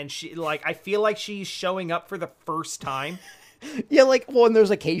glasses, and she like I feel like she's showing up for the first time. Yeah, and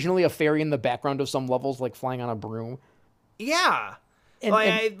there's occasionally a fairy in the background of some levels like flying on a broom. Yeah. And,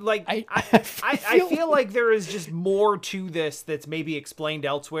 I feel like there is just more to this that's maybe explained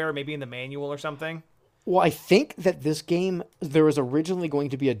elsewhere, maybe in the manual or something. Well, I think that this game, there was originally going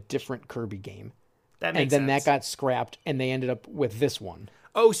to be a different Kirby game. That makes sense. And then sense. that got scrapped, and they ended up with this one.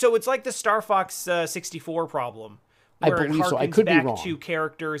 Oh, so it's like the Star Fox 64 problem. I believe so. I could be wrong. To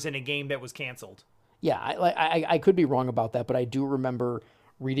characters in a game that was canceled. Yeah, I could be wrong about that, but I do remember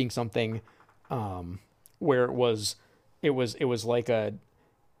reading something where there was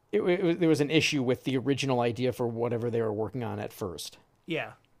an issue with the original idea for whatever they were working on at first.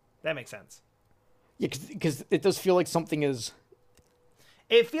 Yeah, that makes sense. Yeah, because it does feel like something is.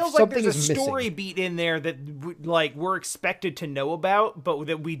 It feels like there's a story missing. beat in there that we're expected to know about, but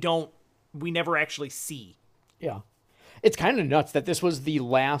that we never actually see. Yeah, it's kind of nuts that this was the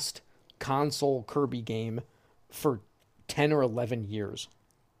last console Kirby game for 10 or 11 years.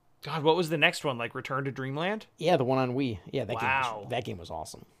 God, what was the next one? Like Return to Dreamland? Yeah, the one on Wii. Yeah, Wow. That game was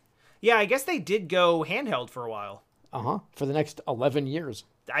awesome. Yeah, I guess they did go handheld for a while. For the next 11 years.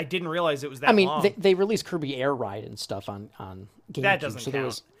 I didn't realize it was that long. They released Kirby Air Ride and stuff on GameCube. That doesn't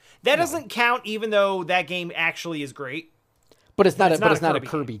count. That doesn't count, even though that game actually is great. But it's not a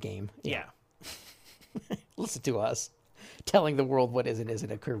Kirby game. Yeah. Listen to us telling the world what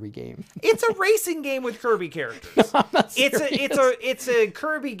isn't a Kirby game. It's a racing game with Kirby characters. I'm not serious. It's a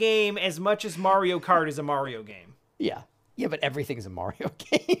Kirby game as much as Mario Kart is a Mario game. Yeah. Yeah, but everything's a Mario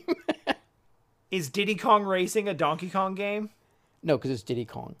game. Is Diddy Kong Racing a Donkey Kong game? No, because it's Diddy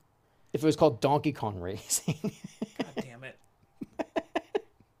Kong. If it was called Donkey Kong Racing. God damn it.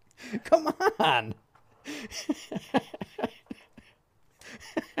 Come on.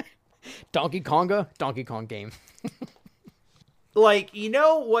 Donkey Kong game. Like, you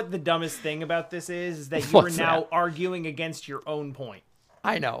know what the dumbest thing about this is that you are now arguing against your own point.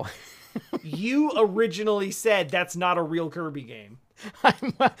 I know. You originally said that's not a real Kirby game. I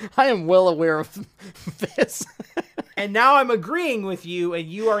am well aware of this. And now I'm agreeing with you, and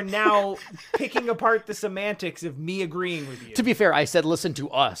you are now picking apart the semantics of me agreeing with you. To be fair, I said listen to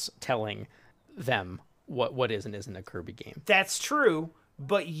us telling them what is and isn't a Kirby game. That's true,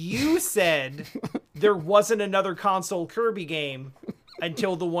 but you said there wasn't another console Kirby game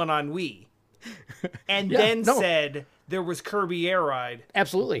until the one on Wii. And said there was Kirby Air Ride.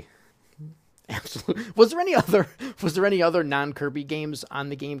 Absolutely. Was there any other non-Kirby games on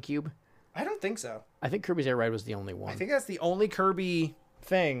the GameCube? I don't think so. I think Kirby's Air Ride was the only one. I think that's the only Kirby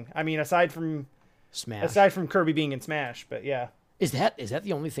thing. I mean, aside from Smash. Aside from Kirby being in Smash, but yeah. Is that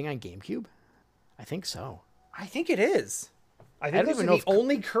the only thing on GameCube? I think so. I think it is. I think those are the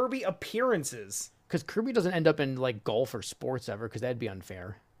only Kirby appearances. Because Kirby doesn't end up in like golf or sports ever, because that'd be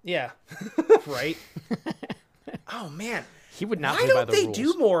unfair. Yeah. Right? Oh, man. He would not play by the rules. Why don't they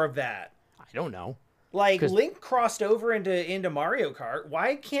do more of that? I don't know. Like, Link crossed over into Mario Kart.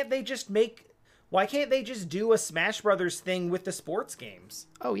 Why can't they just do a Smash Brothers thing with the sports games?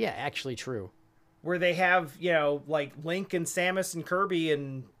 Oh, yeah, actually true. Where they have, like Link and Samus and Kirby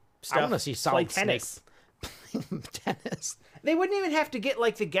and stuff. I want to see Solid tennis. Snake tennis. They wouldn't even have to get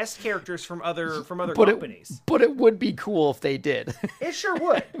like the guest characters from other companies. But it would be cool if they did. It sure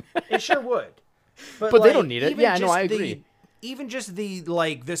would. It sure would. But like, they don't need it. Yeah, no, I agree. Even just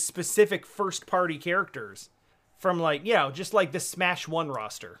the specific first party characters from just like the Smash 1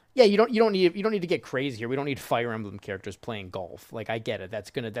 roster. Yeah, you don't need to get crazy here. We don't need Fire Emblem characters playing golf. Like, I get it.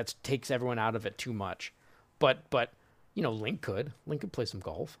 That takes everyone out of it too much. But Link could play some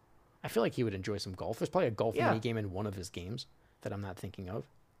golf. I feel like he would enjoy some golf. There's probably a golf mini game in one of his games that I'm not thinking of.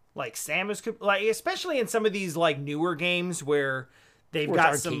 Like Samus could, like, especially in some of these like newer games where they've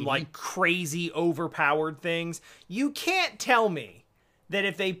got some like crazy overpowered things. You can't tell me that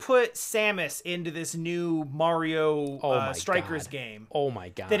if they put Samus into this new Mario Strikers game, oh my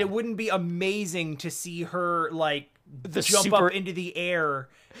god, that it wouldn't be amazing to see her like jump up into the air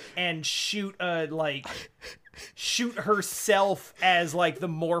and shoot herself as like the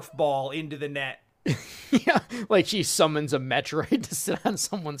morph ball into the net. Yeah, like she summons a Metroid to sit on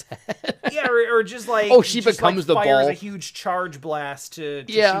someone's head. Yeah, or just like she becomes the fires ball. A huge charge blast to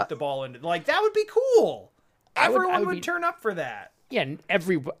shoot the ball into. Like, that would be cool. Everyone would turn up for that. Yeah, and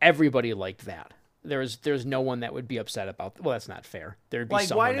everybody liked that. There's no one that would be upset about. Well, that's not fair. There'd be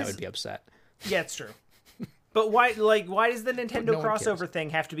someone that would be upset. Yeah, it's true. But why does the Nintendo crossover thing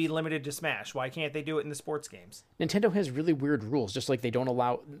have to be limited to Smash? Why can't they do it in the sports games? Nintendo has really weird rules, just like they don't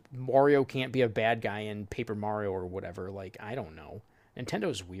allow Mario can't be a bad guy in Paper Mario or whatever. Like, I don't know.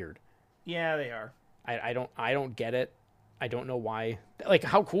 Nintendo's weird. Yeah, they are. I don't get it. I don't know why. Like,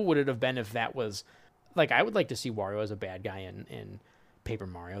 how cool would it have been if that was like, I would like to see Wario as a bad guy in Paper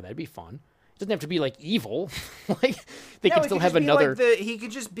Mario. That'd be fun. Doesn't have to be like evil. Like they No, can he still could have just be another. he could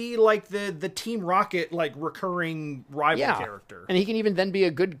just be like the Team Rocket like recurring rival character. And he can even then be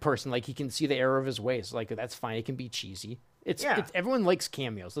a good person. Like he can see the error of his ways. Like that's fine. It can be cheesy. It's everyone likes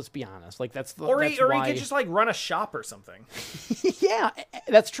cameos. Let's be honest. Like that's the Or he could just like run a shop or something. Yeah,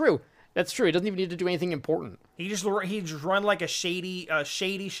 that's true. That's true. He doesn't even need to do anything important. He just run like a shady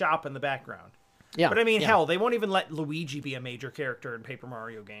shop in the background. Yeah. But I mean, hell, they won't even let Luigi be a major character in Paper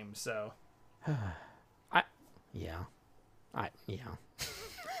Mario games. So. I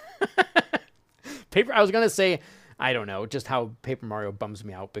was gonna say, I don't know, just how Paper Mario bums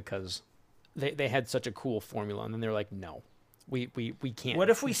me out because they had such a cool formula, and then they're like, no, we can't. What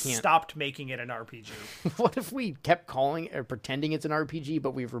if we stopped making it an RPG? What if we kept calling or pretending it's an RPG,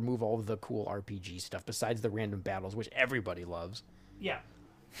 but we remove all of the cool RPG stuff besides the random battles, which everybody loves? Yeah.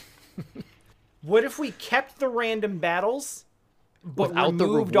 What if we kept the random battles, but without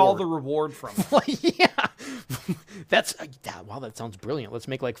removed all the reward from them? Well, yeah. Wow, that sounds brilliant. Let's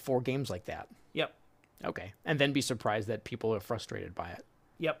make like 4 games like that. Yep. Okay. And then be surprised that people are frustrated by it.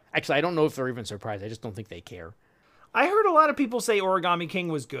 Yep. Actually, I don't know if they're even surprised. I just don't think they care. I heard a lot of people say Origami King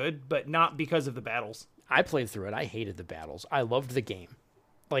was good, but not because of the battles. I played through it. I hated the battles. I loved the game.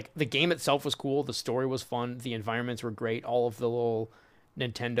 Like, the game itself was cool. The story was fun. The environments were great. All of the little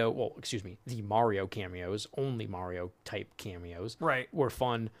the Mario cameos, only Mario type cameos, right, were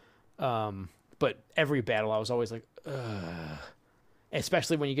fun. But every battle I was always like, ugh.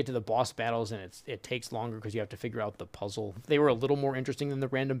 Especially when you get to the boss battles and it takes longer because you have to figure out the puzzle. They were a little more interesting than the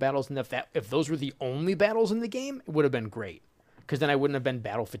random battles, and if those were the only battles in the game, it would have been great. Because then I wouldn't have been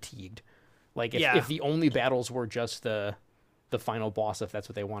battle fatigued. Like if the only battles were just the final boss, if that's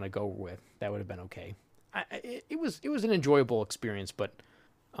what they want to go with, that would have been okay. It was an enjoyable experience, but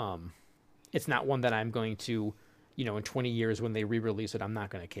it's not one that I'm going to, in 20 years when they re-release it, I'm not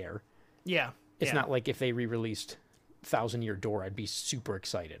going to care. Yeah. It's not like if they re-released Thousand Year Door, I'd be super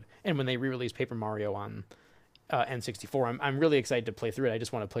excited. And when they re-release Paper Mario on N64, I'm really excited to play through it. I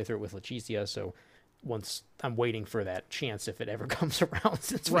just want to play through it with Leticia, so once I'm waiting for that chance if it ever comes around,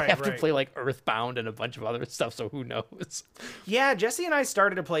 since we have to play like Earthbound and a bunch of other stuff, so who knows. Yeah, Jesse and I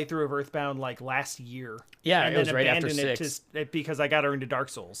started a playthrough of Earthbound like last year. Yeah, and it was right after 6. Because I got her into Dark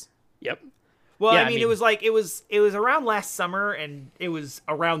Souls. Yep. Well, yeah, I mean, it was around last summer, and it was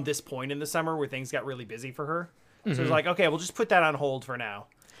around this point in the summer where things got really busy for her. So it was like, okay, we'll just put that on hold for now.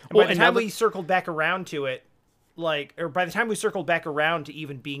 And by the time we circled back around to it, by the time we circled back around to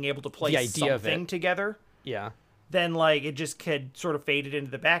even being able to play something together, then like it just had sort of faded into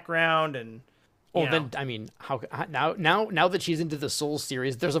the background, and then I mean, now that she's into the Souls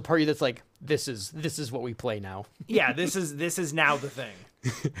series, there's a party that's like, this is what we play now. Yeah, this is now the thing.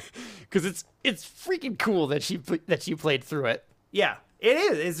 Because it's freaking cool that she played through it. Yeah, it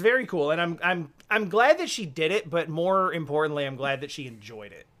is. It's very cool, and I'm glad that she did it, but more importantly, I'm glad that she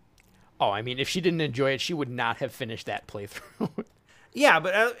enjoyed it. Oh, I mean, if she didn't enjoy it, she would not have finished that playthrough. Yeah,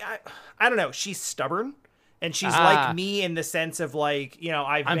 but I don't know. She's stubborn, and she's like me in the sense of like,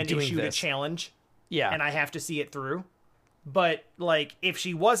 I've been issued a challenge, and I have to see it through. But like, if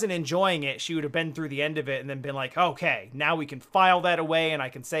she wasn't enjoying it, she would have been through the end of it and then been like, okay, now we can file that away, and I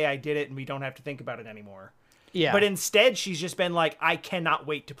can say I did it, and we don't have to think about it anymore. Yeah. But instead, she's just been like, I cannot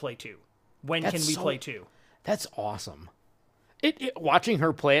wait to play 2. When can we play 2? That's awesome. Watching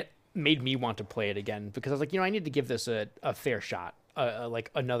her play it made me want to play it again, because I was like, I need to give this a fair shot, like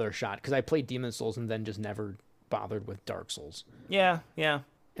another shot, because I played Demon Souls and then just never bothered with Dark Souls. Yeah, yeah.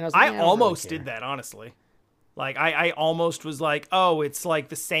 And I was like, I almost did that, honestly. Like, I almost was like, oh, it's like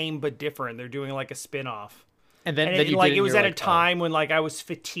the same but different. They're doing like a spin-off. And then it was at a time when like I was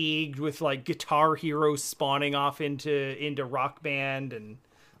fatigued with like Guitar Hero spawning off into Rock Band, and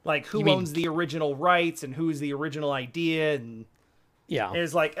like who owns the original rights and who's the original idea, and it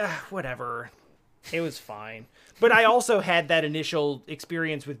was like whatever. It was fine. But I also had that initial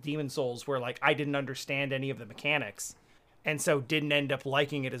experience with Demon Souls where like I didn't understand any of the mechanics, and so didn't end up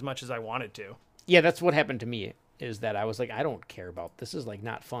liking it as much as I wanted to. Yeah, that's what happened to me, is that I was like, I don't care about this. Is like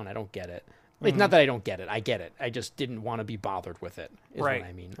not fun. I don't get it. It's not that I don't get it. I get it. I just didn't want to be bothered with it. Is what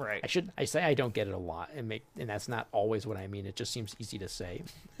I mean. Right. I say I don't get it a lot, and that's not always what I mean. It just seems easy to say.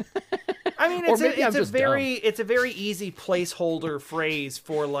 I mean, it's a very easy placeholder phrase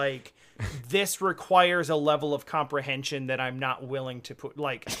for like, this requires a level of comprehension that I'm not willing to put.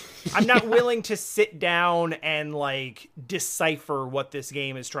 Like, I'm not willing to sit down and like decipher what this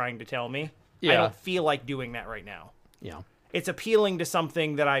game is trying to tell me. Yeah. I don't feel like doing that right now. Yeah. It's appealing to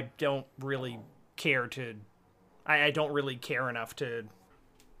something that I don't really care to. I don't really care enough to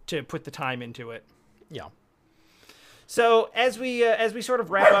put the time into it. Yeah. So as we sort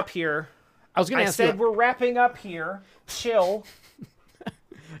of wrap up here, I was going to ask you. We're wrapping up here. Chill.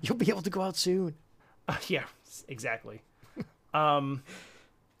 You'll be able to go out soon. Yeah, exactly.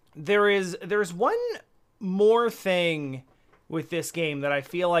 There's one more thing with this game that I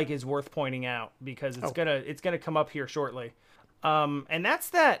feel like is worth pointing out because it's gonna come up here shortly. And that's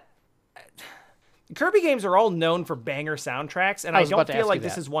that Kirby games are all known for banger soundtracks, and I don't feel like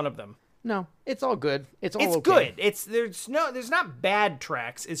this is one of them. No, it's all good. It's okay. Good. There's not bad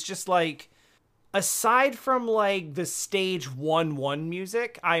tracks. It's just like, aside from like the stage 1-1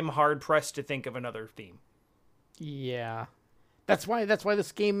 music, I'm hard pressed to think of another theme. Yeah. That's why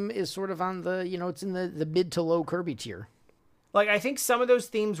this game is sort of on the, it's in the mid to low Kirby tier. Like, I think some of those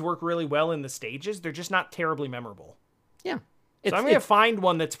themes work really well in the stages. They're just not terribly memorable. Yeah. So I'm going to find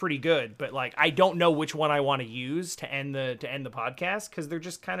one that's pretty good, but like, I don't know which one I want to use to end the podcast because they're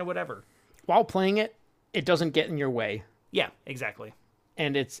just kind of whatever. While playing it, it doesn't get in your way. Yeah, exactly.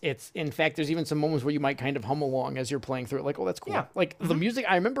 And it's in fact, there's even some moments where you might kind of hum along as you're playing through it. Like, oh, that's cool. Yeah. Like the music,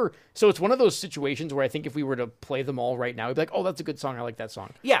 I remember. So it's one of those situations where I think if we were to play them all right now, we'd be like, oh, that's a good song. I like that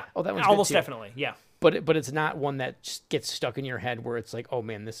song. Yeah. Oh, that one's almost good too. Definitely. Yeah. But it's not one that just gets stuck in your head where it's like, oh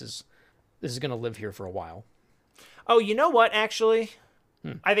man, this is going to live here for a while. Oh, you know what? Actually,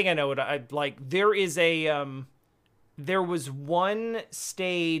 I think I know what I like. There is there was one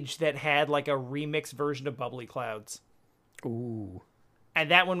stage that had like a remix version of Bubbly Clouds. Ooh.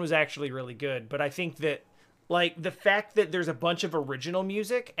 And that one was actually really good. But I think that, like, the fact that there's a bunch of original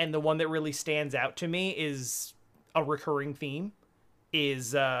music and the one that really stands out to me is a recurring theme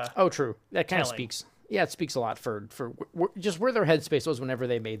is oh, true. That kind of telling. speaks. Yeah, it speaks a lot for just where their headspace was whenever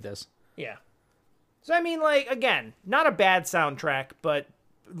they made this. Yeah. So, I mean, like, again, not a bad soundtrack, but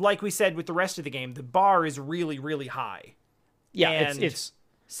like we said with the rest of the game, the bar is really, really high. Yeah, and it's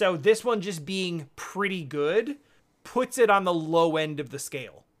so this one just being pretty good puts it on the low end of the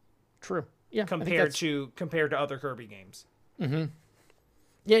scale. True. Yeah. Compared to other Kirby games. Mm-hmm.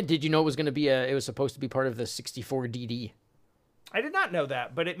 Yeah, did you know it was going to be it was supposed to be part of the 64 DD? I did not know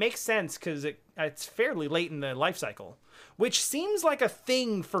that, but it makes sense because it's fairly late in the life cycle, which seems like a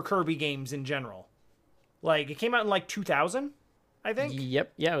thing for Kirby games in general. Like, it came out in like 2000, I think.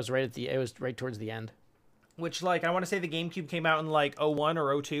 Yep. Yeah, it was right towards the end. Which, like, I want to say the GameCube came out in like 01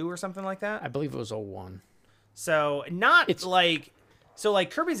 or 02 or something like that. I believe it was 01. So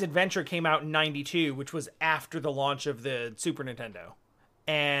Kirby's Adventure came out in 92, which was after the launch of the Super Nintendo.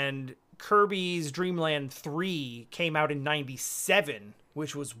 And Kirby's Dream Land 3 came out in 97,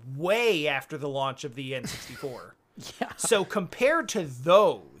 which was way after the launch of the N64. Yeah. So compared to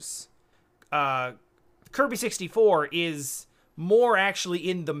those, Kirby 64 is more actually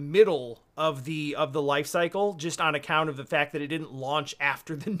in the middle of the life cycle, just on account of the fact that it didn't launch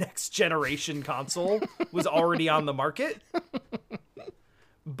after the next generation console was already on the market.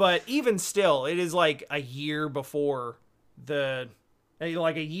 But even still, it is like a year before the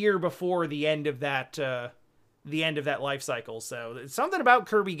end of that life cycle. So it's something about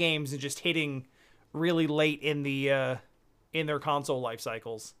Kirby games and just hitting really late in in their console life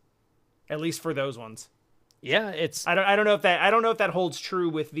cycles, at least for those ones. Yeah, it's. I don't know if that holds true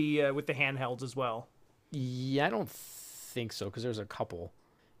with the handhelds as well. Yeah, I don't think so because there's a couple.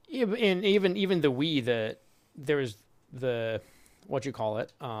 And even the Wii, there's the what you call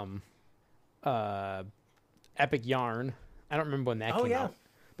it, Epic Yarn. I don't remember when that came out.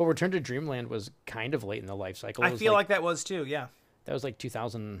 But Return to Dreamland was kind of late in the life cycle. I feel like that was too. Yeah, that was like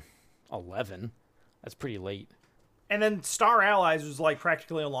 2011. That's pretty late. And then Star Allies was like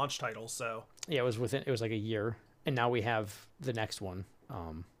practically a launch title. So yeah, it was like a year, and now we have the next one,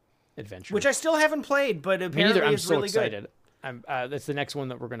 Adventure, which I still haven't played, but apparently I'm is so really excited. Good. That's the next one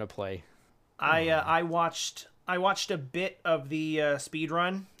that we're gonna play. I watched a bit of the speed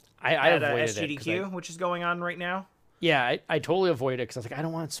run I at avoided SGDQ, which is going on right now. Yeah, I totally avoided it because I was like, I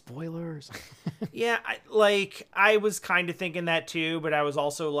don't want spoilers. Yeah, I was kind of thinking that too, but I was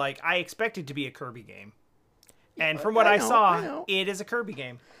also like, I expect it to be a Kirby game. And from what I saw, it is a Kirby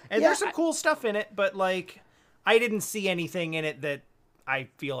game. And there's some cool stuff in it, but like, I didn't see anything in it that I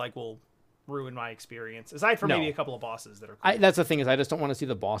feel like will ruin my experience, aside from maybe a couple of bosses that are cool. That's the thing is I just don't want to see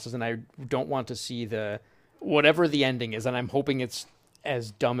the bosses, and I don't want to see whatever the ending is, and I'm hoping it's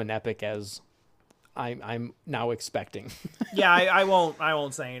as dumb and epic as I'm now expecting. Yeah, I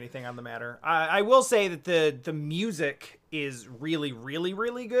won't say anything on the matter. I will say that the music is really, really,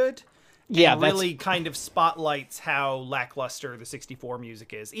 really good. Yeah, and really kind of spotlights how lackluster the 64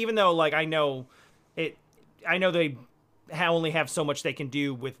 music is. Even though, like, I know they only have so much they can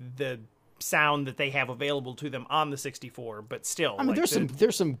do with the sound that they have available to them on the 64, but still. I mean, there's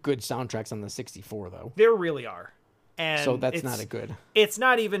some good soundtracks on the 64 though. There really are. And so that's not a good. It's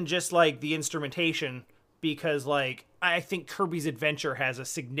not even just like the instrumentation, because like I think Kirby's Adventure has a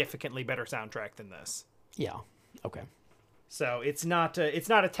significantly better soundtrack than this. Yeah. Okay. So it's not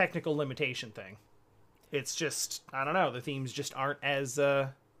a technical limitation thing. It's just, I don't know, the themes just aren't as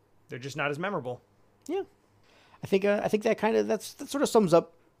they're just not as memorable. Yeah. I think that sort of sums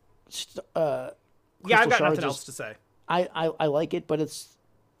up yeah, I've got Shards nothing else to say. I like it, but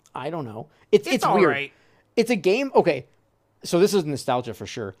I don't know. It's all weird. Right. It's a game. Okay. So this is nostalgia for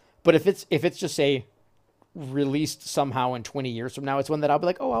sure. But if it's just say released somehow in 20 years from now, it's one that I'll be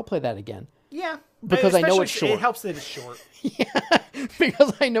like, "Oh, I'll play that again." Yeah. Because I know it's short. It helps that it's short. Yeah,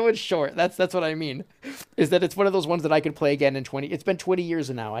 because I know it's short. That's what I mean. Is that it's one of those ones that I could play again in 20. It's been 20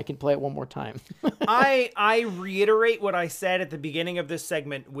 years now. I can play it one more time. I reiterate what I said at the beginning of this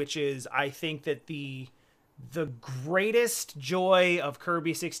segment, which is I think that the greatest joy of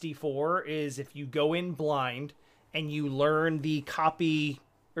Kirby 64 is if you go in blind and you learn the copy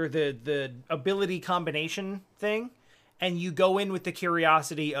or the ability combination thing, and you go in with the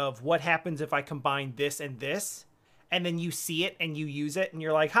curiosity of what happens if I combine this and this, and then you see it and you use it and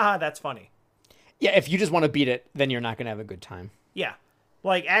you're like, haha, that's funny. Yeah, if you just want to beat it, then you're not going to have a good time. Yeah.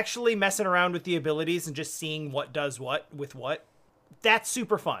 Like actually messing around with the abilities and just seeing what does what with what. That's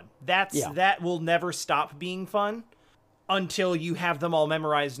super fun. That will never stop being fun until you have them all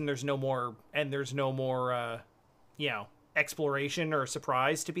memorized and there's no more exploration or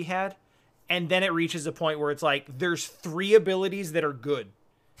surprise to be had. And then it reaches a point where it's like there's 3 abilities that are good.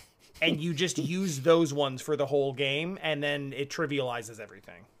 And you just use those ones for the whole game, and then it trivializes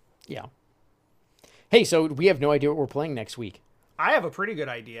everything. Yeah. Hey, so we have no idea what we're playing next week. I have a pretty good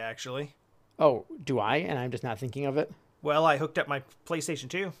idea, actually. Oh, do I? And I'm just not thinking of it? Well, I hooked up my PlayStation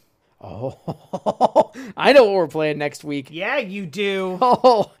 2. Oh, I know what we're playing next week. Yeah, you do.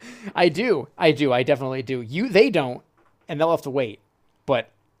 Oh, I do. I definitely do. They don't, and they'll have to wait.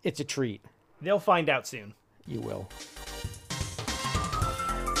 But it's a treat. They'll find out soon. You will.